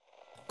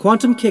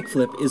Quantum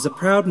Kickflip is a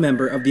proud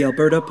member of the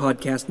Alberta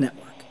Podcast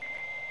Network.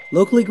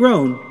 Locally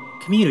grown,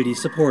 community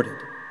supported.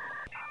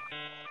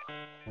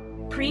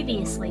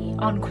 Previously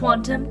on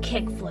Quantum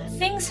Kickflip.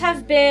 Things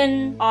have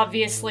been,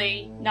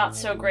 obviously, not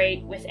so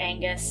great with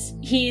Angus.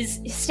 He's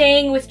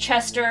staying with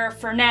Chester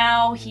for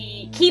now.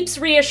 He keeps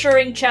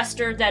reassuring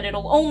Chester that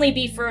it'll only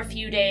be for a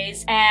few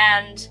days,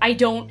 and I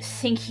don't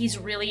think he's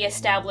really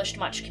established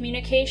much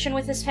communication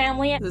with his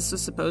family. This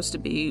was supposed to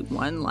be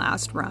one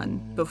last run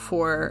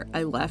before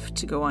I left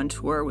to go on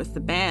tour with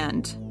the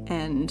band,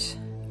 and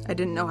I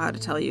didn't know how to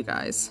tell you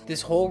guys.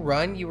 This whole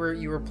run, you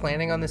were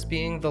planning on this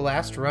being the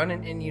last run,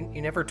 and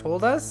you never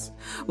told us?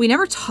 We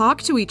never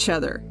talk to each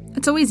other.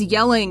 It's always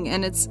yelling,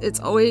 and it's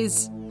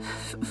always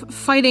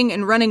fighting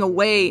and running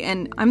away,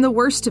 and I'm the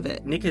worst of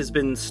it. Nick has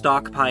been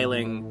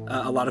stockpiling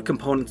a lot of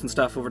components and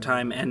stuff over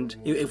time, and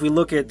if we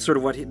look at sort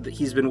of what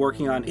he's been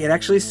working on, it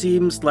actually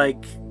seems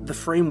like the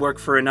framework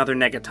for another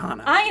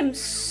Negatana. I am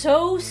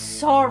so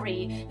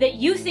sorry that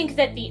you think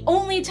that the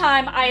only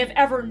time I have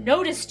ever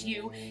noticed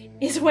you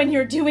is when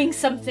you're doing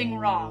something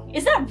wrong.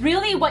 Is that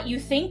really what you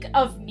think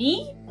of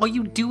me? All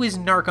you do is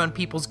narc on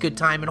people's good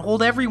time and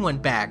hold everyone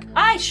back.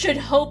 I should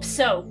hope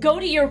so. Go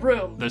to your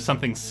room. There's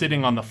something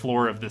sitting on the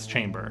floor of this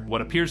chamber,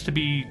 what appears to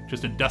be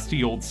just a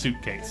dusty old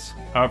suitcase.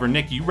 However,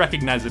 Nick, you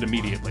recognize it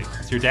immediately.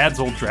 It's your dad's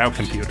old drow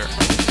computer.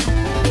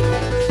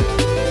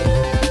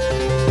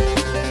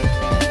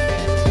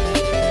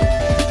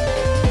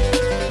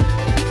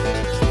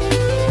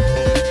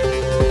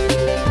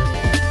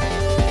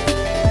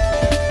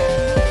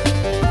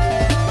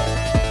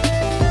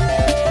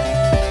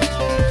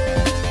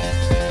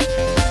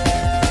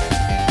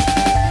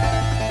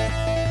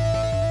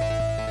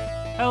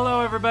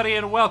 Everybody,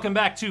 and welcome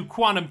back to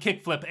Quantum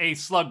Kickflip, a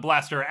Slug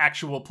Blaster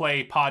actual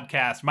play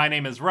podcast. My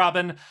name is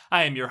Robin.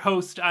 I am your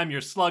host. I'm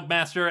your Slug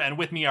Master, and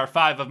with me are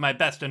 5 of my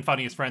best and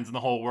funniest friends in the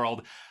whole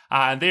world.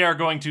 They are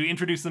going to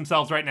introduce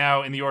themselves right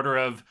now in the order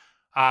of,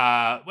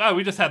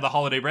 we just had the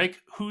holiday break.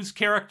 Whose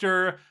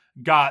character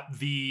got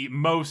the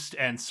most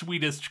and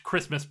sweetest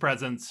Christmas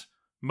presents,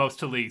 most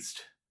to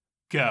least?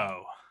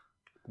 Go.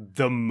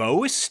 The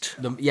most?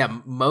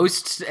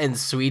 Most and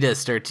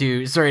sweetest are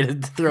two. Sorry to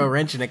throw a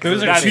wrench in it.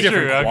 Those are two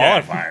different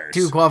qualifiers. Okay.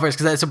 Two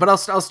qualifiers. But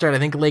I'll start. I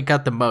think Lake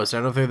got the most. I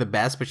don't know if they're the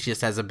best, but she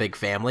just has a big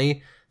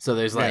family. So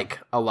there's like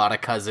a lot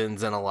of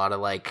cousins and a lot of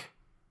like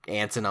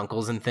aunts and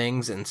uncles and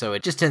things, and so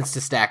it just tends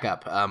to stack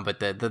up. But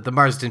the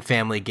Marsden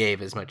family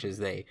gave as much as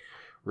they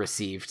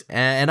received.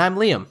 And I'm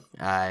Liam.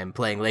 I'm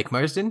playing Lake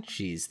Marsden.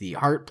 She's the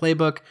Heart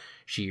Playbook.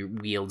 She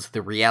wields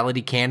the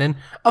reality cannon,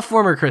 a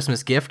former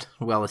Christmas gift,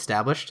 well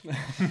established.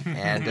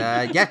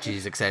 And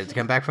she's excited to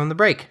come back from the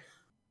break.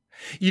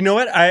 You know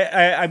what?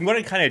 I'm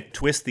going to kind of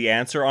twist the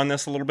answer on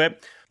this a little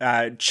bit.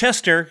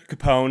 Chester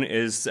Capone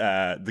is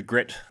the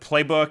Grit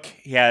Playbook.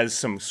 He has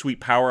some sweet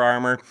power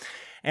armor.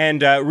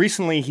 And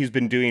recently he's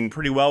been doing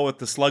pretty well with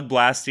the slug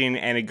blasting,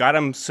 and it got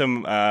him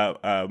some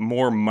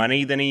more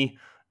money than he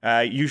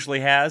usually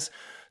has.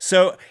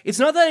 So it's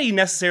not that he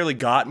necessarily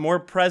got more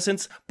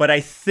presents, but I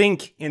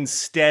think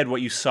instead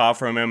what you saw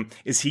from him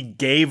is he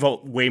gave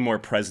way more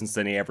presents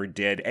than he ever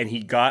did. And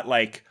he got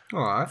like,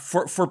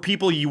 for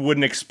people you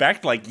wouldn't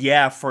expect, like,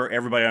 for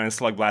everybody on a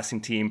slug blasting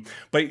team,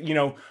 but,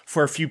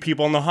 for a few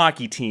people on the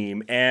hockey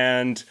team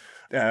and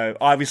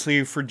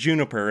obviously for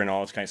Juniper and all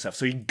this kind of stuff.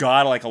 So he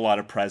got like a lot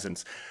of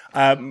presents.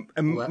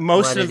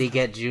 What did he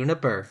get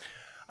Juniper?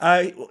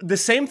 The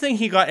same thing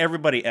he got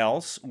everybody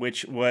else,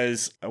 which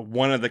was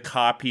one of the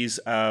copies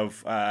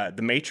of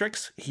The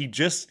Matrix. He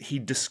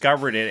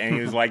discovered it, and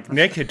he was like,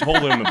 Nick had told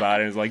him about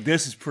it. He was like,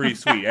 this is pretty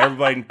sweet.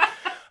 Everybody,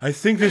 I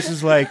think this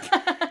is like,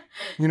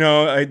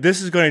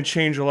 this is going to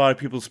change a lot of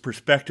people's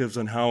perspectives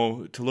on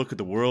how to look at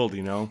the world,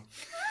 He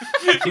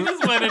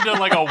just went into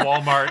like a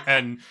Walmart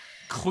and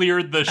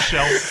cleared the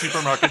shelf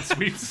supermarket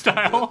sweep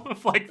style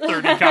of like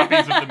 30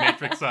 copies of The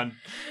Matrix on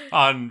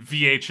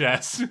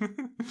VHS.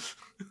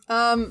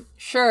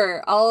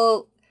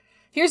 Sure.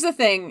 Here's the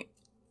thing.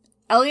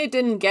 Elliot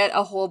didn't get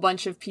a whole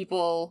bunch of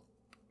people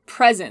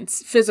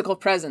presents, physical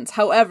presents.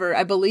 However,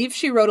 I believe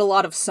she wrote a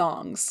lot of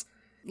songs.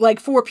 Like,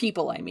 for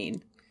people, I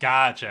mean.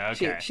 Gotcha,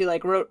 okay. She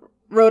like, wrote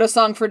a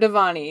song for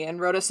Devani, and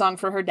wrote a song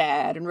for her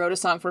dad, and wrote a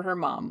song for her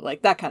mom.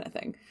 Like, that kind of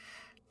thing.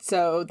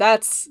 So,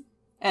 that's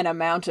an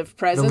amount of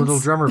presents. The little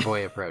drummer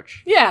boy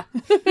approach. Yeah.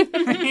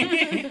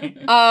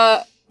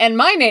 And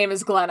my name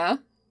is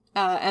Glenna.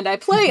 And I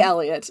play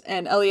Elliot,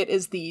 and Elliot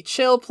is the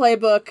chill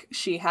playbook.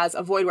 She has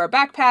a Voidware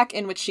backpack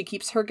in which she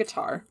keeps her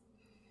guitar.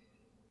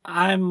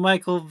 I'm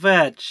Michael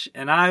Vetch,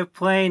 and I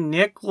play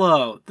Nick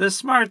Lowe, the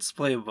Smarts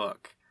playbook.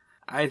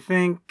 I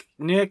think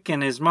Nick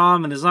and his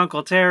mom and his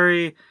Uncle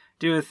Terry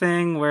do a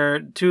thing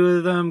where 2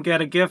 of them get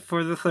a gift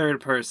for the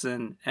third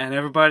person, and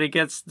everybody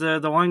gets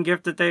the one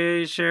gift that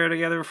they share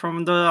together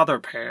from the other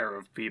pair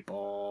of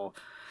people.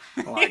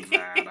 Like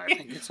that, I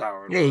think it's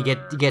how it you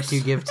get to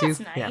give too.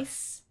 That's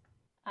nice.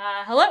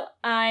 Hello,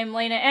 I'm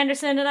Lena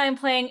Anderson, and I'm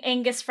playing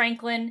Angus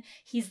Franklin.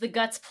 He's the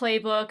Guts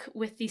playbook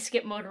with the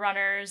Skip Mode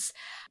runners.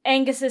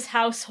 Angus's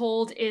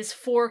household is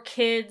 4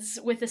 kids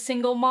with a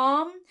single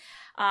mom.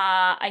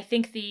 I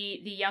think the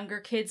younger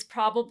kids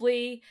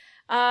probably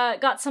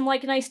got some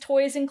like nice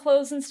toys and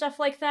clothes and stuff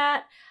like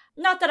that.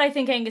 Not that I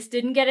think Angus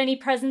didn't get any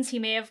presents. He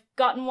may have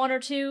gotten one or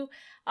two.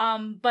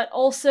 But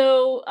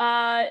also,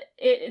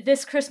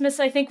 this Christmas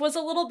I think was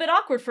a little bit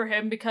awkward for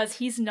him because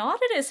he's not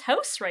at his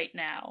house right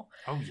now.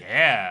 Oh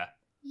yeah.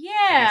 Yeah.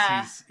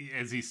 I guess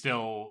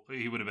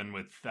he would have been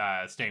with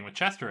staying with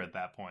Chester at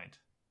that point.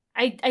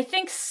 I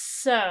think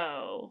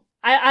so.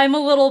 I'm a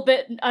little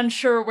bit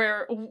unsure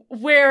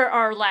where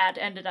our lad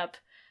ended up,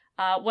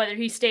 whether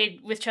he stayed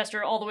with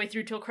Chester all the way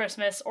through till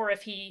Christmas or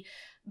if he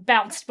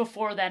bounced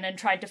before then and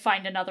tried to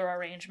find another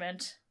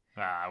arrangement.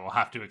 We'll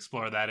have to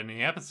explore that in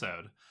the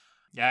episode.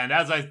 Yeah, and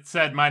as I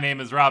said, my name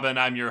is Robin.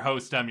 I'm your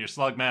host. I'm your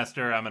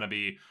Slugmaster. I'm going to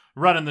be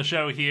running the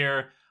show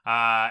here.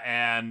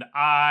 And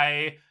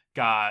I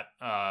got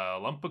a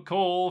lump of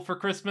coal for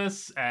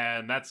Christmas,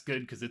 and that's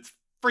good because it's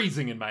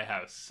freezing in my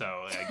house. So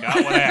I got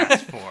what I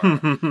asked for.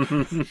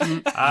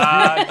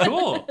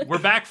 Cool. We're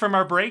back from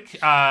our break.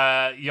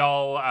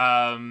 Y'all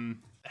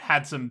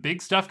had some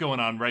big stuff going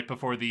on right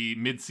before the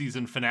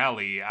mid-season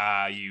finale.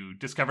 You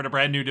discovered a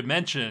brand new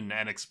dimension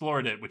and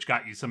explored it, which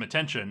got you some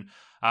attention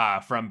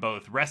from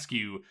both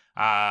Rescue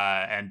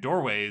and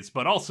Doorways,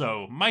 but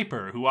also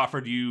Myper, who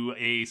offered you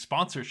a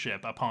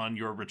sponsorship upon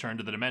your return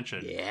to the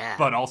dimension. Yeah.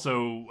 But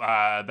also,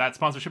 that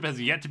sponsorship has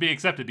yet to be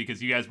accepted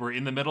because you guys were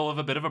in the middle of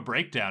a bit of a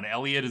breakdown.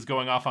 Elliot is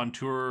going off on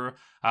tour,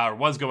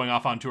 was going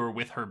off on tour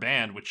with her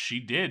band, which she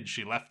did.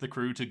 She left the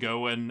crew to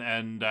go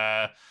and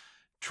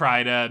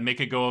try to make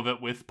a go of it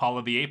with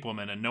Paula the Ape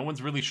Woman, and no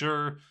one's really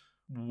sure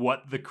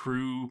what the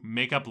crew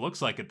makeup looks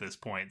like at this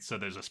point. So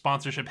there's a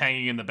sponsorship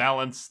hanging in the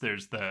balance,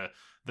 there's the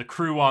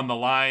crew on the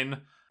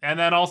line, and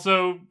then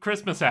also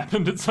Christmas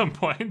happened at some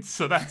point,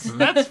 so that's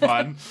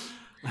fun.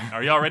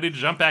 Are y'all ready to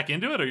jump back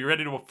into it? Are you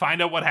ready to find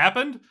out what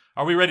happened?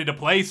 Are we ready to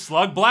play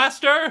Slug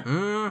Blaster?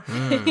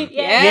 Mm-hmm.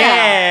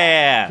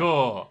 Yeah!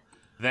 Cool.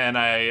 Then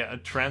I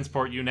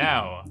transport you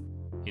now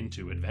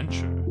into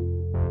adventure.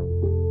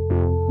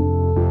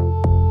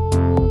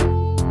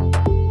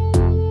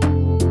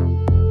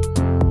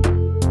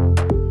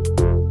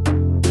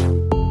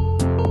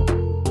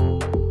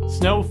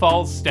 Snow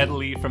falls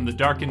steadily from the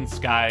darkened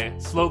sky,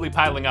 slowly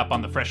piling up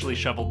on the freshly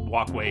shoveled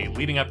walkway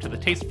leading up to the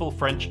tasteful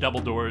French double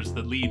doors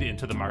that lead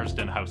into the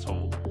Marsden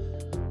household.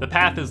 The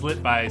path is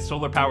lit by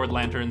solar-powered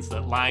lanterns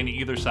that line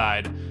either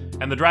side,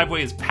 and the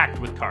driveway is packed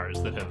with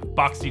cars that have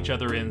boxed each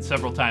other in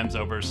several times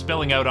over,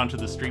 spilling out onto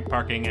the street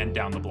parking and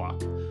down the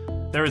block.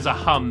 There is a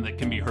hum that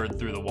can be heard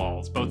through the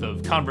walls, both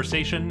of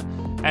conversation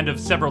and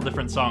of several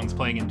different songs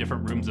playing in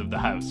different rooms of the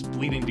house,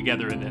 bleeding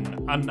together in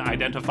an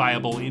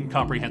unidentifiable,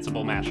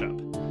 incomprehensible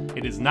mashup.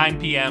 It is 9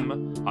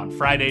 p.m. on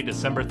Friday,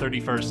 December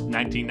 31st,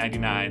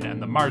 1999,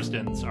 and the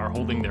Marsdens are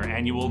holding their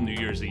annual New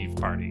Year's Eve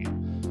party.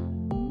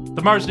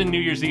 The Marsden New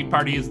Year's Eve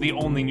party is the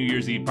only New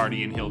Year's Eve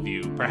party in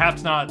Hillview,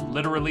 perhaps not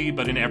literally,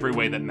 but in every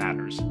way that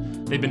matters.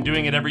 They've been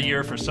doing it every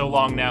year for so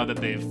long now that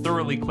they've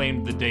thoroughly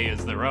claimed the day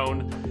as their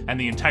own, and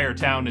the entire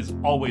town is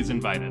always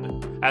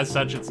invited. As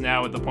such, it's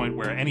now at the point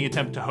where any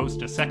attempt to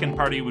host a second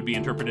party would be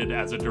interpreted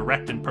as a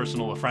direct and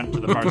personal affront to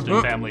the Marsden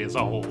family as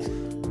a whole.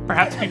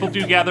 Perhaps people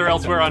do gather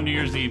elsewhere on New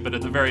Year's Eve, but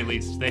at the very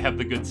least, they have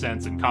the good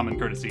sense and common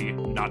courtesy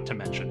not to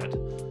mention it.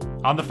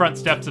 On the front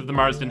steps of the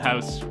Marsden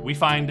house, we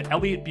find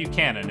Elliot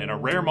Buchanan in a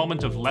rare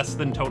moment of less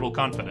than total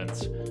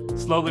confidence,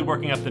 slowly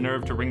working up the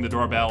nerve to ring the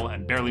doorbell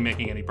and barely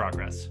making any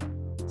progress.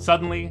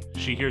 Suddenly,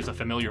 she hears a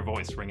familiar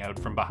voice ring out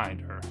from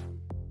behind her.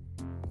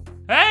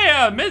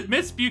 Hey,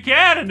 Miss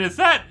Buchanan, is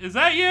that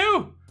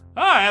you?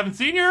 Oh, I haven't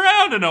seen you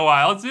around in a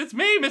while. It's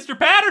me, Mr.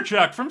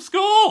 Patterchuck from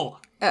school.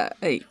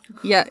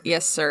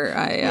 Yes, sir.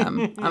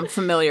 I'm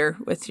familiar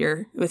with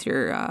your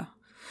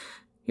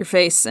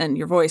face and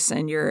your voice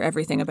and your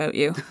everything about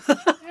you.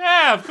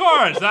 Yeah, of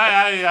course.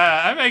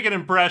 I make an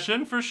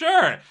impression for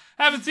sure.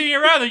 Haven't seen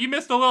you around. You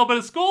missed a little bit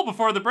of school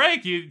before the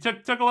break. You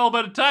took a little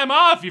bit of time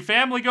off. Your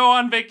family go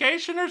on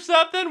vacation or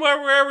something?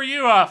 Where were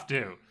you off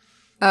to?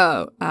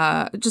 Oh,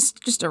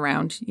 just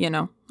around,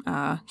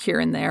 here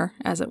and there,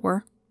 as it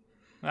were.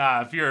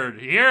 If you're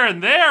here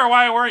and there,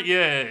 why weren't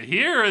you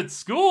here at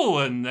school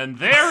and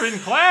there in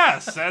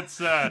class? That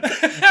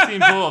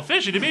seems a little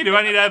fishy to me. Do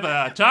I need to have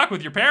a talk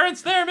with your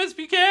parents there, Miss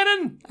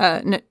Buchanan?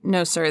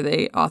 No, sir.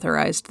 They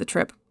authorized the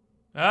trip.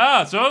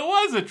 Oh, so it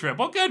was a trip.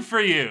 Well, good for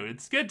you.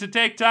 It's good to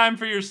take time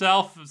for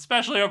yourself,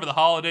 especially over the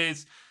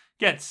holidays.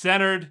 Get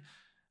centered.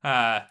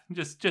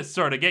 Just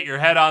sort of get your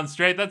head on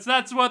straight.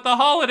 That's what the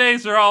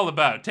holidays are all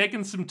about.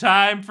 Taking some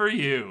time for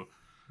you.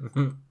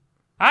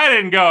 I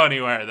didn't go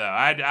anywhere, though.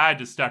 I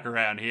just stuck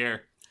around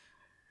here.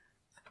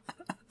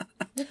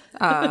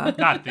 Not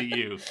that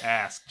you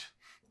asked.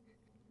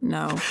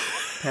 No.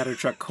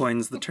 Patterchuck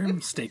coins the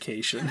term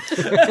staycation.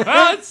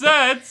 Well,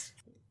 it's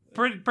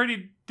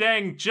pretty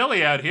dang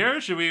chilly out here.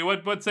 Should we,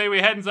 what say we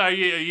head inside? Are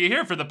you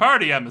here for the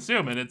party, I'm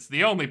assuming? It's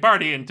the only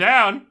party in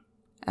town.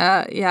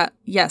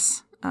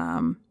 Yes.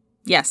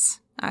 Yes.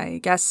 I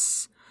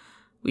guess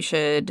we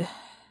should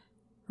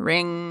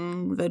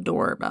ring the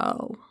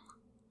doorbell.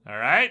 All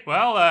right,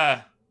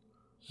 well,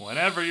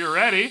 whenever you're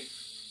ready.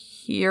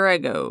 Here I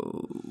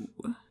go.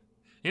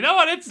 You know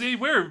what?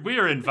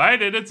 We're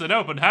invited. It's an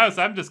open house.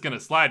 I'm just gonna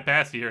slide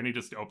past here, and he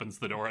just opens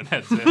the door and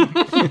heads in.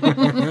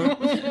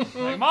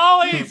 Like,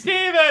 Molly,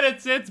 Steven,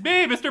 it's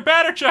me, Mr.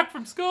 Batterchuck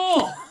from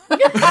school.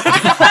 Not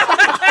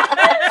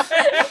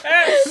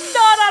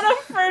on a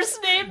first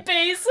name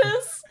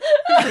basis.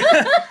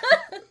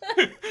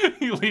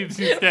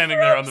 He's standing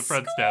there on the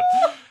front step.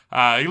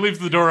 He leaves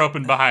the door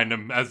open behind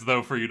him as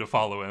though for you to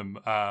follow him.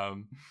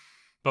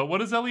 But what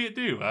does Elliot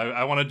do?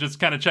 I want to just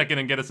kind of check in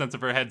and get a sense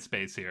of her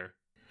headspace here.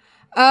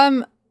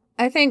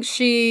 I think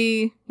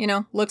she,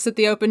 looks at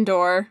the open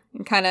door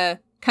and kind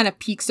of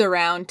peeks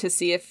around to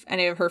see if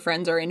any of her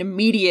friends are in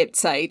immediate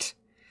sight,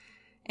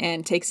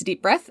 and takes a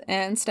deep breath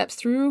and steps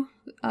through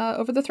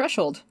over the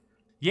threshold.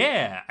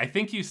 Yeah, I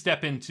think you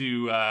step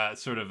into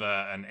sort of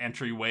an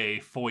entryway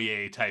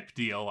foyer type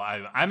deal.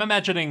 I'm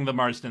imagining the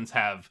Marstons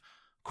have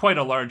quite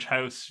a large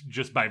house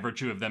just by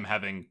virtue of them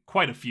having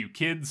quite a few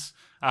kids.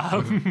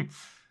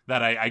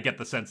 That I get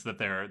the sense that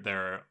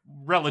they're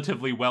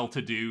relatively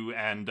well-to-do,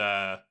 and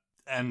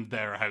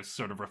their house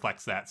sort of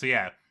reflects that. So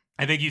yeah,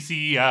 I think you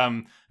see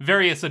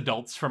various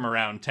adults from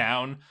around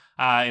town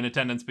in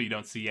attendance, but you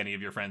don't see any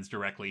of your friends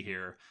directly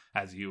here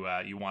as you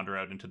wander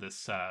out into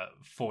this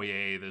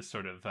foyer. There's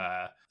sort of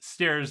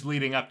stairs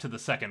leading up to the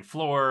second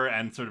floor,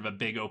 and sort of a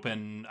big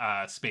open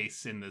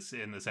space in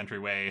this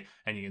entryway.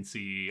 And you can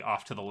see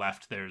off to the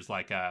left there's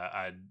like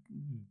a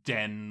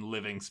den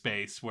living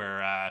space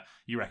where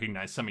you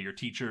recognize some of your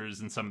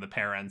teachers and some of the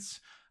parents.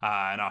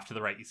 And off to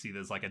the right you see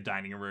there's like a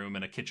dining room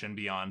and a kitchen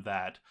beyond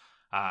that.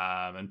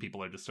 And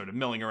people are just sort of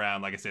milling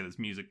around. Like I say, there's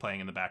music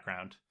playing in the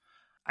background.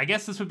 I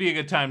guess this would be a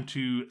good time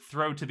to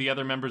throw to the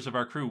other members of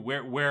our crew.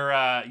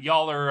 Where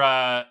y'all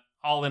are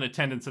all in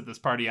attendance at this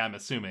party, I'm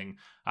assuming.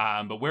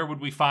 But where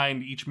would we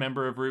find each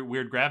member of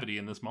Weird Gravity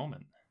in this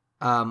moment?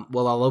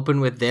 Well, I'll open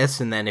with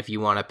this, and then if you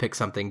want to pick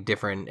something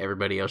different,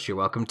 everybody else you're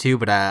welcome to.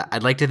 But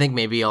I'd like to think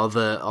maybe all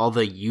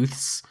the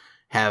youths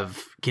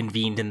have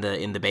convened in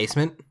the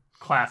basement.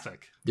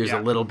 Classic. There's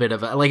a little bit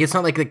of it's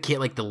not like the kid,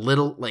 like the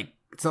little,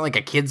 it's not like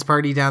a kid's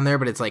party down there,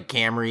 but it's like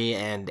Camry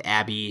and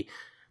Abby,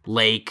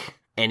 Lake,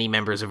 any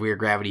members of Weird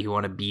Gravity who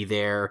want to be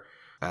there,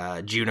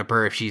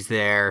 Juniper if she's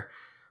there.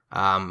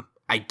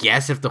 I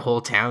guess if the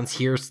whole town's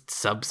here,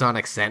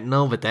 Subsonic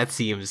Sentinel, but that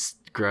seems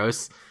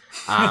gross.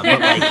 But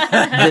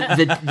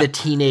like the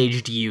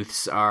teenaged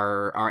youths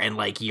are and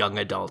like young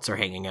adults are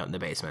hanging out in the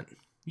basement.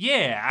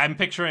 Yeah, I'm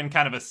picturing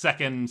kind of a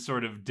second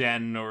sort of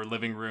den or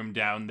living room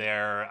down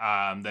there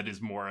that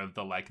is more of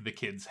the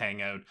kids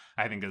hangout.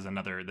 I think there's a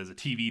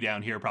TV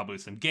down here, probably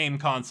with some game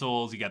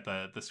consoles. You got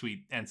the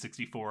sweet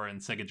N64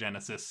 and Sega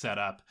Genesis set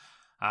up.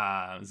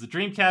 Is the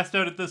Dreamcast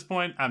out at this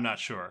point? I'm not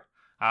sure.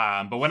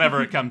 But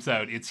whenever it comes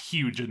out, it's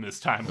huge in this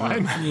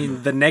timeline. I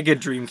mean, the Nega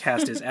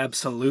Dreamcast is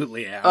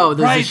absolutely out. Oh,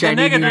 there's a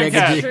shiny the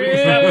Nega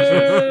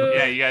Dreamcast.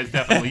 Yeah, you guys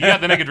definitely. You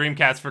got the Nega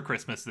Dreamcast for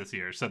Christmas this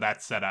year, so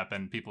that's set up,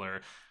 and people are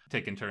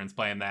taking turns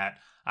playing that.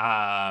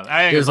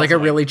 There's like a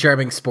really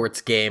charming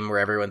sports game where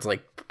everyone's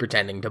like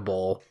pretending to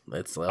bowl.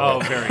 It's very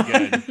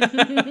good.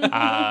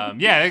 I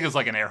think it's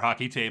like an air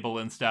hockey table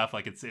and stuff.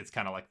 Like it's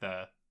kind of like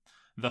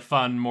the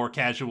fun, more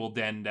casual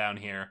den down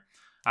here.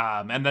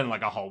 And then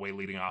like a hallway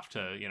leading off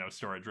to,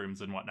 storage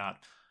rooms and whatnot.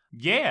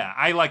 Yeah,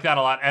 I like that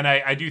a lot. And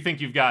I do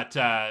think you've got,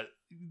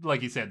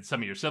 like you said,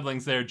 some of your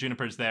siblings there.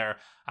 Juniper's there.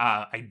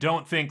 I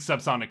don't think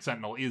Subsonic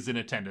Sentinel is in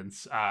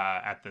attendance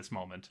at this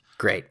moment.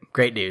 Great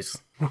news.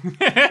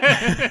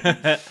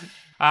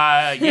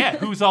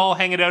 Who's all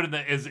hanging out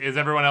is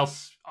everyone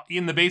else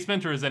in the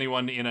basement, or is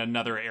anyone in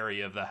another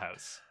area of the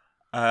house?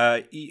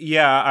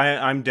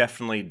 I'm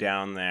definitely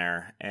down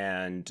there,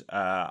 and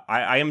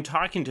I am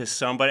talking to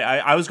somebody.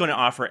 I was going to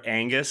offer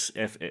Angus,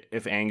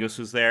 if Angus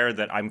was there,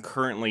 that I'm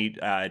currently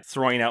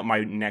throwing out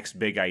my next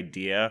big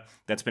idea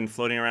that's been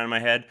floating around in my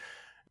head.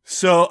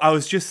 So I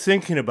was just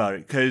thinking about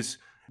it, because,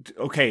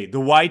 okay, the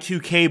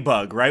Y2K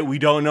bug, right? We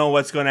don't know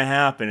what's going to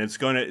happen.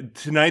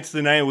 Tonight's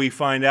the night we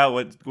find out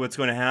what's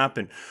going to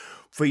happen.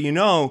 But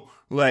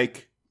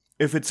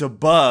if it's a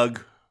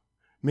bug,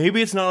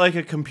 maybe it's not like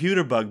a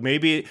computer bug.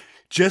 Maybe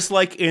just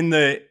like in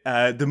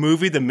the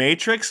movie The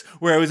Matrix,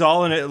 where it was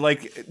all in it,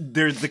 like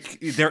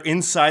they're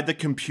inside the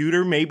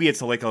computer. Maybe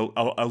it's like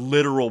a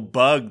literal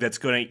bug that's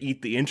going to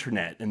eat the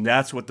internet, and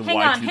that's what the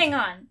Hang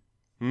on.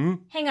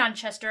 Hang on,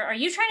 Chester. Are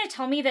you trying to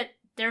tell me that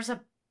there's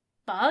a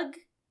bug?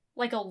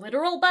 Like a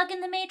literal bug in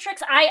The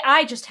Matrix?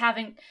 I just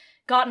haven't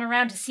gotten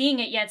around to seeing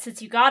it yet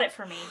since you got it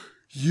for me.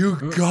 You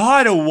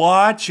gotta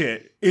watch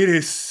it. It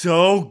is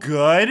so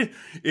good.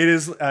 It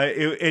is.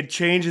 It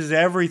changes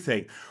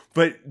everything.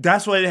 But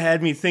that's what it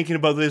had me thinking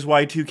about this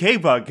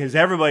Y2K bug, because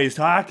everybody's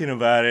talking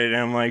about it,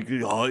 and I'm like,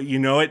 oh,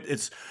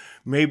 it's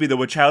maybe the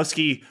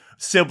Wachowski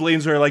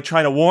siblings are like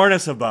trying to warn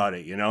us about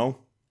it,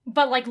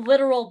 But like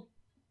literal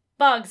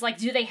bugs, like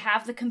do they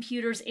have the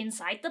computers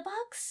inside the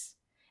bugs?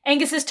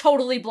 Angus is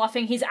totally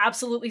bluffing. He's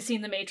absolutely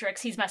seen The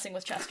Matrix. He's messing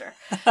with Chester.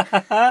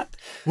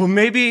 Well,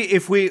 maybe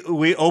if we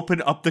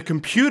open up the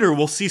computer,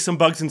 we'll see some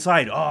bugs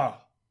inside. Oh,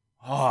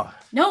 Oh.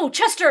 No,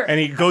 Chester! And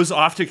he goes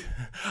off to...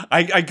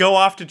 I go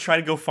off to try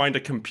to go find a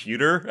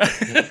computer.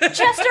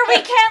 Chester, we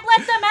can't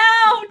let them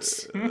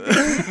out!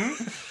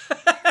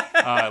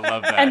 Oh, I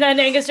love that. And then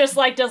Angus just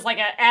does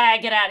get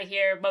out of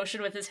here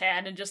motion with his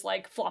hand and just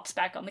flops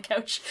back on the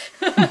couch.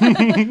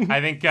 I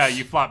think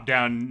you flop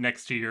down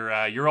next to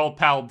your old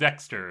pal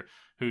Dexter,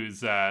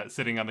 who's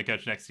sitting on the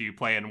couch next to you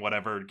playing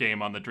whatever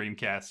game on the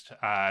Dreamcast,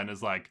 and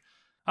is like,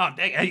 "Oh,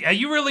 have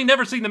you really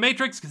never seen The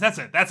Matrix?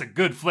 Because that's a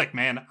good flick,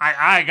 man.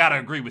 I gotta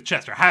agree with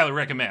Chester. Highly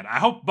recommend. I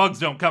hope bugs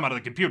don't come out of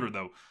the computer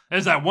though.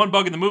 There's that one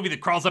bug in the movie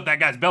that crawls up that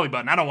guy's belly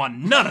button. I don't want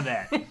none of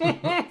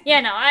that."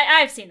 Yeah, no,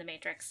 I've seen The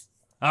Matrix.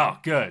 Oh,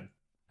 good.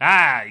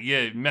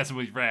 You're messing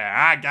with your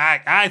friend.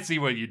 I see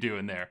what you're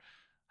doing there.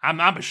 I'm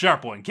a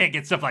sharp one. Can't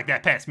get stuff like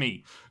that past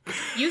me.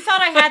 You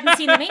thought I hadn't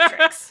seen The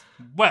Matrix.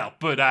 Well,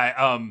 but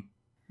oh,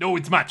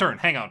 it's my turn.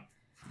 Hang on.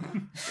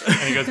 And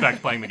he goes back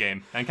to playing the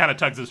game and kind of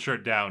tugs his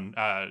shirt down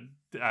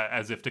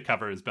as if to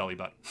cover his belly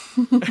button.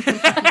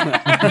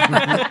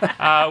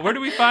 Where do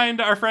we find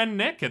our friend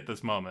Nick at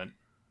this moment?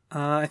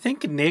 I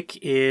think Nick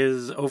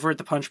is over at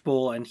the Punch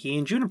Bowl, and he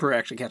and Juniper are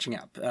actually catching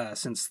up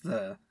since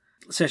the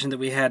session that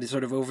we had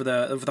sort of over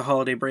the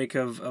holiday break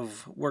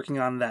of working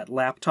on that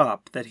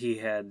laptop that he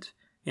had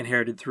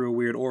inherited through a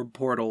weird orb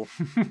portal.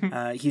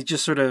 He's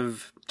just sort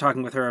of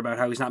talking with her about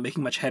how he's not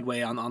making much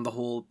headway on the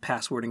whole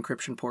password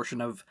encryption portion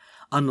of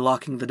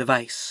unlocking the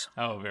device.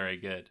 Oh, very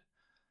good.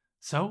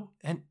 So,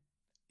 and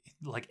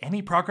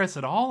any progress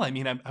at all? I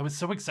mean, I was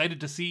so excited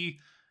to see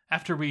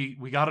after we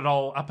got it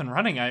all up and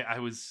running. I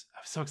was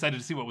so excited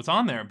to see what was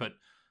on there, but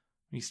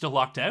are you still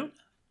locked out?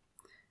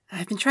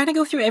 I've been trying to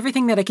go through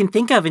everything that I can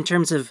think of in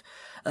terms of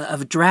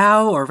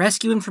drow or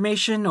rescue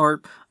information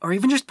or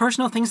even just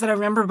personal things that I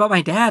remember about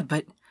my dad,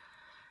 but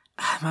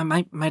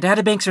my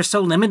databanks are so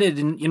limited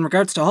in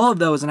regards to all of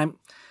those, and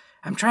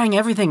I'm trying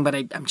everything, but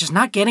I'm just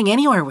not getting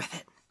anywhere with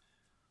it.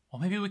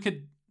 Well, maybe we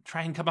could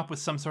try and come up with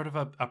some sort of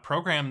a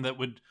program that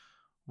would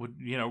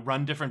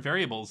run different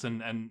variables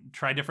and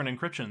try different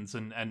encryptions,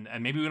 and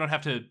maybe we don't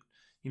have to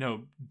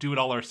do it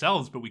all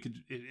ourselves, but we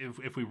could,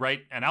 if we write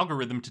an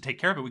algorithm to take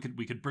care of it,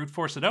 we could brute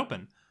force it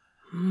open.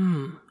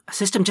 A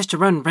system just to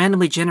run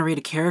randomly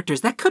generated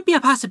characters, that could be a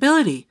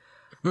possibility.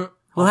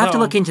 We'll have to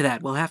look into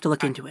that. We'll have to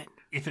look into it.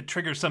 If it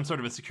triggers some sort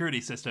of a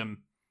security system,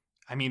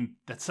 I mean,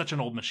 that's such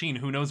an old machine.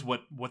 Who knows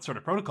what sort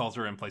of protocols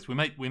are in place? We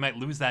might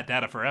lose that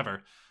data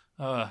forever.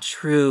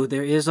 True.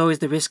 There is always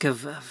the risk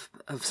of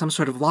some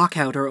sort of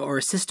lockout or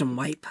a system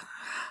wipe.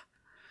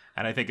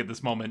 And I think at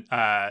this moment,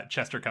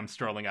 Chester comes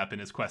strolling up in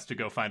his quest to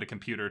go find a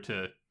computer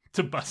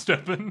to bust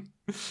open.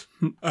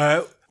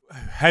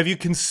 Have you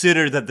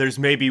considered that there's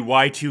maybe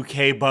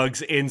Y2K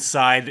bugs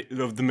inside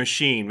of the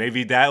machine?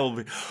 Maybe that will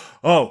be...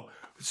 Oh,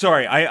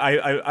 sorry.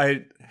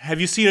 I have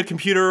you seen a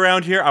computer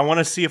around here? I want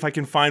to see if I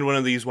can find one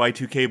of these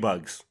Y2K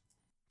bugs.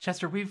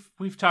 Chester,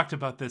 we've talked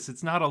about this.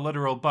 It's not a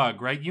literal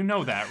bug, right? You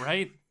know that,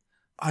 right?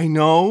 I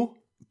know,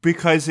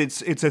 because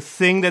it's a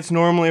thing that's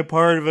normally a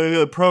part of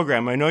a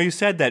program. I know you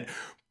said that.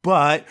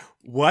 But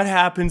what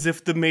happens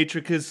if the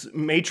Matrix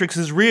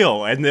is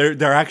real and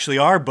there actually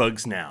are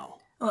bugs now?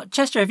 Well,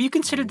 Chester, have you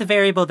considered the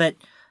variable that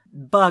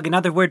bug,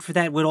 another word for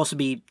that would also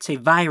be, say,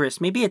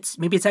 virus? Maybe it's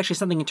actually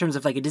something in terms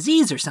of a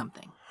disease or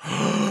something.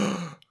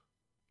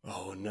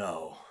 Oh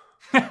no.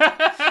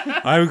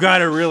 I've got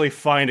to really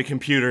find a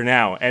computer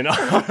now. And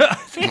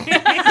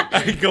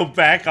I go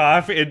back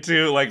off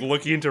into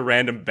looking into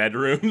random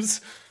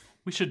bedrooms.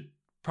 We should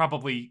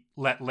probably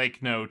let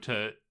Lake know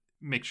to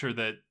make sure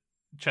that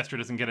Chester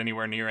doesn't get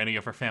anywhere near any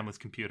of her family's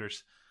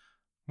computers.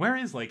 Where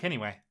is Lake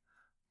anyway?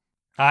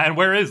 And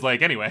where is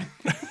Lake anyway?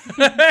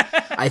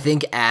 I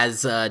think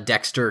as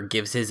Dexter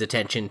gives his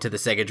attention to the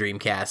Sega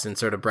Dreamcast and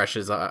sort of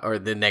brushes or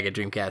the Mega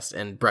Dreamcast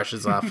and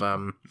brushes off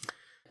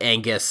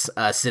Angus,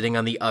 sitting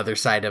on the other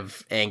side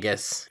of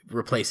Angus,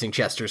 replacing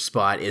Chester's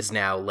spot, is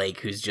now Lake,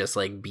 who's just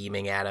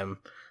beaming at him.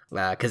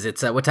 Because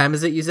it's, what time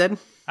is it, you said?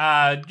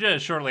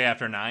 Just shortly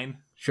after 9.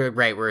 Sure,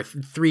 right. We're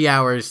 3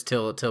 hours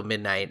till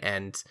midnight,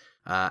 and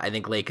I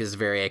think Lake is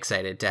very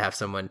excited to have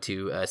someone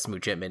to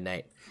smooch at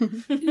midnight.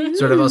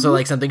 Sort of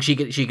also something she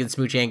can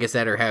smooch Angus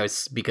at her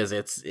house because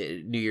it's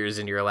New Year's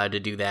and you're allowed to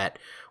do that.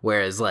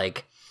 Whereas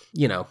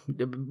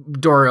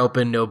door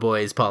open, no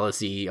boys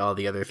policy, all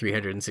the other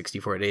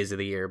 364 days of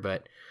the year.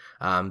 But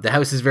the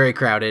house is very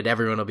crowded.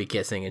 Everyone will be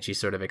kissing, and she's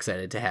sort of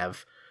excited to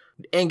have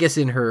Angus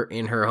in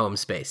her home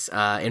space.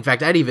 In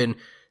fact,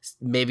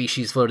 maybe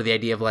she's floated the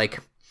idea of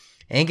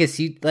Angus,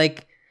 you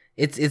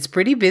it's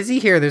pretty busy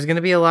here. There's going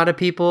to be a lot of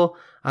people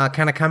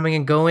kind of coming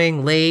and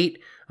going late.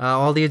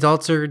 All the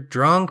adults are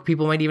drunk.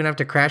 People might even have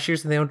to crash here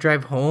so they don't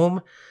drive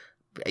home.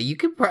 You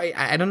could probably,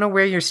 I don't know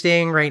where you're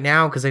staying right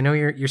now because I know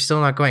you're still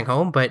not going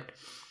home, but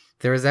if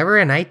there was ever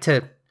a night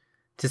to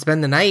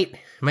spend the night,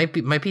 might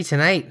be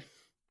tonight.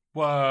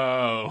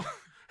 Whoa.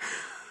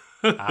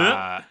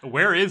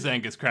 Where is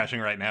Angus crashing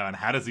right now, and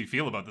how does he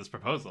feel about this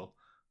proposal?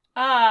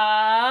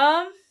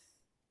 I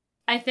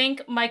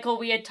think, Michael,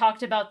 we had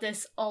talked about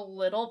this a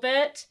little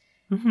bit.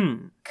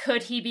 Mm-hmm.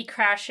 Could he be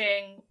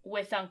crashing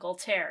with Uncle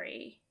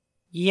Terry?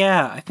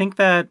 Yeah, I think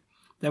that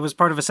that was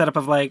part of a setup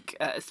of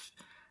like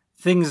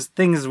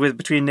things with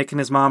between Nick and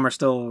his mom are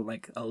still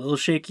like a little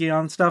shaky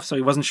on stuff, so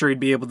he wasn't sure he'd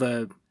be able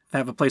to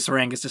have a place for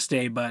Angus to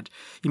stay, but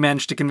he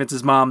managed to convince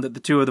his mom that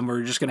the two of them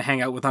were just going to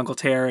hang out with Uncle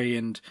Terry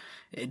and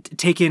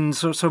take in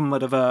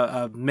somewhat of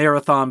a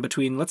marathon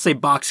between, let's say,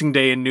 Boxing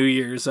Day and New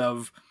Year's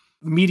of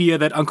media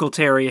that Uncle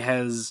Terry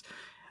has,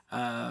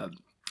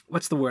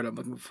 what's the word I'm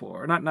looking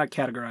for? Not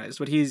categorized,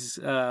 but he's,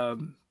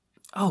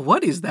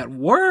 what is that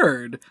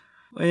word?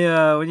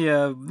 When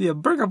you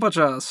bring a bunch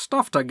of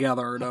stuff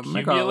together to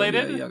make a...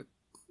 Accumulated?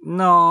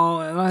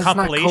 No, it's not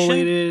Compilation?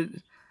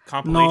 collated.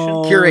 Compilation?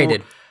 No.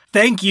 Curated.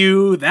 Thank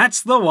you.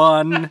 That's the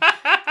one.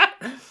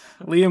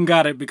 Liam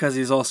got it because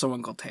he's also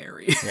Uncle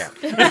Terry. Yeah.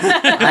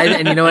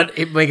 And you know what?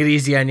 Make it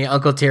easy on you.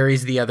 Uncle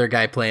Terry's the other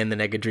guy playing the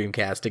Nega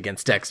Dreamcast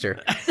against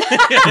Dexter.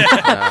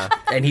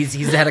 And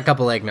he's had a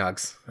couple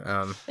eggnogs.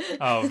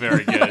 Oh,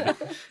 very good.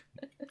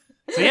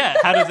 So yeah,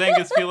 how does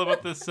Angus feel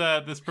about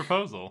this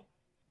proposal?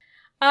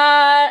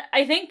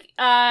 I think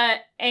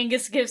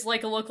Angus gives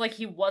like a look like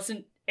he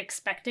wasn't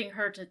expecting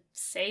her to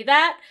say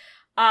that.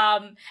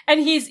 And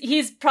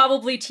he's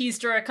probably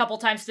teased her a couple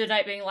times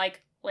tonight, being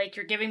like,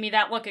 you're giving me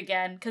that look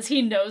again, because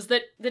he knows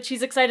that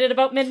she's excited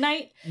about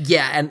Midnight.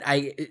 Yeah, and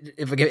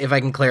if I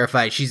can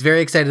clarify, she's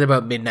very excited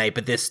about Midnight,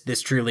 but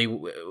this truly,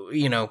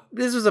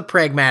 this was a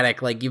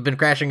pragmatic, like, you've been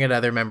crashing at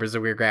other members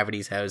of Weird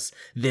Gravity's house.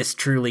 This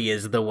truly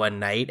is the one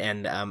night,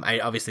 and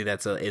obviously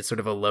it's sort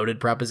of a loaded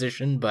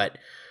proposition, but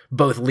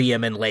both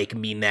Liam and Lake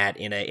mean that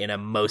in a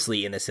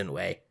mostly innocent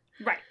way.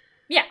 Right.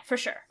 Yeah, for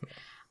sure.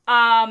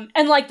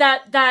 And like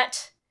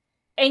that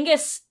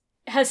Angus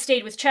has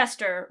stayed with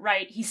Chester,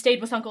 right? He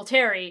stayed with Uncle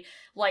Terry.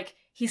 Like,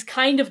 he's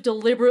kind of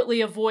deliberately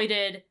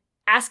avoided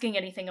asking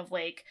anything of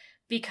Lake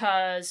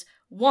because,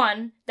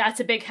 one,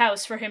 that's a big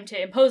house for him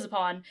to impose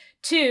upon.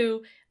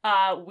 Two,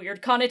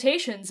 weird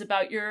connotations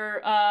about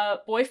your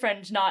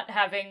boyfriend not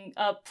having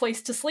a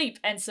place to sleep,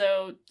 and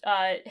so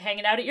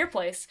hanging out at your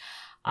place.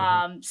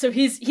 So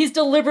he's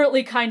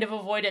deliberately kind of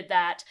avoided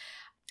that.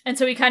 And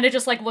so he kind of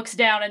just like looks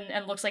down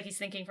and looks like he's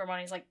thinking for a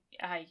moment. He's like,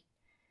 I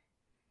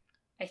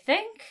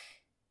think.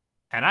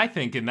 And I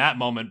think in that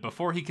moment,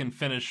 before he can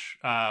finish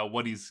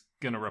what he's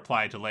going to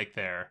reply to Lake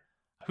there,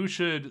 who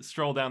should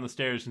stroll down the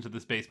stairs into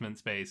this basement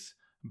space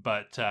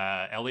but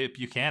Elliot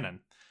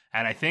Buchanan?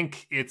 And I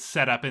think it's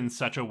set up in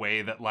such a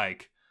way that,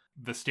 like,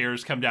 the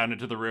stairs come down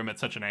into the room at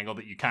such an angle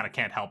that you kind of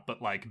can't help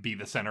but, like, be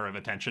the center of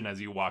attention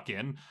as you walk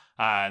in.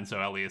 And so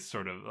Elliot's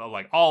sort of,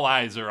 like, all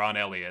eyes are on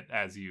Elliot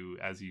as you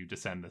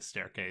descend this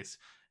staircase.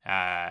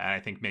 And I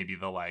think maybe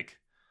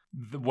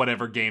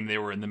whatever game they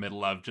were in the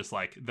middle of, just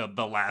like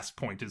the last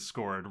point is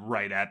scored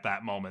right at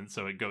that moment,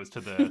 so it goes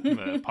to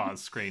the pause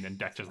screen, and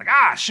Dexter's like,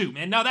 shoot,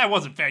 man, no, that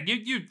wasn't fair.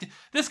 You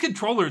this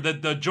controller,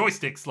 the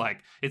joystick's like,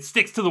 it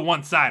sticks to the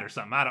one side or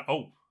something.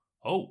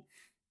 Oh.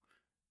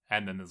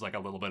 And then there's like a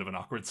little bit of an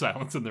awkward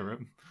silence in the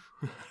room.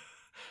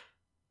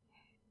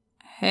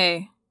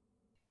 Hey.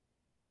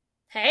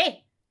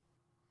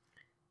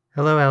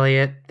 Hello,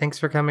 Elliot. Thanks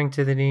for coming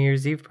to the New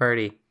Year's Eve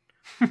party.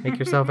 Make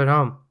yourself at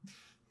home.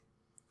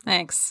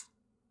 Thanks.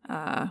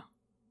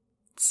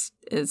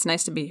 It's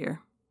nice to be here.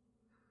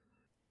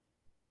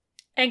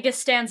 Angus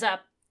stands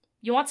up.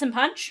 You want some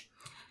punch?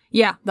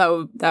 Yeah,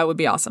 that would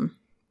be awesome.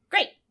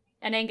 Great.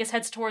 And Angus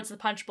heads towards the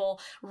punch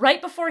bowl.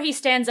 Right before he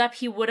stands up,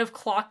 he would have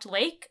clocked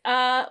Lake.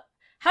 How's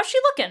she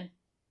looking?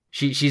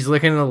 She's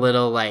looking a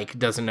little like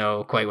doesn't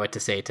know quite what to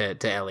say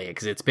to Elliot,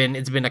 because it's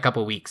been a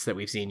couple weeks that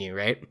we've seen you,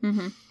 right?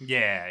 Mm-hmm.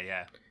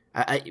 Yeah.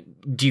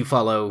 Do you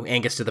follow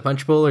Angus to the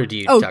punch bowl, or do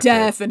you? Oh,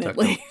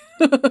 definitely.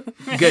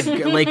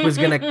 Good. Lake was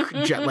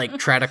gonna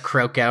try to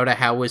croak out a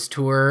How Was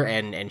tour,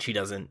 and she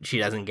doesn't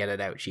get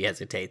it out. She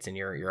hesitates, and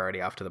you're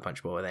already off to the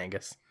punch bowl with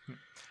Angus.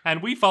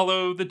 And we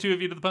follow the two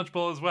of you to the punch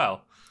bowl as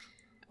well.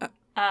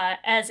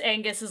 As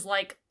Angus is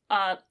like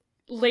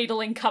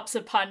ladling cups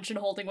of punch and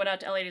holding one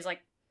out to Elliot, he's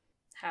like,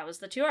 "How was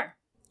the tour?"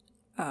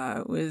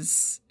 It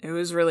was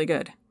really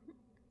good.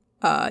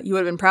 You would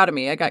have been proud of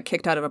me. I got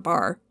kicked out of a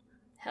bar.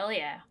 Hell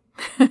yeah.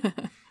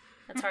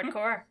 That's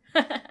hardcore.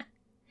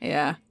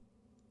 Yeah.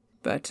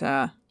 But,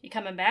 You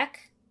coming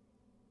back?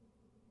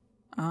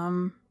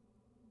 I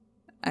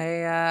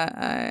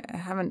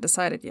haven't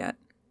decided yet.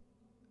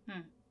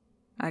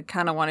 I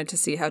kind of wanted to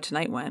see how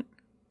tonight went.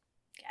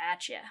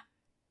 Gotcha.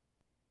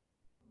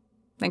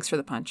 Thanks for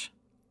the punch.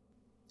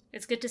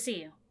 It's good to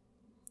see you.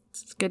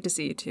 It's good to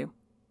see you, too.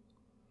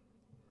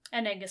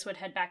 And Angus would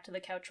head back to the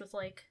couch with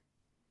Lake.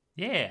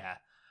 Yeah.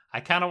 I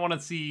kind of want to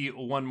see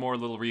one more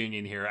little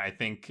reunion here. I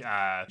think,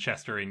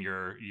 Chester, in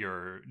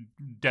your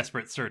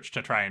desperate search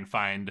to try and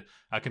find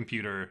a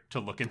computer to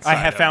look inside I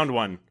have found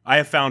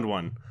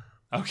one.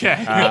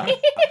 Okay.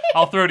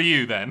 I'll throw to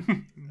you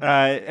then.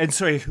 And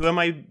sorry, who am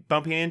I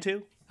bumping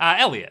into?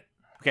 Elliot.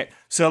 Okay,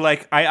 so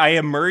like I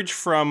emerge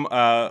from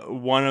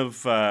one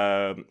of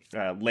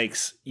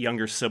Lake's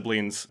younger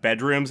siblings'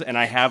 bedrooms, and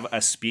I have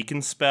a speak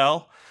and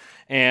spell,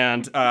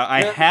 and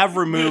I have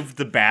removed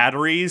the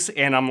batteries,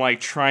 and I'm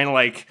trying to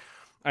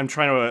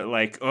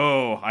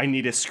I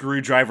need a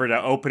screwdriver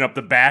to open up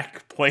the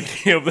back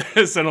plate of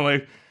this, and I'm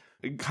like,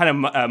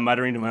 kind of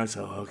muttering to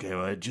myself, okay,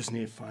 well, I just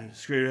need to find a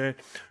screwdriver.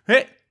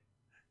 Hey,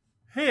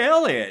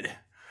 Elliot.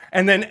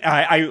 And then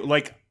I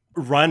like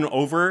run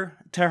over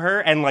to her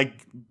and like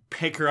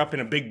pick her up in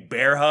a big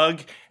bear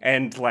hug,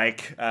 and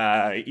like,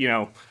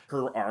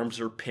 her arms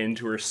are pinned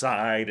to her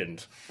side.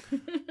 And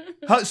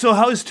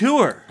how's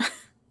tour?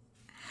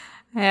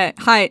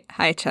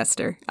 Hi,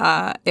 Chester.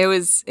 It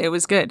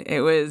was good.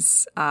 It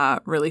was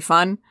really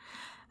fun.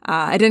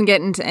 I didn't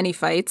get into any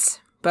fights,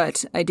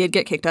 but I did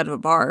get kicked out of a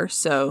bar,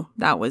 so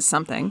that was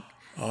something.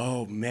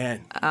 Oh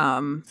man,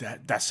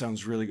 that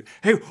sounds really good.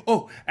 Hey,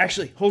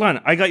 actually, hold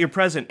on. I got your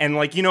present, and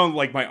like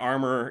my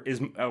armor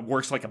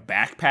works like a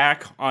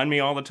backpack on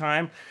me all the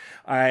time.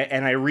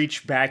 And I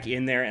reach back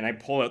in there and I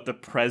pull out the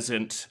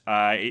present.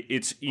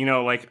 It's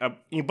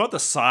about the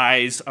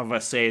size of a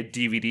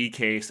DVD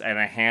case, and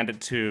I hand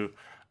it to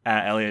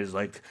Elliot. Is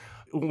like,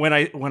 when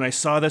I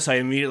saw this, I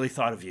immediately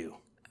thought of you.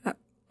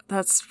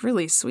 That's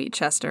really sweet,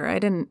 Chester. I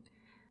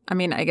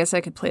guess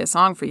I could play a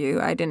song for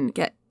you. I didn't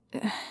get.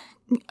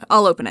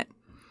 I'll open it.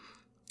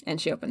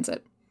 And she opens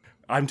it.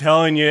 I'm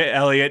telling you,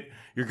 Elliot,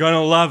 you're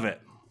gonna love it.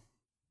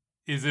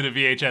 Is it a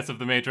VHS of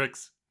The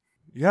Matrix?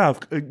 Yeah.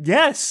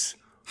 Yes.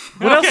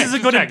 What else is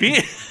it going to be?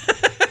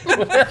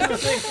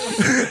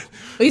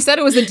 Well, you said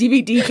it was a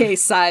DVD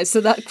case size, so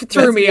that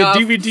threw me off.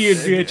 DVD and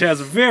VHS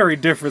are very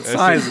different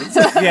sizes.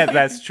 Yeah,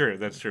 that's true.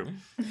 That's true.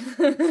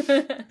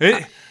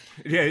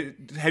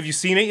 Have you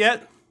seen it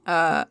yet?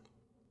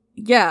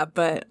 Yeah,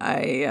 but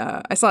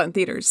I saw it in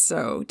theaters,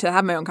 so to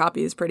have my own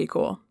copy is pretty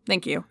cool.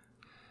 Thank you.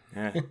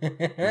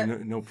 Yeah,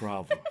 no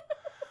problem.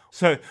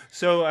 So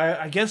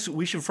I guess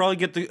we should probably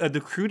get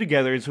the crew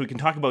together so we can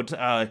talk about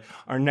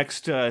our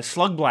next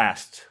Slug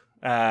Blast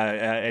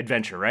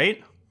adventure,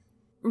 right?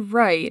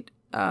 Right.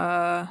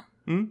 I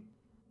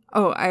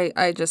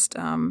just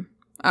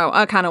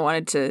I kind of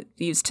wanted to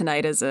use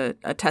tonight as a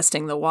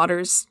testing the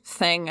waters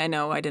thing. I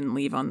know I didn't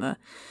leave on the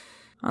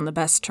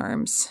best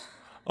terms.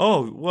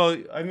 Oh, well,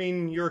 I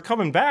mean, you're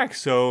coming back,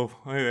 so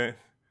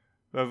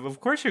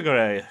of course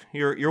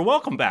you're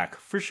welcome back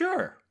for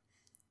sure.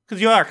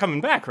 Because you are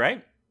coming back,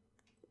 right?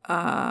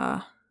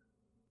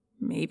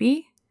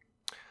 Maybe?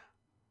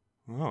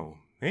 Oh,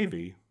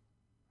 maybe.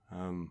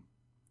 Well,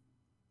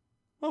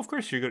 of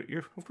course you're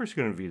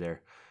going to be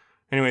there.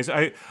 Anyways,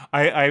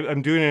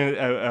 I'm doing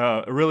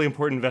a really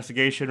important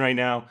investigation right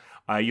now.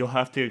 You'll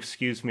have to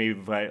excuse me,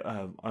 but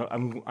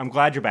I'm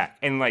glad you're back.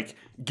 And like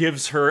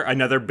gives her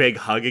another big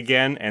hug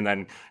again, and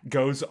then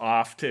goes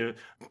off to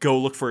go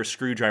look for a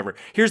screwdriver.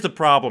 Here's the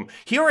problem: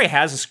 he already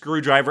has a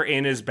screwdriver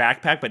in his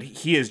backpack, but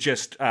he is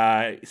just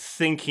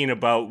thinking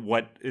about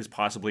what is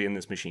possibly in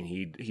this machine.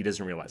 He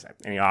doesn't realize that,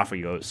 and off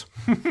he goes.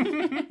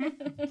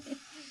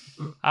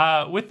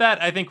 With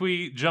that, I think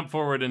we jump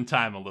forward in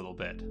time a little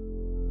bit.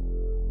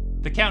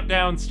 The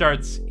countdown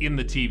starts in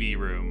the TV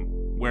room,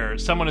 where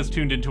someone has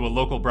tuned into a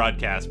local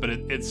broadcast, but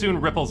it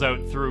soon ripples out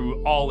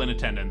through all in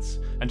attendance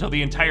until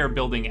the entire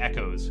building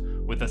echoes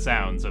with the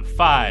sounds of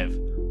 5,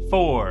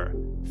 4,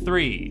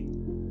 3.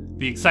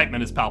 The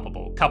excitement is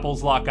palpable.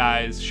 Couples lock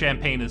eyes,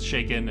 champagne is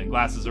shaken, and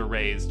glasses are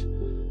raised.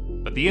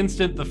 But the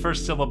instant the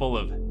first syllable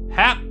of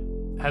 "hap"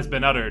 has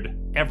been uttered,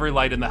 every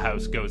light in the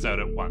house goes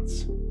out at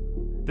once.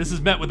 This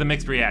is met with a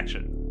mixed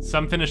reaction.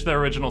 Some finish their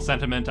original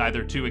sentiment,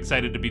 either too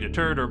excited to be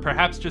deterred or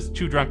perhaps just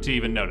too drunk to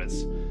even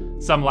notice.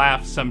 Some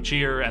laugh, some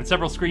cheer, and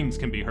several screams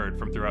can be heard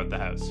from throughout the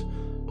house.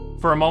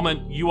 For a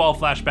moment, you all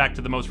flash back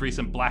to the most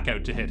recent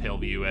blackout to hit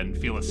Hillview and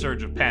feel a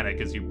surge of panic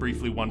as you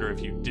briefly wonder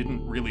if you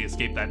didn't really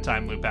escape that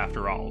time loop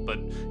after all, but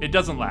it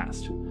doesn't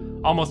last.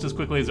 Almost as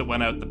quickly as it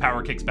went out, the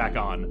power kicks back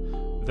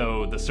on,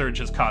 though the surge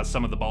has caused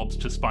some of the bulbs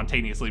to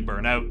spontaneously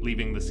burn out,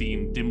 leaving the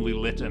scene dimly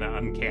lit and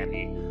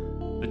uncanny.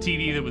 The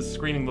TV that was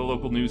screening the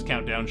local news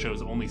countdown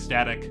shows only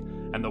static,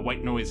 and the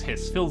white noise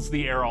hiss fills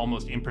the air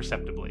almost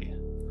imperceptibly.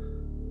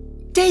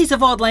 Days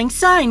of Auld Lang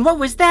Syne, what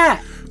was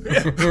that?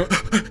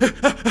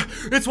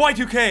 It's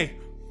Y2K!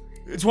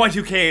 It's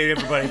Y2K,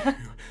 everybody.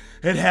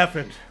 It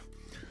happened.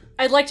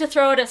 I'd like to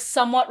throw out a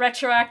somewhat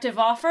retroactive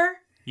offer.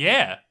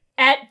 Yeah.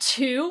 At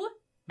 2,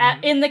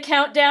 in the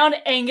countdown,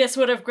 Angus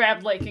would have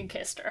grabbed Lake and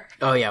kissed her.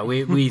 Oh yeah,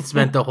 we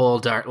spent the whole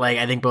dark. Like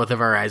I think both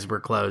of our eyes were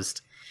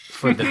closed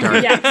for the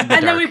dark. Yeah,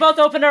 and then we both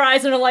opened our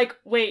eyes and are like,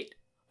 "Wait,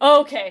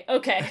 okay."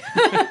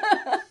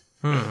 I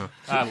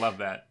love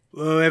that.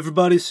 Oh,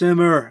 everybody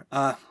simmer.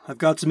 I've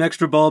got some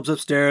extra bulbs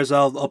upstairs.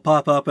 I'll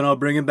pop up and I'll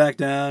bring them back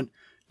down.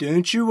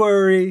 Don't you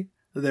worry.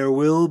 There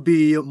will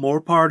be more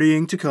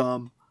partying to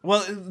come.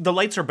 Well, the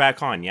lights are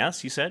back on,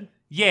 yes, you said?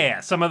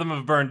 Yeah, some of them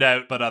have burned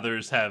out, but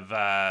others have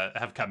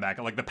come back.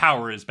 Like the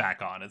power is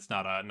back on. It's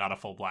not a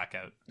full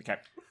blackout. Okay.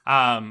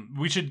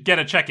 We should get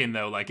a check-in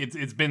though. Like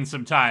it's been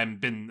some time,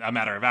 been a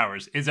matter of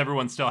hours. Is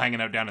everyone still hanging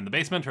out down in the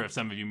basement, or have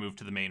some of you moved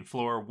to the main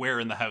floor? Where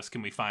in the house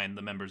can we find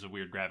the members of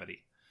Weird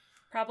Gravity?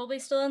 Probably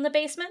still in the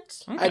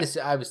basement. Okay.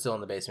 I was still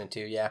in the basement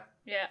too. Yeah.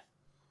 Yeah.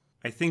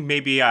 I think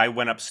maybe I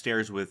went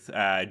upstairs with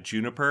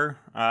Juniper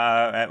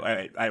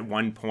at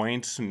one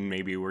point, and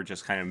maybe we're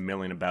just kind of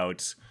milling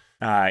about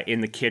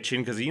in the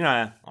kitchen because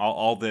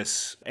all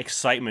this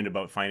excitement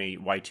about finding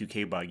a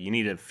Y2K bug, you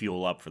need to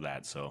fuel up for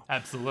that. So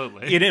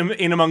absolutely,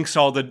 in amongst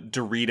all the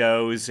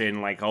Doritos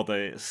and like all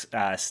the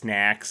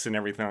snacks and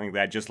everything like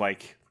that, just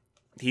like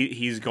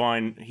he's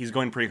going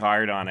pretty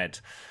hard on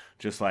it.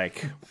 Just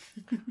like,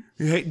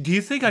 hey, do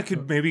you think I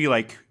could maybe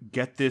like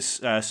get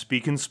this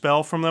speak and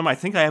spell from them? I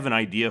think I have an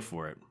idea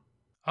for it.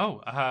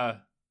 Oh,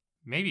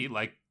 maybe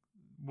like,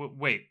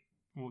 wait,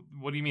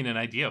 what do you mean an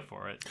idea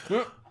for it?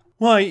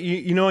 Well,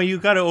 you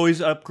got to always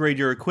upgrade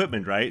your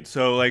equipment, right?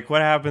 So like,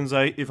 what happens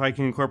if I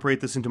can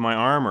incorporate this into my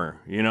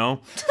armor?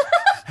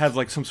 Have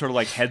like some sort of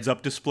like heads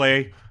up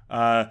display.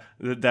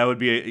 That would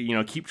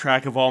be keep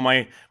track of all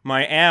my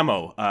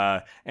ammo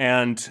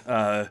and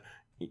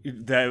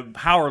the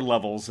power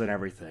levels and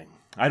everything.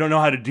 I don't know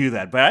how to do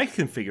that, but I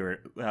can figure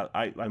it out.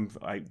 I'm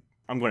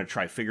going to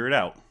try figure it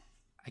out.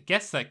 I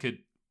guess that could...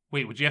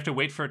 Wait, would you have to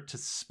wait for it to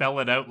spell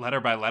it out letter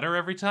by letter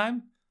every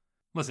time?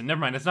 Listen, never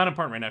mind. It's not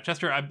important right now.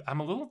 Chester,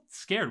 I'm a little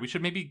scared. We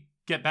should maybe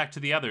get back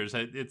to the others.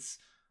 It's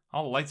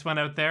all the lights went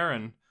out there,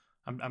 and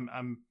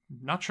I'm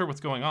not sure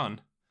what's going on.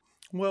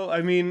 Well,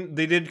 I mean,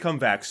 they did come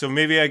back, so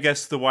maybe I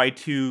guess the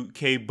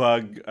Y2K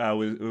bug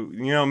was,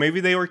 maybe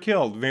they were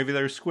killed, maybe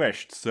they were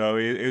squished, so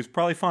it was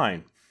probably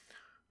fine.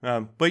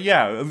 But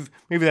yeah,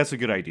 maybe that's a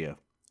good idea.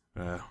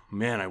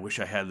 Man, I wish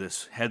I had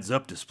this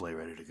heads-up display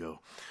ready to go.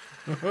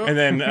 And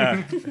then,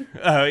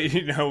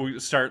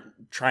 start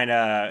trying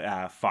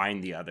to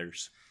find the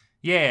others.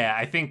 Yeah,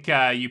 I think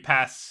you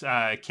pass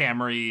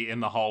Camry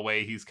in the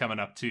hallway. He's coming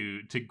up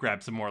to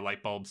grab some more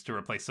light bulbs to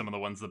replace some of the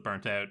ones that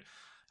burnt out.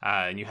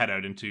 And you head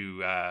out into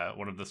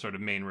one of the sort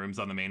of main rooms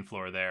on the main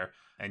floor there,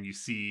 and you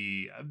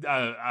see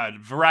a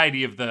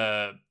variety of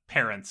the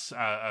parents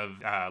of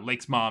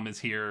Lake's mom is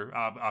here,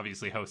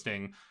 obviously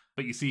hosting,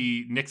 but you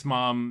see Nick's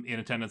mom in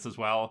attendance as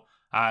well.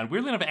 And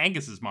weirdly enough,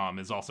 Angus's mom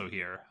is also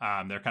here.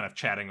 They're kind of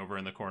chatting over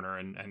in the corner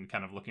and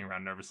kind of looking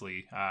around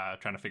nervously,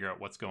 trying to figure out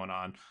what's going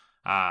on.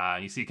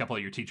 You see a couple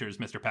of your teachers,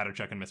 Mr.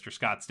 Patterchuck and Mr.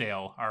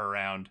 Scottsdale, are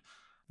around.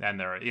 And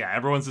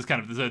everyone's just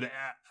kind of, there's an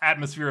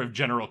atmosphere of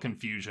general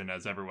confusion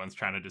as everyone's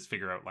trying to just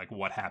figure out like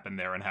what happened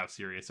there and how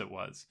serious it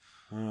was.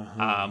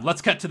 Mm-hmm.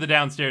 Let's cut to the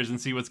downstairs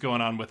and see what's going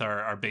on with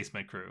our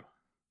basement crew.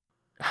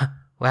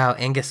 Wow,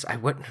 Angus, I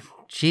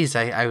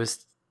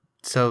was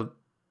so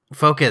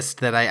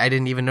focused that I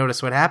didn't even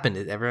notice what happened.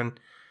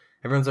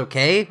 Everyone's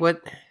okay? What?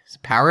 It's a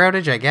power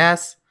outage, I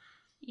guess?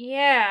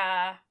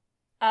 Yeah.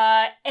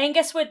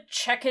 Angus would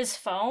check his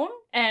phone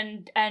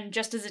and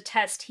just as a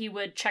test, he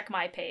would check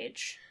my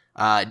page.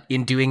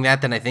 In doing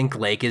that, then I think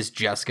Lake is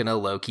just gonna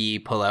low-key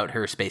pull out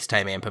her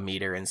space-time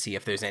ampemeter and see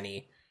if there's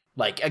any,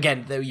 like,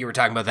 again, you were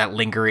talking about that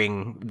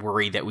lingering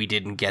worry that we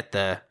didn't get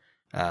the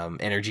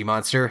energy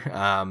monster.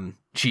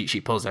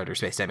 She pulls out her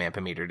space-time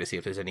ampemeter to see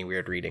if there's any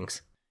weird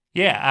readings.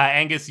 Yeah,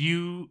 Angus,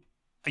 you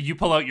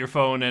pull out your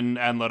phone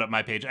and load up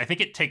my page. I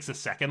think it takes a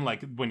second,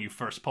 like when you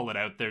first pull it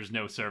out, there's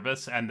no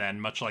service, and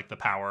then much like the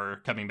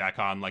power coming back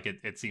on, like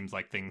it seems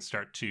like things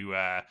start to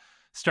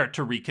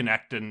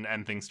reconnect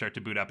and things start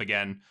to boot up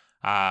again.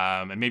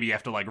 And maybe you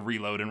have to like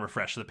reload and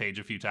refresh the page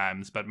a few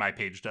times, but my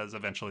page does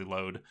eventually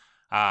load.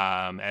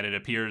 And it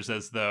appears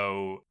as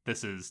though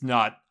this is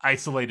not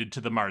isolated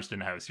to the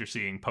Marsden house. You're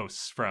seeing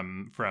posts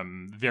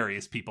from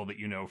various people that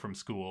you know from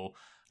school.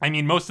 I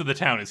mean, most of the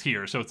town is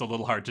here, so it's a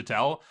little hard to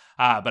tell.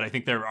 But I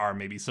think there are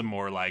maybe some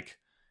more like,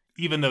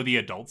 even though the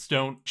adults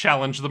don't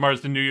challenge the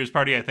Marsden New Year's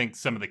party, I think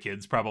some of the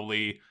kids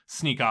probably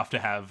sneak off to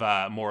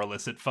have more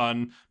illicit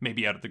fun,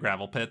 maybe out at the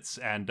gravel pits.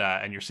 And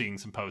you're seeing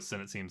some posts,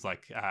 and it seems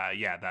like,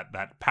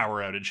 that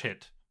power outage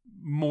hit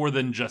more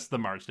than just the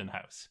Marsden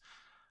house.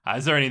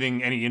 Is there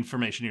any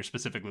information you're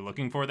specifically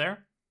looking for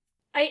there?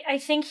 I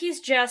think he's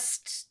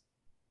just,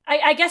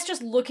 I guess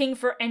just looking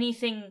for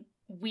anything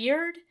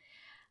weird,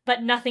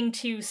 but nothing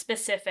too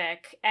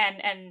specific.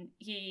 And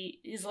he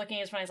is looking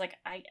at his phone, he's like,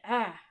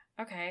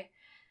 okay.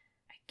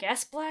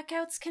 Guess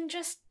blackouts can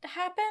just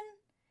happen?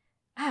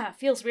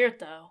 Feels weird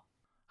though.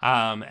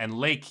 And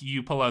Lake,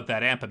 you pull out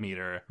that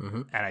ampemeter,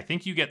 mm-hmm. and I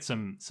think you get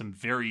some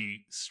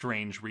very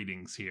strange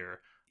readings here.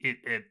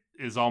 It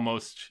is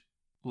almost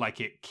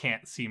like it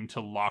can't seem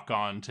to lock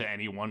on to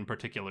any one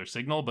particular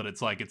signal, but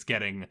it's like it's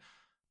getting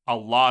a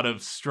lot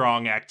of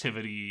strong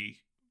activity,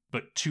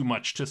 but too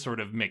much to sort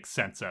of make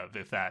sense of,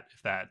 if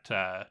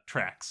that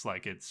tracks.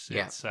 Like it's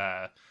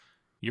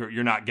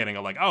You're not getting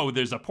a like, oh,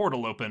 there's a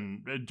portal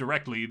open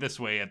directly this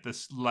way at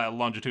this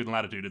longitude and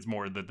latitude. It's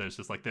more that there's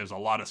just like there's a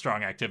lot of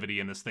strong activity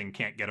and this thing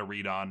can't get a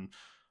read on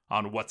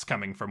what's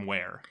coming from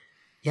where.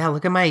 Yeah,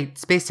 look at my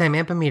space-time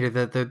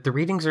ampemeter. The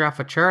readings are off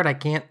a chart.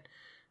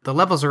 The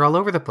levels are all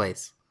over the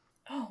place.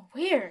 Oh,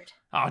 weird.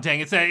 Oh, dang,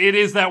 it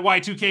is that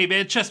Y2K,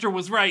 man. Chester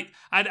was right.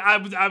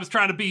 I was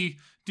trying to be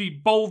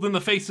bold in the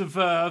face of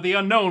the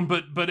unknown,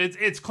 but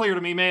it's clear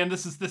to me, man.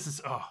 This is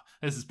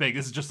big.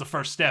 This is just the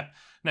first step.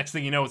 Next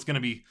thing you know, it's gonna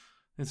be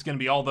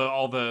all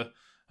the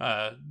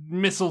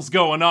missiles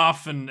going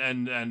off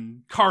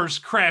and cars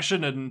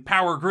crashing and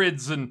power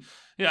grids and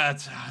yeah,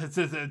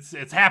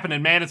 it's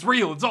happening, man. It's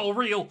real. It's all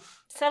real.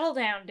 Settle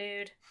down,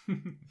 dude.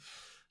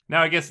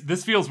 Now, I guess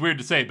this feels weird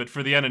to say, but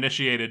for the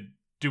uninitiated,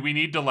 do we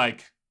need to,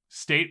 like,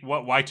 state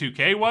what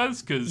Y2K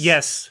was? Because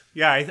yes.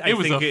 Yeah, it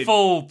was a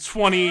full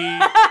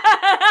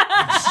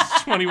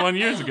 21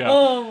 years ago.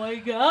 Oh my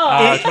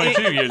god.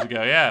 22 years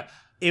ago, yeah.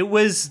 It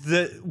was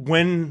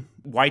when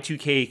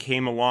Y2K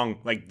came along,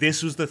 like,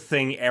 this was the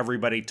thing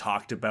everybody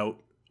talked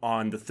about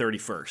on the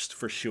 31st,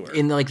 for sure.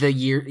 In, like, the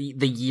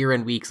year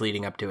and weeks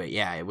leading up to it,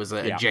 yeah, it was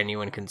a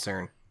genuine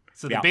concern.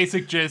 So the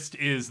basic gist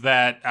is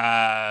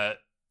that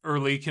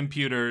early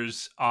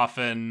computers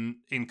often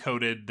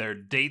encoded their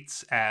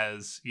dates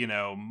as,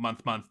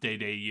 month,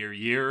 day,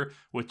 year,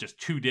 with just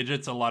 2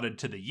 digits allotted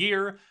to the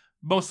year,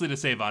 mostly to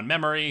save on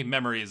memory.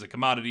 Memory is a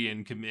commodity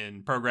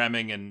in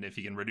programming, and if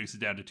you can reduce it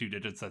down to 2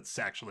 digits, that's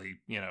actually,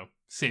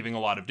 saving a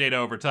lot of data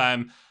over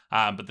time.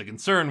 But the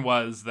concern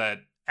was that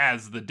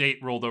as the date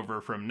rolled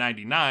over from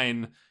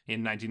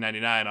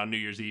 1999 on New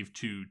Year's Eve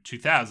to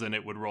 2000,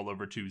 it would roll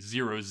over to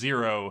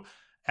 00,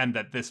 and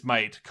that this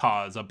might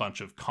cause a bunch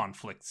of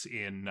conflicts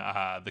in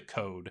the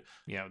code.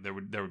 There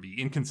would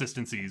be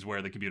inconsistencies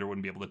where the computer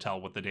wouldn't be able to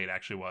tell what the date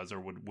actually was, or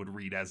would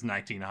read as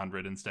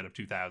 1900 instead of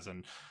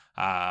 2000,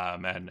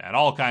 and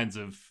all kinds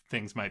of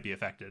things might be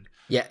affected.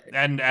 Yeah,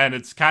 and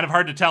it's kind of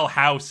hard to tell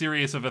how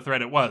serious of a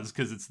threat it was,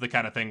 because it's the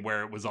kind of thing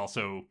where it was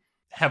also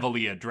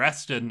heavily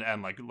addressed, and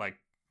like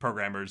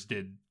programmers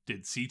did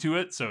see to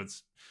it. So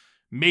it's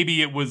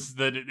maybe it was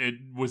that it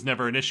was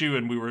never an issue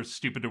and we were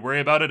stupid to worry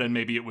about it, and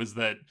maybe it was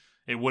that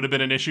it would have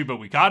been an issue, but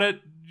we caught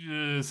it.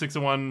 6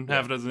 of one,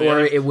 half a dozen. Or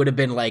it would have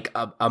been like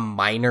a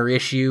minor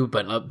issue,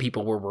 but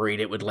people were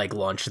worried it would like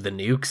launch the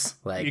nukes.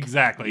 Like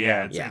exactly,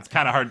 yeah. It's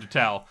kind of hard to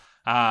tell.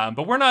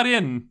 But we're not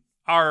in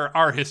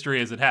our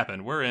history as it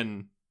happened. We're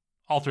in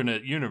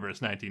alternate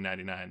universe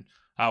 1999.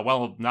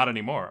 Well, not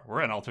anymore.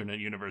 We're in alternate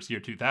universe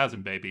year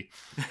 2000, baby.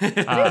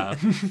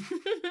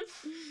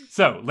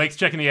 So, Lake's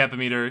checking the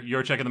ampimeter,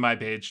 you're checking the My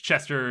page.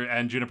 Chester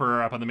and Juniper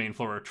are up on the main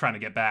floor trying to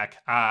get back.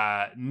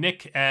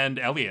 Nick and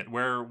Elliot,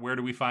 where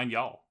do we find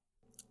y'all?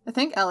 I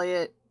think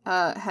Elliot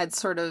had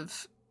sort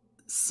of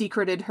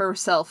secreted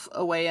herself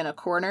away in a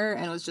corner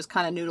and was just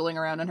kind of noodling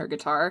around on her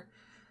guitar.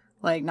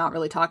 Like, not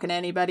really talking to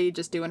anybody,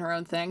 just doing her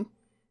own thing.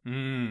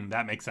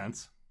 That makes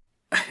sense.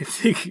 I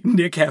think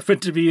Nick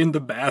happened to be in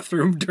the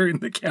bathroom during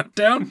the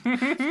countdown.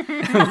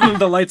 And one of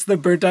the lights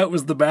that burnt out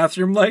was the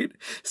bathroom light.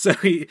 So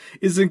he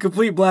is in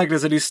complete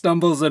blackness and he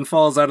stumbles and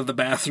falls out of the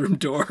bathroom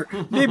door.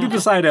 Maybe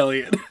beside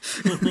Elliot.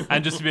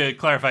 And just to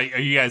clarify, are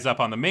you guys up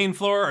on the main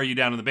floor? Are you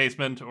down in the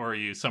basement? Or are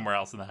you somewhere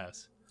else in the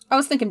house? I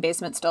was thinking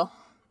basement still.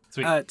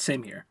 Sweet.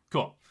 Same here.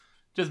 Cool.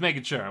 Just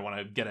making sure. I want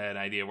to get an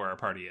idea where our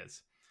party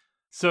is.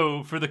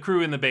 So for the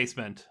crew in the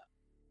basement,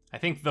 I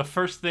think the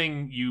first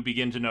thing you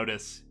begin to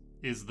notice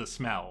is the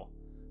smell.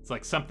 It's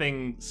like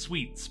something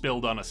sweet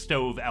spilled on a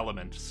stove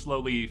element,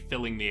 slowly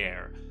filling the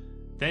air.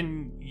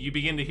 Then you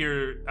begin to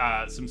hear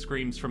some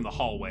screams from the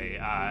hallway,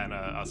 and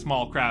a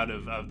small crowd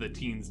of the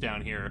teens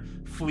down here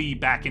flee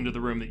back into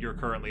the room that you're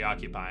currently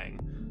occupying.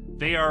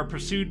 They are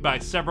pursued by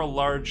several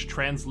large,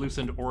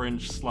 translucent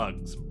orange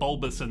slugs,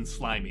 bulbous and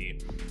slimy.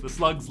 The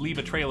slugs leave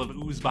a trail of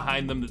ooze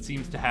behind them that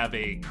seems to have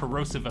a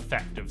corrosive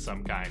effect of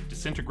some kind,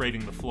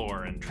 disintegrating the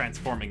floor and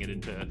transforming it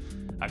into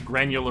a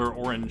granular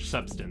orange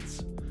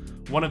substance.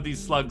 One of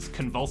these slugs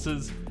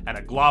convulses, and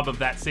a glob of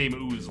that same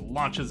ooze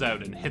launches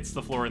out and hits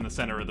the floor in the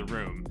center of the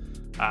room.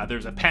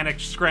 There's a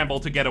panicked scramble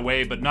to get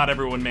away, but not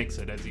everyone makes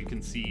it, as you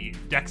can see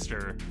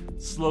Dexter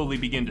slowly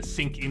begin to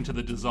sink into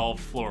the dissolved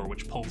floor,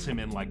 which pulls him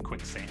in like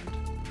quicksand.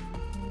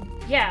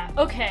 Yeah,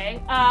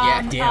 okay.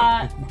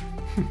 Damn.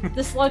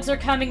 The slugs are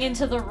coming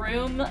into the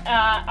room.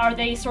 Are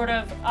they sort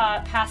of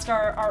past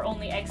our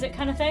only exit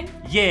kind of thing?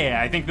 Yeah,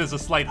 I think there's a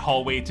slight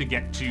hallway to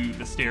get to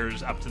the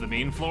stairs up to the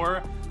main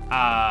floor,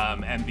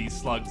 and these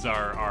slugs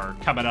are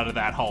coming out of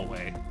that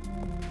hallway.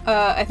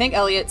 I think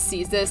Elliot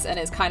sees this and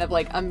is kind of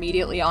like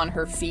immediately on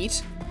her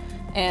feet.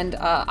 And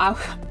I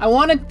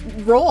want to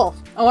roll.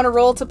 I want to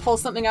roll to pull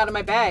something out of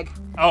my bag.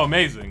 Oh,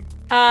 amazing.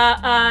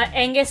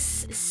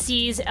 Angus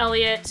sees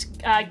Elliot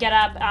get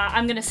up.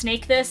 I'm going to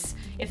snake this.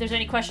 If there's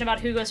any question about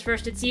who goes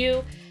first, it's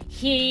you.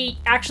 He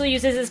actually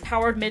uses his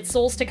powered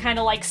midsoles to kind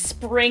of like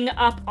spring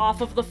up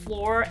off of the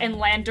floor and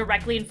land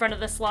directly in front of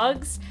the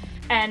slugs.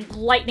 And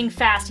lightning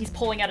fast, he's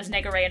pulling out his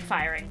Negare and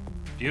firing.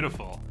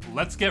 Beautiful.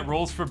 Let's get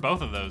rolls for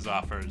both of those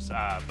offers.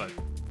 But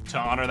to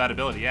honor that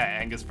ability, yeah,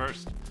 Angus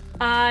first.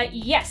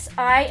 Yes,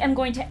 I am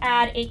going to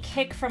add a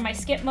kick from my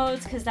skip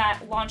modes because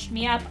that launched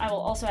me up. I will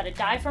also add a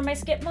die from my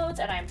skip modes,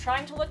 and I am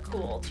trying to look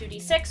cool.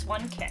 2d6,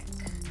 1 kick.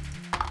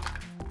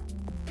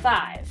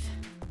 5.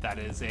 That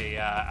is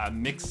a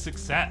mixed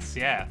success,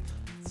 yeah.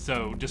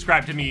 So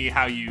describe to me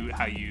how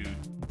you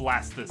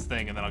blast this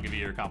thing, and then I'll give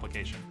you your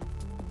complication.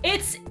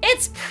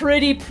 It's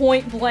pretty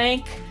point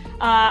blank.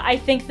 I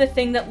think the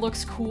thing that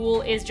looks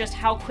cool is just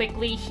how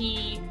quickly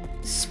he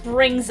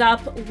springs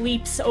up,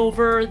 leaps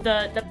over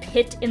the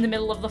pit in the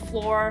middle of the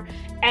floor,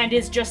 and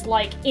is just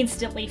like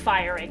instantly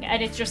firing.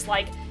 And it's just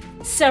like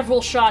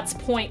several shots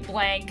point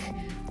blank,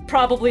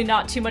 probably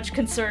not too much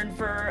concern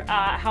for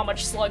how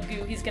much slug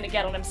goo he's going to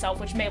get on himself,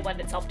 which may lend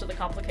itself to the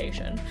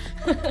complication.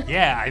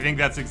 Yeah, I think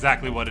that's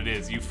exactly what it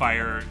is. You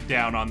fire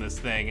down on this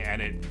thing,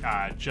 and it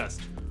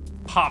just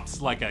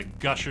pops like a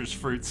Gushers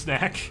fruit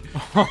snack.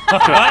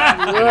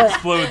 It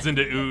explodes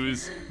into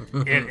ooze.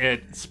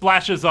 It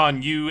splashes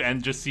on you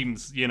and just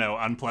seems,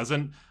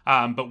 unpleasant.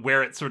 But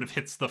where it sort of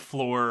hits the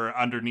floor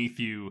underneath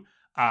you,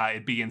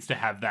 it begins to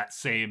have that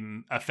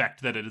same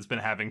effect that it has been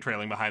having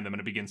trailing behind them, and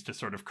it begins to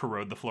sort of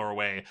corrode the floor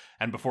away.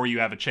 And before you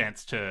have a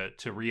chance to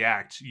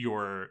react,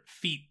 your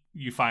feet,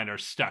 you find, are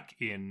stuck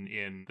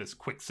in this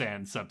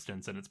quicksand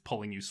substance, and it's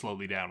pulling you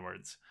slowly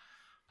downwards.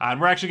 And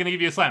we're actually going to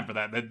give you a slam for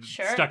that.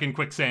 Sure. Stuck in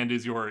quicksand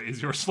is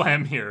your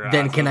slam here.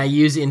 Then can I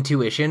use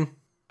intuition?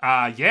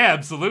 Yeah,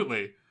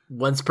 absolutely.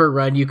 Once per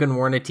run, you can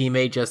warn a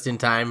teammate just in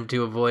time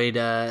to avoid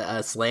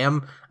a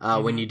slam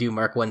when you do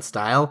Mark 1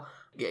 style.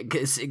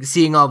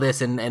 Seeing all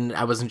this, and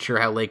I wasn't sure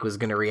how Lake was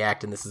going to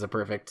react, and this is a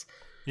perfect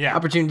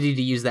opportunity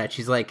to use that.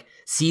 She's like,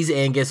 sees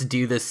Angus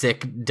do the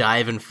sick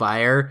dive and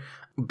fire,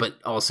 but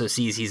also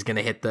sees he's going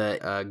to hit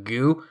the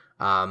goo,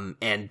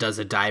 and does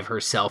a dive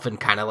herself and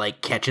kind of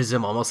like catches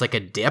him almost like a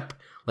dip,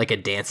 like a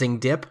dancing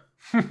dip.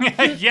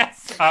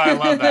 Yes, I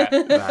love that.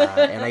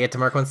 And I get to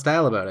Mark 1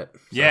 style about it. So.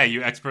 Yeah,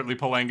 you expertly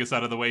pull Angus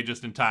out of the way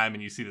just in time,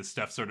 and you see the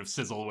stuff sort of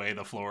sizzle away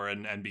the floor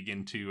and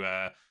begin to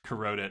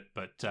corrode it.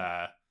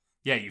 But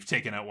yeah, you've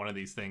taken out one of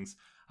these things.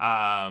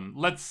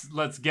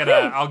 Let's get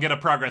I'll get a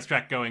progress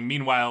track going.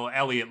 Meanwhile,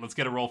 Elliot, let's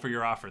get a roll for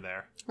your offer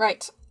there.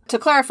 Right. To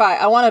clarify,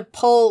 I want to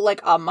pull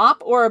like a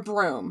mop or a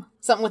broom.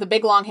 Something with a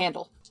big long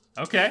handle.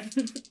 Okay.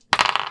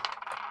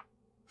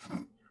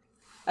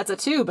 That's a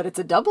 2, but it's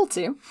a double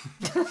 2.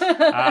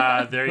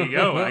 There you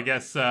go. I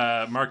guess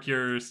mark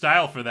your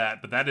style for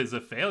that, but that is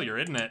a failure,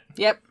 isn't it?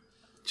 Yep.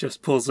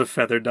 Just pulls a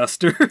feather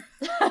duster.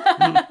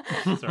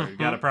 Sorry, we've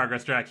got a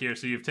progress track here,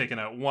 so you've taken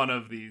out one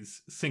of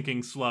these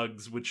sinking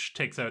slugs, which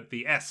takes out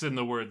the S in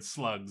the word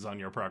slugs on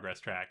your progress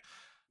track.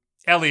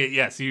 Elliot,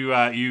 yes,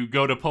 you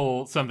go to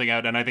pull something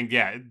out, and I think,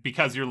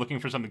 because you're looking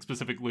for something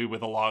specifically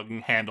with a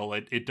long handle,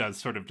 it does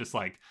sort of just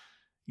like,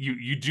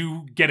 you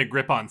do get a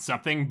grip on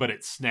something, but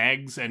it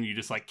snags, and you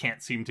just like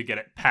can't seem to get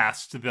it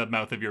past the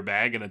mouth of your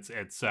bag, and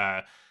it's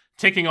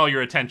taking all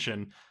your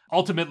attention.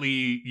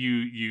 Ultimately,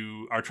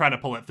 you are trying to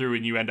pull it through,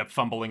 and you end up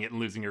fumbling it and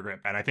losing your grip.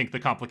 And I think the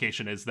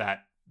complication is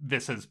that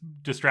this has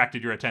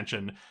distracted your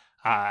attention,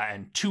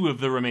 and 2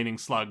 of the remaining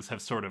slugs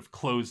have sort of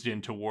closed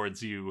in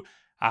towards you.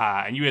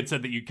 And you had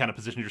said that you kind of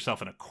positioned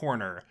yourself in a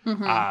corner.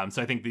 Mm-hmm.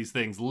 So I think these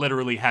things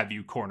literally have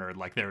you cornered.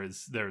 Like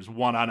there's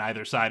one on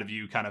either side of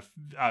you kind of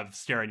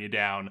staring you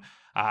down.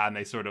 And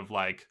they sort of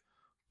like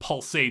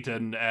pulsate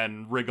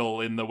and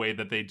wriggle in the way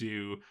that they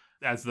do,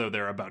 as though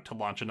they're about to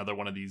launch another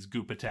one of these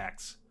goop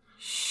attacks.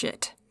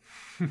 Shit.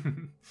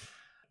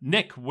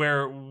 Nick,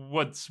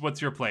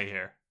 what's your play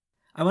here?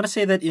 I want to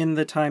say that in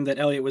the time that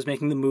Elliot was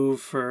making the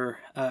move for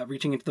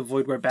reaching into the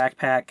Voidware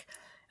backpack,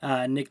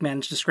 Nick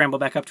managed to scramble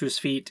back up to his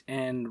feet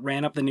and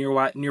ran up the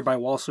nearby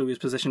wall, so he was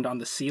positioned on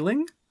the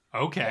ceiling.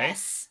 Okay.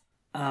 Yes.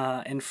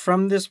 And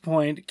from this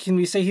point, can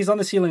we say he's on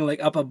the ceiling,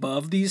 like up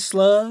above these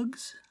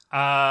slugs?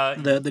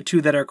 The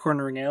 2 that are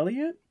cornering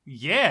Elliot?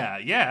 Yeah,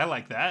 I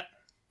like that.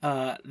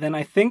 Then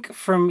I think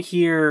from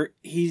here,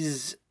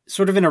 he's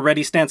sort of in a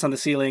ready stance on the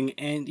ceiling,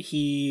 and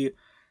he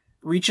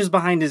reaches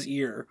behind his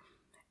ear,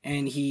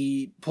 and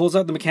he pulls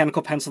out the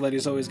mechanical pencil that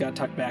he's always got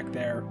tucked back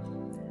there.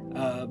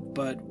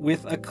 But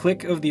with a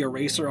click of the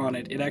eraser on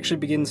it, it actually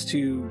begins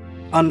to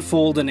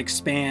unfold and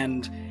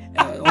expand,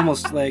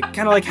 almost like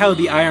kind of like how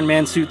the Iron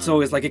Man suits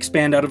always like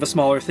expand out of a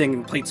smaller thing,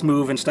 and plates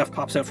move and stuff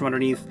pops out from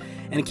underneath,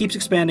 and it keeps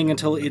expanding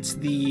until it's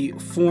the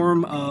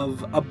form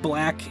of a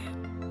black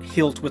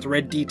hilt with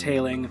red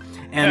detailing,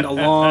 and a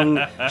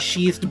long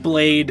sheathed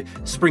blade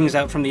springs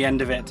out from the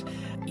end of it.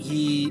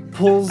 He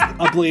pulls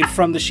a blade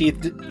from the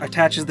sheath,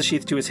 attaches the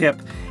sheath to his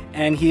hip,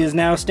 and he is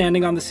now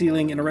standing on the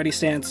ceiling in a ready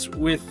stance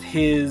with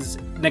his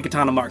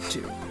Negatana Mark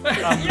II.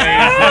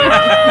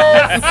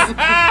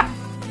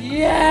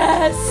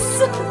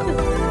 Yes!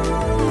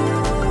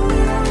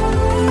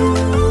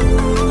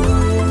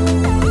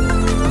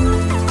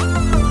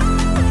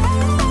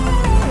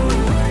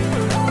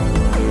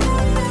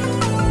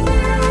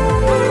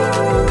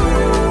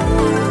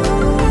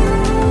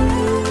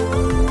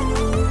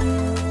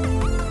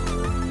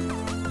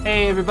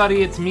 Hey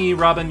everybody, it's me,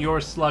 Robin,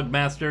 your Slug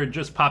Master,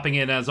 just popping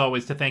in as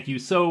always to thank you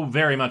so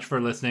very much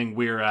for listening.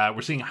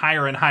 We're seeing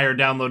higher and higher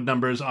download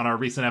numbers on our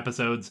recent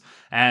episodes,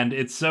 and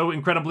it's so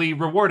incredibly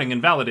rewarding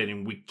and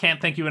validating. We can't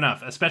thank you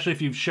enough, especially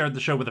if you've shared the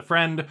show with a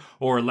friend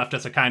or left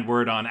us a kind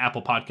word on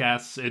Apple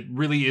Podcasts. It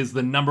really is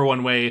the number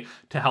one way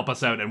to help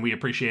us out, and we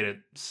appreciate it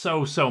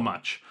so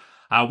much.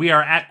 We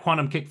are at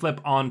Quantum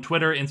Kickflip on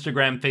Twitter,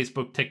 Instagram,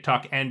 Facebook,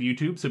 TikTok, and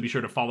YouTube, so be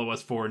sure to follow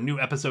us for new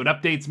episode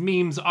updates,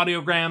 memes,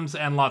 audiograms,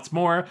 and lots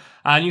more.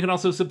 And you can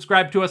also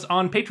subscribe to us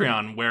on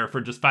Patreon, where for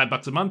just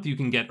 $5 a month, you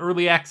can get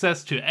early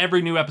access to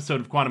every new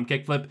episode of Quantum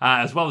Kickflip,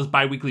 as well as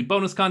bi-weekly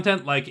bonus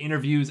content like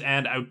interviews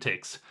and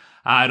outtakes.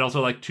 I'd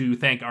also like to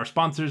thank our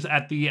sponsors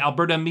at the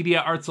Alberta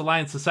Media Arts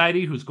Alliance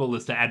Society, whose goal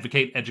is to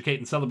advocate, educate,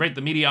 and celebrate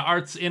the media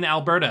arts in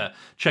Alberta.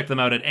 Check them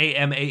out at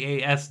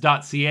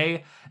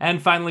amaas.ca.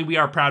 And finally, we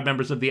are proud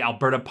members of the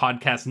Alberta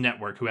Podcast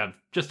Network, who have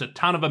just a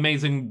ton of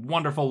amazing,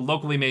 wonderful,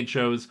 locally made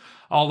shows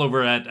all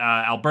over at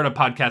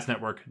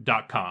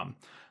albertapodcastnetwork.com.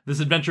 This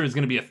adventure is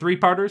going to be a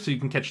 3-parter, so you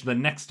can catch the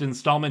next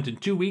installment in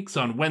 2 weeks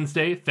on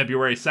Wednesday,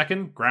 February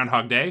 2nd,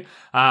 Groundhog Day,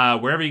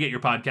 wherever you get your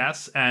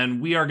podcasts. And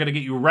we are going to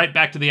get you right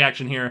back to the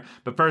action here.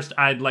 But first,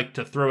 I'd like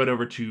to throw it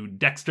over to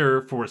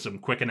Dexter for some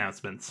quick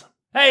announcements.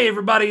 Hey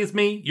everybody, it's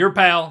me, your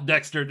pal,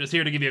 Dexter, just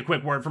here to give you a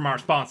quick word from our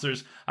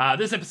sponsors.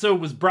 This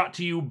episode was brought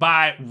to you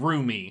by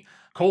Roomy.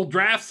 Cold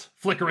drafts,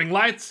 flickering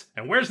lights,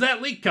 and where's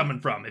that leak coming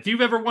from? If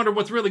you've ever wondered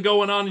what's really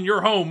going on in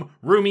your home,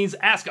 Roomy's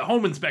Ask a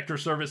Home Inspector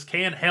service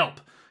can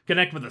help.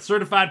 Connect with a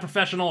certified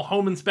professional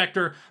home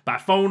inspector by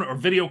phone or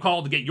video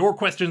call to get your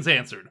questions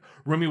answered.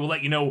 Roomy will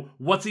let you know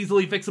what's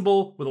easily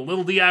fixable with a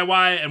little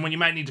DIY and when you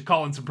might need to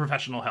call in some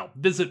professional help.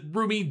 Visit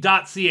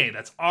roomy.ca,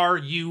 that's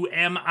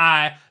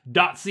RUMI.ca,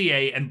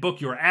 and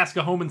book your Ask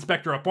a Home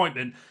Inspector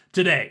appointment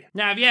today.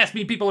 Now, if you ask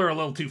me, people are a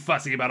little too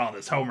fussy about all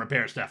this home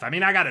repair stuff. I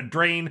mean, I got a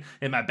drain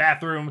in my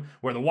bathroom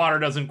where the water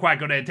doesn't quite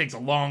go down. It takes a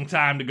long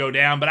time to go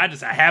down, but I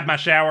have my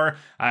shower,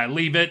 I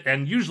leave it,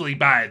 and usually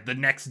by the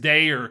next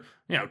day or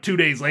 2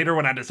 days later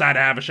when I decide to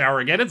have a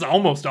shower again, it's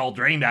almost all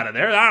drained out of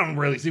there. I don't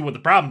really see what the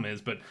problem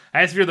is, but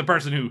as if you're the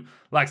person who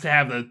likes to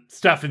have the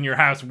stuff in your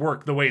house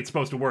work the way it's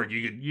supposed to work,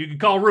 you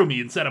could call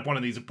Roomy and set up one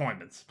of these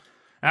appointments.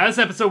 Now, this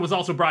episode was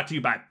also brought to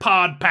you by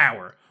Pod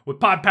Power. With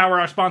Pod Power,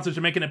 our sponsors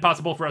are making it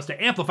possible for us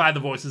to amplify the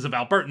voices of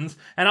Albertans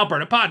and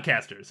Alberta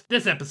podcasters.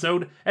 This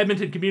episode,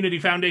 Edmonton Community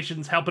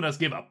Foundation's helping us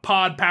give a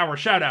Pod Power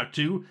shout out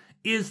to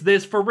Is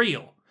This For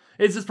Real?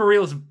 Is This For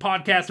Real is a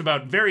podcast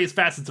about various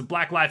facets of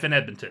Black life in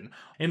Edmonton.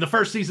 In the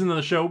first season of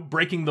the show,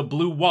 Breaking the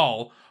Blue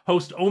Wall,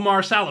 host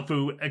Omar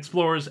Salafu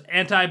explores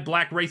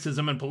anti-Black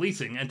racism and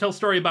policing and tells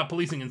story about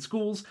policing in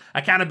schools,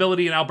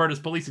 accountability in Alberta's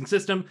policing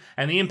system,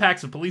 and the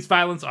impacts of police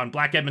violence on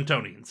Black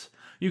Edmontonians.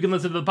 You can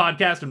listen to the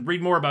podcast and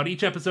read more about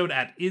each episode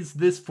at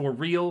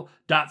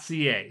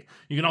isthisforreal.ca.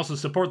 You can also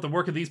support the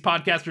work of these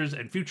podcasters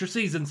and future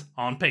seasons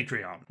on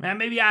Patreon. Man,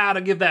 maybe I ought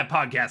to give that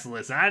podcast a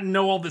listen. I didn't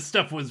know all this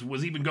stuff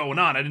was even going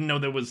on. I didn't know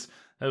it was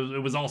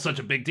all such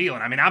a big deal.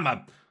 And I mean,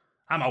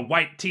 I'm a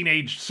white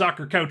teenage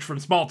soccer coach from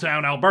small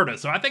town Alberta,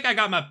 so I think I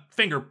got my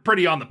finger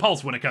pretty on the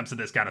pulse when it comes to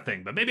this kind of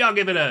thing. But maybe I'll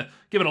give it a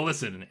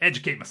listen and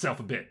educate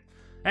myself a bit.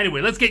 Anyway,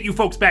 let's get you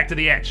folks back to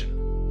the action.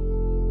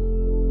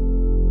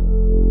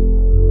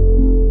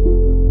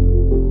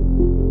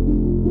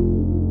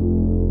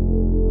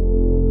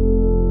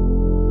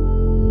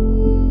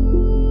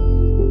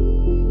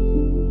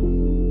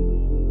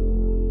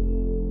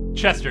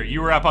 Chester,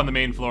 you were up on the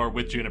main floor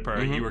with Juniper.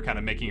 Mm-hmm. You were kind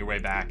of making your way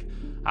back.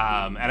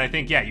 And I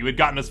think, you had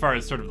gotten as far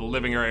as sort of the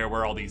living area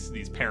where all these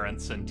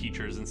parents and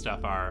teachers and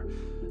stuff are.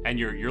 And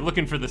you're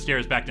looking for the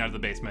stairs back down to the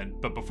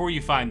basement. But before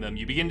you find them,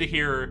 you begin to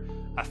hear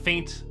a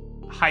faint,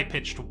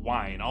 high-pitched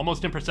whine,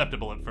 almost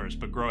imperceptible at first,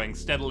 but growing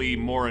steadily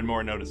more and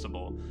more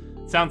noticeable.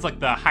 It sounds like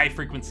the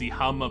high-frequency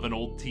hum of an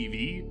old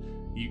TV.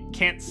 You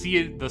can't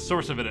see the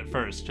source of it at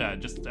first,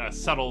 just a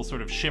subtle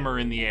sort of shimmer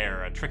in the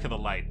air, a trick of the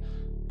light.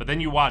 But then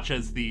you watch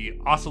as the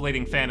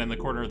oscillating fan in the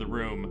corner of the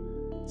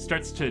room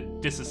starts to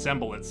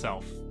disassemble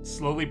itself,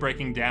 slowly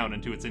breaking down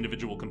into its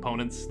individual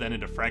components, then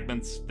into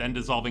fragments, then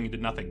dissolving into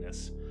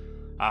nothingness.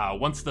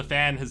 Once the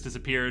fan has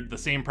disappeared, the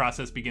same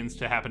process begins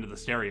to happen to the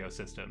stereo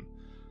system.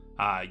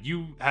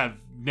 You have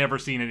never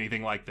seen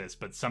anything like this,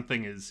 but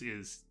something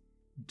is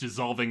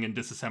dissolving and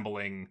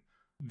disassembling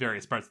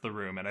various parts of the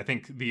room, and I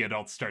think the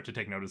adults start to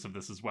take notice of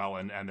this as well,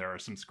 and there are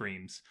some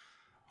screams.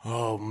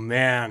 Oh,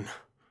 man.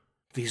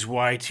 These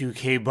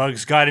Y2K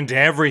bugs got into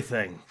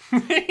everything.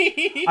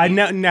 I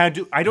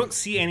don't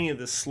see any of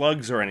the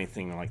slugs or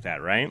anything like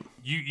that, right?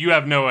 You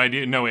have no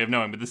idea, no way of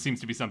knowing, but this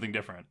seems to be something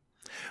different.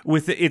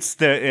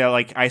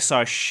 I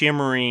saw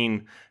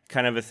shimmering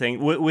kind of a thing.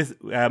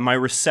 With my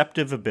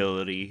receptive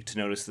ability to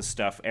notice the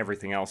stuff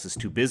everything else is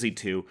too busy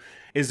to,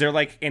 is there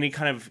like any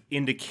kind of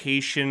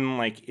indication,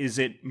 like is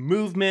it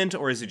movement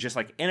or is it just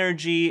like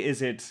energy?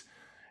 Is it...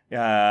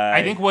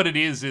 I think what it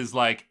is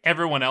like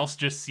everyone else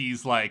just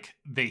sees like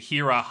they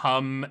hear a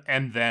hum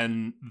and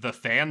then the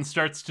fan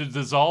starts to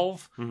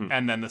dissolve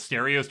and then the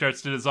stereo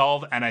starts to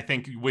dissolve. And I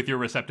think with your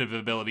receptive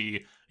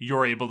ability,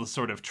 you're able to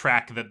sort of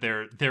track that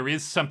there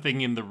is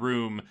something in the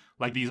room,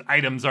 like these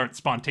items aren't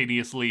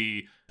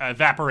spontaneously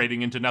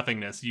evaporating into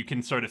nothingness. You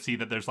can sort of see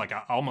that there's like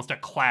almost a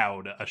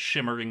cloud, a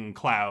shimmering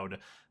cloud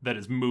that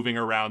is moving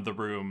around the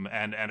room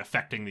and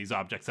affecting these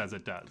objects as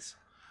it does.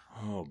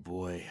 Oh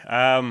boy.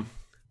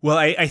 Well,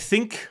 I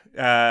think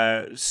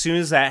as soon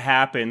as that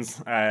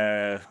happens,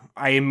 I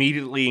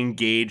immediately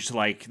engaged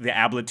like the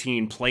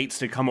Ablatine plates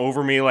to come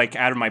over me, like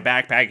out of my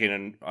backpack,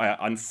 and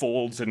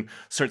unfolds and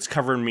starts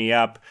covering me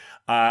up.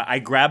 I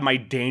grab my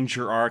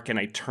danger arc and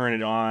I turn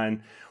it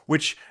on,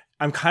 which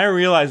I'm kind of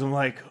realizing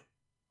like,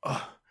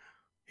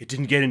 it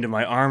didn't get into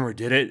my armor,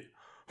 did it?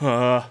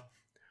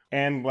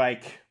 And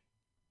like,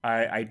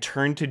 I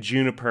turn to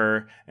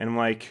Juniper and I'm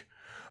like,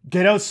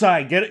 Get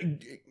outside.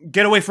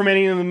 Get away from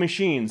any of the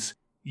machines.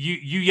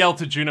 You yell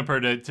to Juniper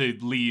to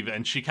leave,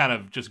 and she kind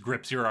of just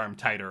grips your arm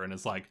tighter and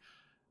is like,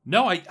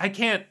 "No, I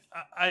can't.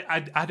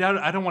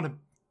 I don't want to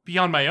be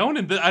on my own,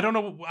 and I don't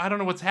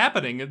know what's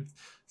happening.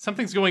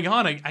 Something's going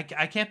on. I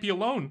can't be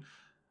alone."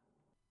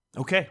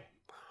 Okay,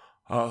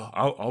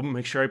 I'll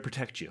make sure I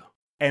protect you.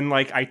 And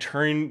like I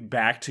turn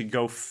back to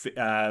go.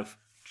 I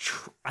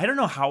don't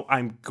know how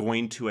I'm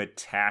going to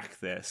attack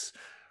this.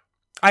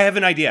 I have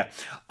an idea.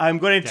 I'm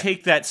going to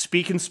take that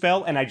speak and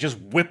spell, and I just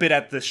whip it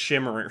at the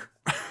Shimmer.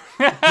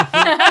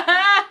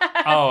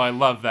 Oh, I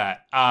love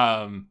that.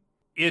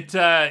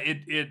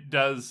 It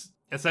does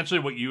essentially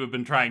what you have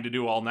been trying to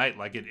do all night.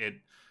 Like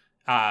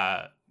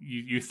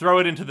you throw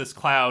it into this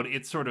cloud.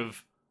 It sort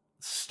of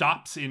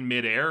stops in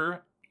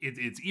midair.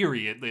 It's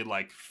eerie. It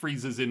like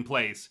freezes in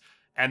place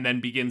and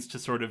then begins to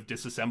sort of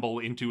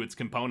disassemble into its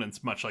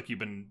components, much like you've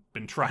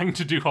been trying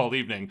to do all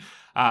evening.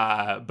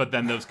 But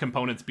then those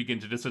components begin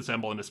to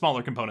disassemble into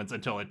smaller components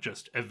until it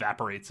just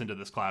evaporates into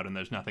this cloud and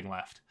there's nothing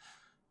left.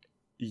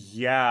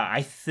 Yeah,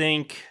 I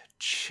think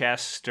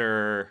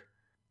Chester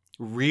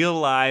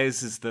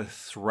realizes the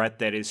threat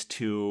that is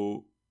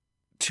to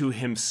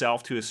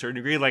himself to a certain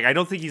degree. Like, I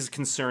don't think he's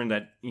concerned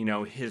that,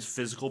 his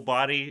physical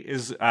body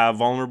is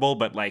vulnerable,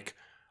 but like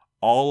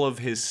all of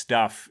his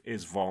stuff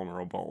is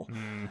vulnerable.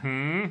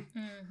 Mm-hmm.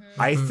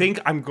 I think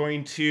I'm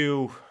going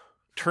to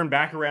turn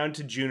back around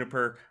to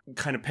Juniper,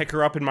 kind of pick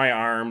her up in my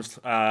arms.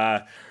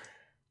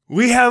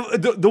 We have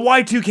the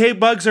Y2K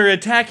bugs are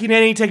attacking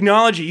any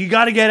technology. You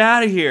got to get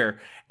out of here.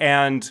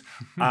 And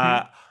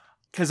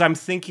because I'm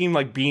thinking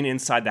like being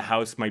inside the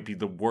house might be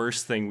the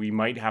worst thing. We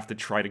might have to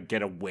try to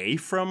get away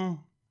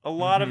from a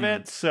lot of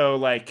it. So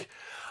like,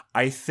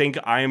 I think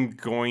I'm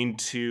going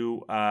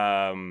to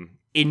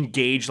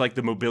engage like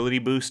the mobility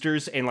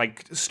boosters and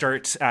like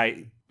start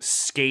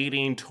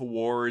skating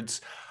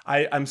towards.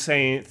 I'm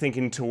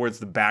thinking towards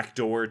the back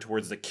door,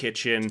 towards the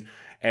kitchen,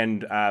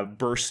 and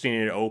bursting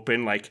it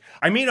open. Like,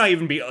 I may not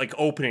even be like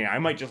opening it. I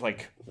might just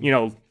like,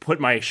 put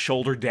my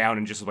shoulder down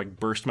and just like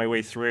burst my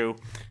way through.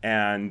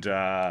 And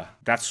I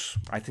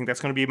think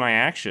that's going to be my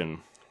action.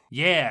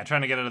 Yeah,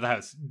 trying to get out of the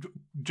house.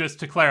 Just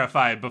to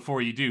clarify,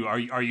 before you do, are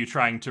you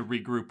trying to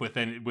regroup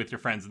with your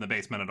friends in the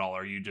basement at all?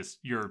 Or are you just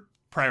your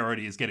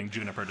priority is getting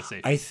Juniper to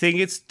safety? I think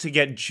it's to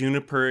get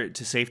Juniper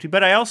to safety,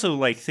 but I also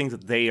like think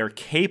that they are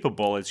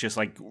capable. It's just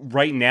like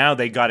right now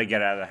they got to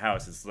get out of the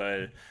house. It's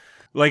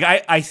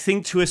I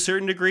think to a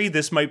certain degree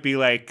this might be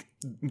like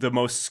the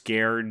most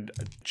scared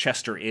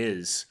Chester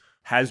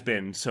has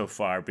been so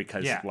far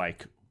because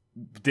like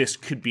this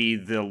could be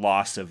the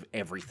loss of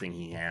everything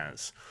he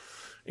has,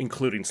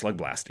 including slug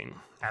blasting.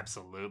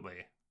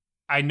 Absolutely.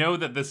 I know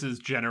that this is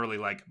generally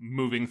like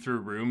moving through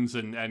rooms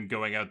and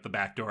going out the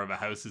back door of a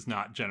house is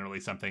not generally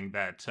something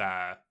that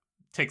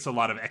takes a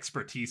lot of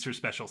expertise or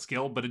special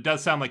skill, but it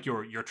does sound like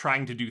you're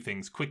trying to do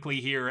things quickly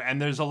here,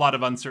 and there's a lot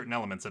of uncertain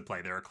elements at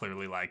play. There are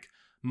clearly like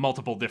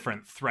multiple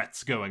different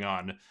threats going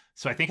on.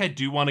 So I think I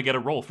do want to get a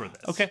roll for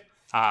this. Okay.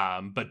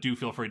 But do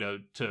feel free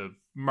to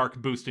mark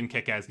boost and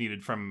kick as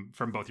needed from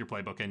both your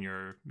playbook and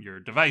your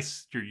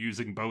device. You're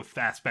using both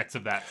aspects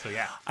of that, so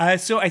yeah.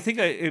 So I think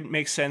it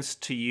makes sense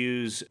to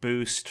use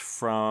boost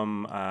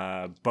from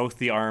both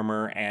the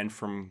armor and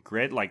from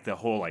grit, like the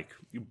whole like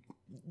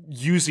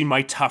using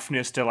my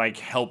toughness to like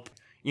help.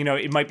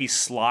 It might be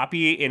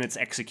sloppy in its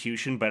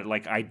execution, but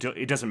like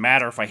it doesn't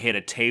matter if I hit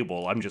a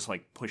table. I'm just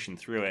like pushing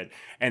through it,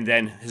 and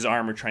then his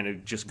armor trying to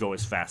just go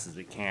as fast as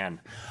it can.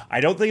 I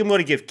don't think I'm going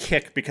to give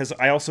kick because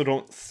I also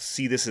don't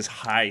see this as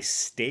high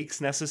stakes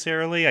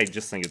necessarily. I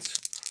just think it's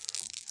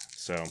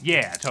so.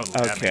 Yeah,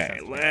 totally. Okay,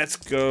 let's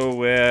go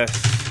with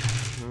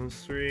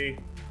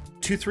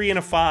 2, 3, and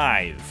a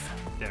 5.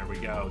 There we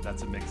go.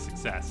 That's a mixed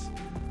success.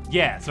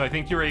 Yeah, so I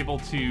think you're able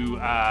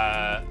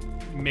to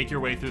make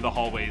your way through the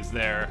hallways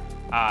there.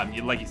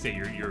 Like you say,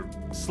 you're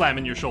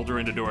slamming your shoulder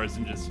into doors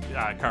and just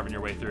carving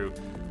your way through.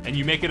 And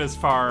you make it as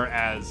far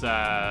as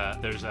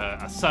there's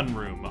a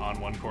sunroom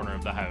on one corner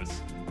of the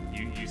house.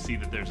 You see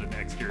that there's an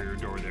exterior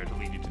door there to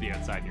lead you to the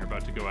outside, and you're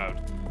about to go out.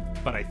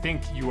 But I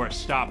think you are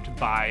stopped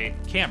by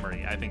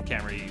Camry. I think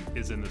Camry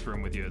is in this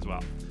room with you as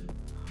well.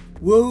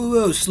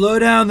 Whoa, slow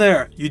down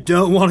there. You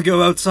don't want to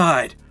go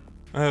outside.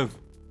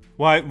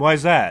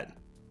 Why's that?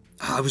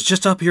 I was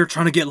just up here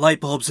trying to get light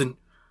bulbs, and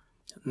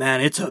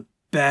man, it's a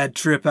bad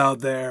trip out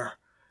there.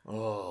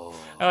 Oh.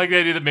 I like the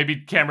idea that maybe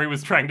Camry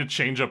was trying to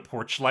change a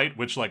porch light,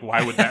 which, like,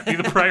 why would that be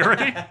the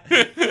priority?